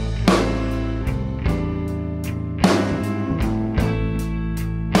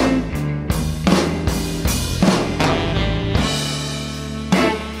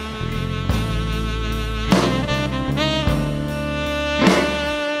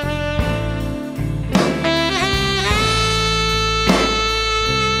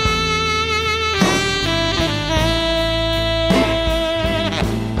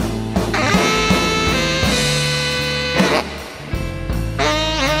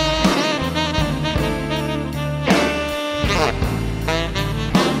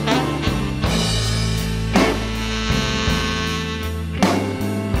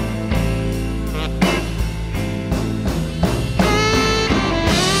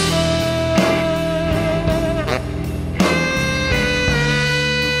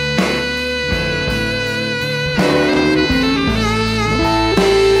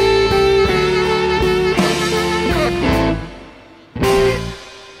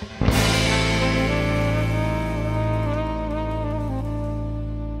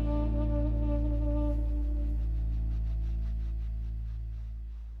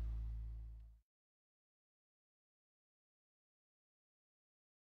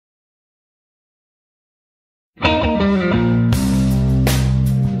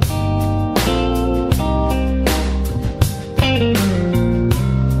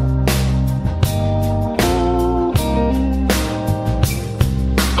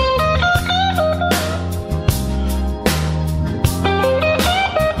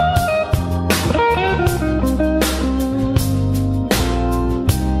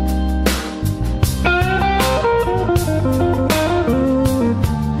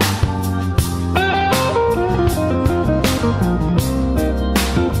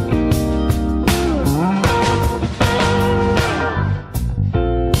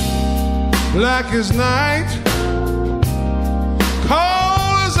 Black as night,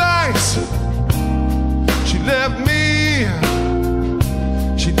 cold as ice. She left me.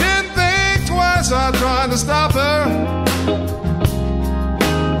 She didn't think twice. I tried to stop her.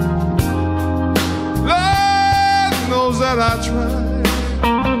 Lord knows that I tried.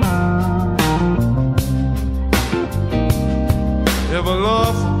 If her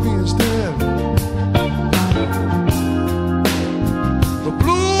love for me is dead, the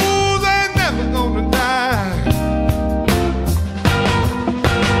blues ain't never gonna die.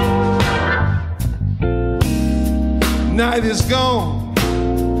 Night is gone,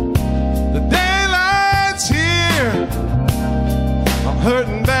 the daylight's here. I'm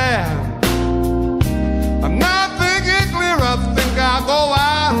hurting bad, I'm not thinking clear. I think I'll go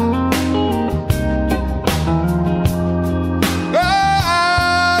out, go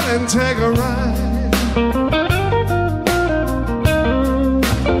out and take a ride.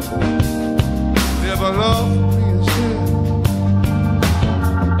 Never love me is dead.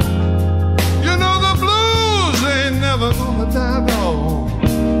 You know the blues ain't never gonna die, no.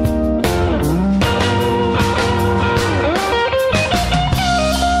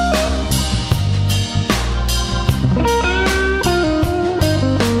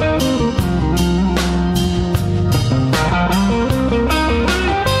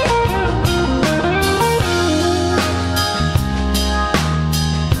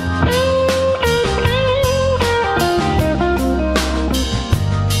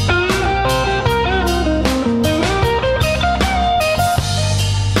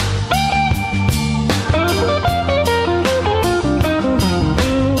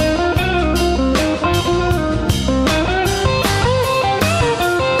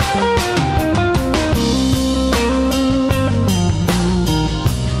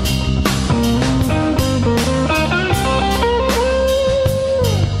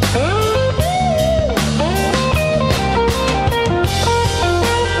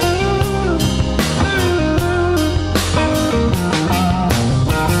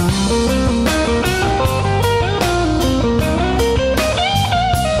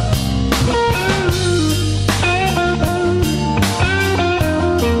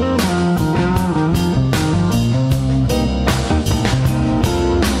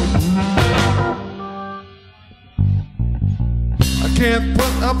 can't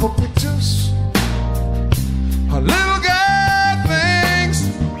put up a pictures. A little girl thinks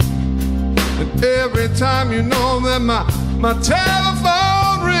that every time you know that my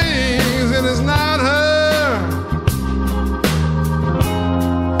telephone rings and it's not her.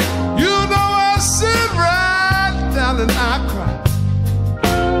 You know I sit right down and I cry.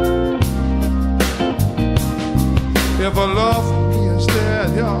 If a love for me is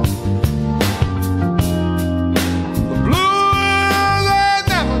dead, y'all, the blues ain't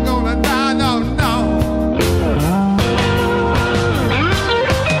never gonna die, no, no.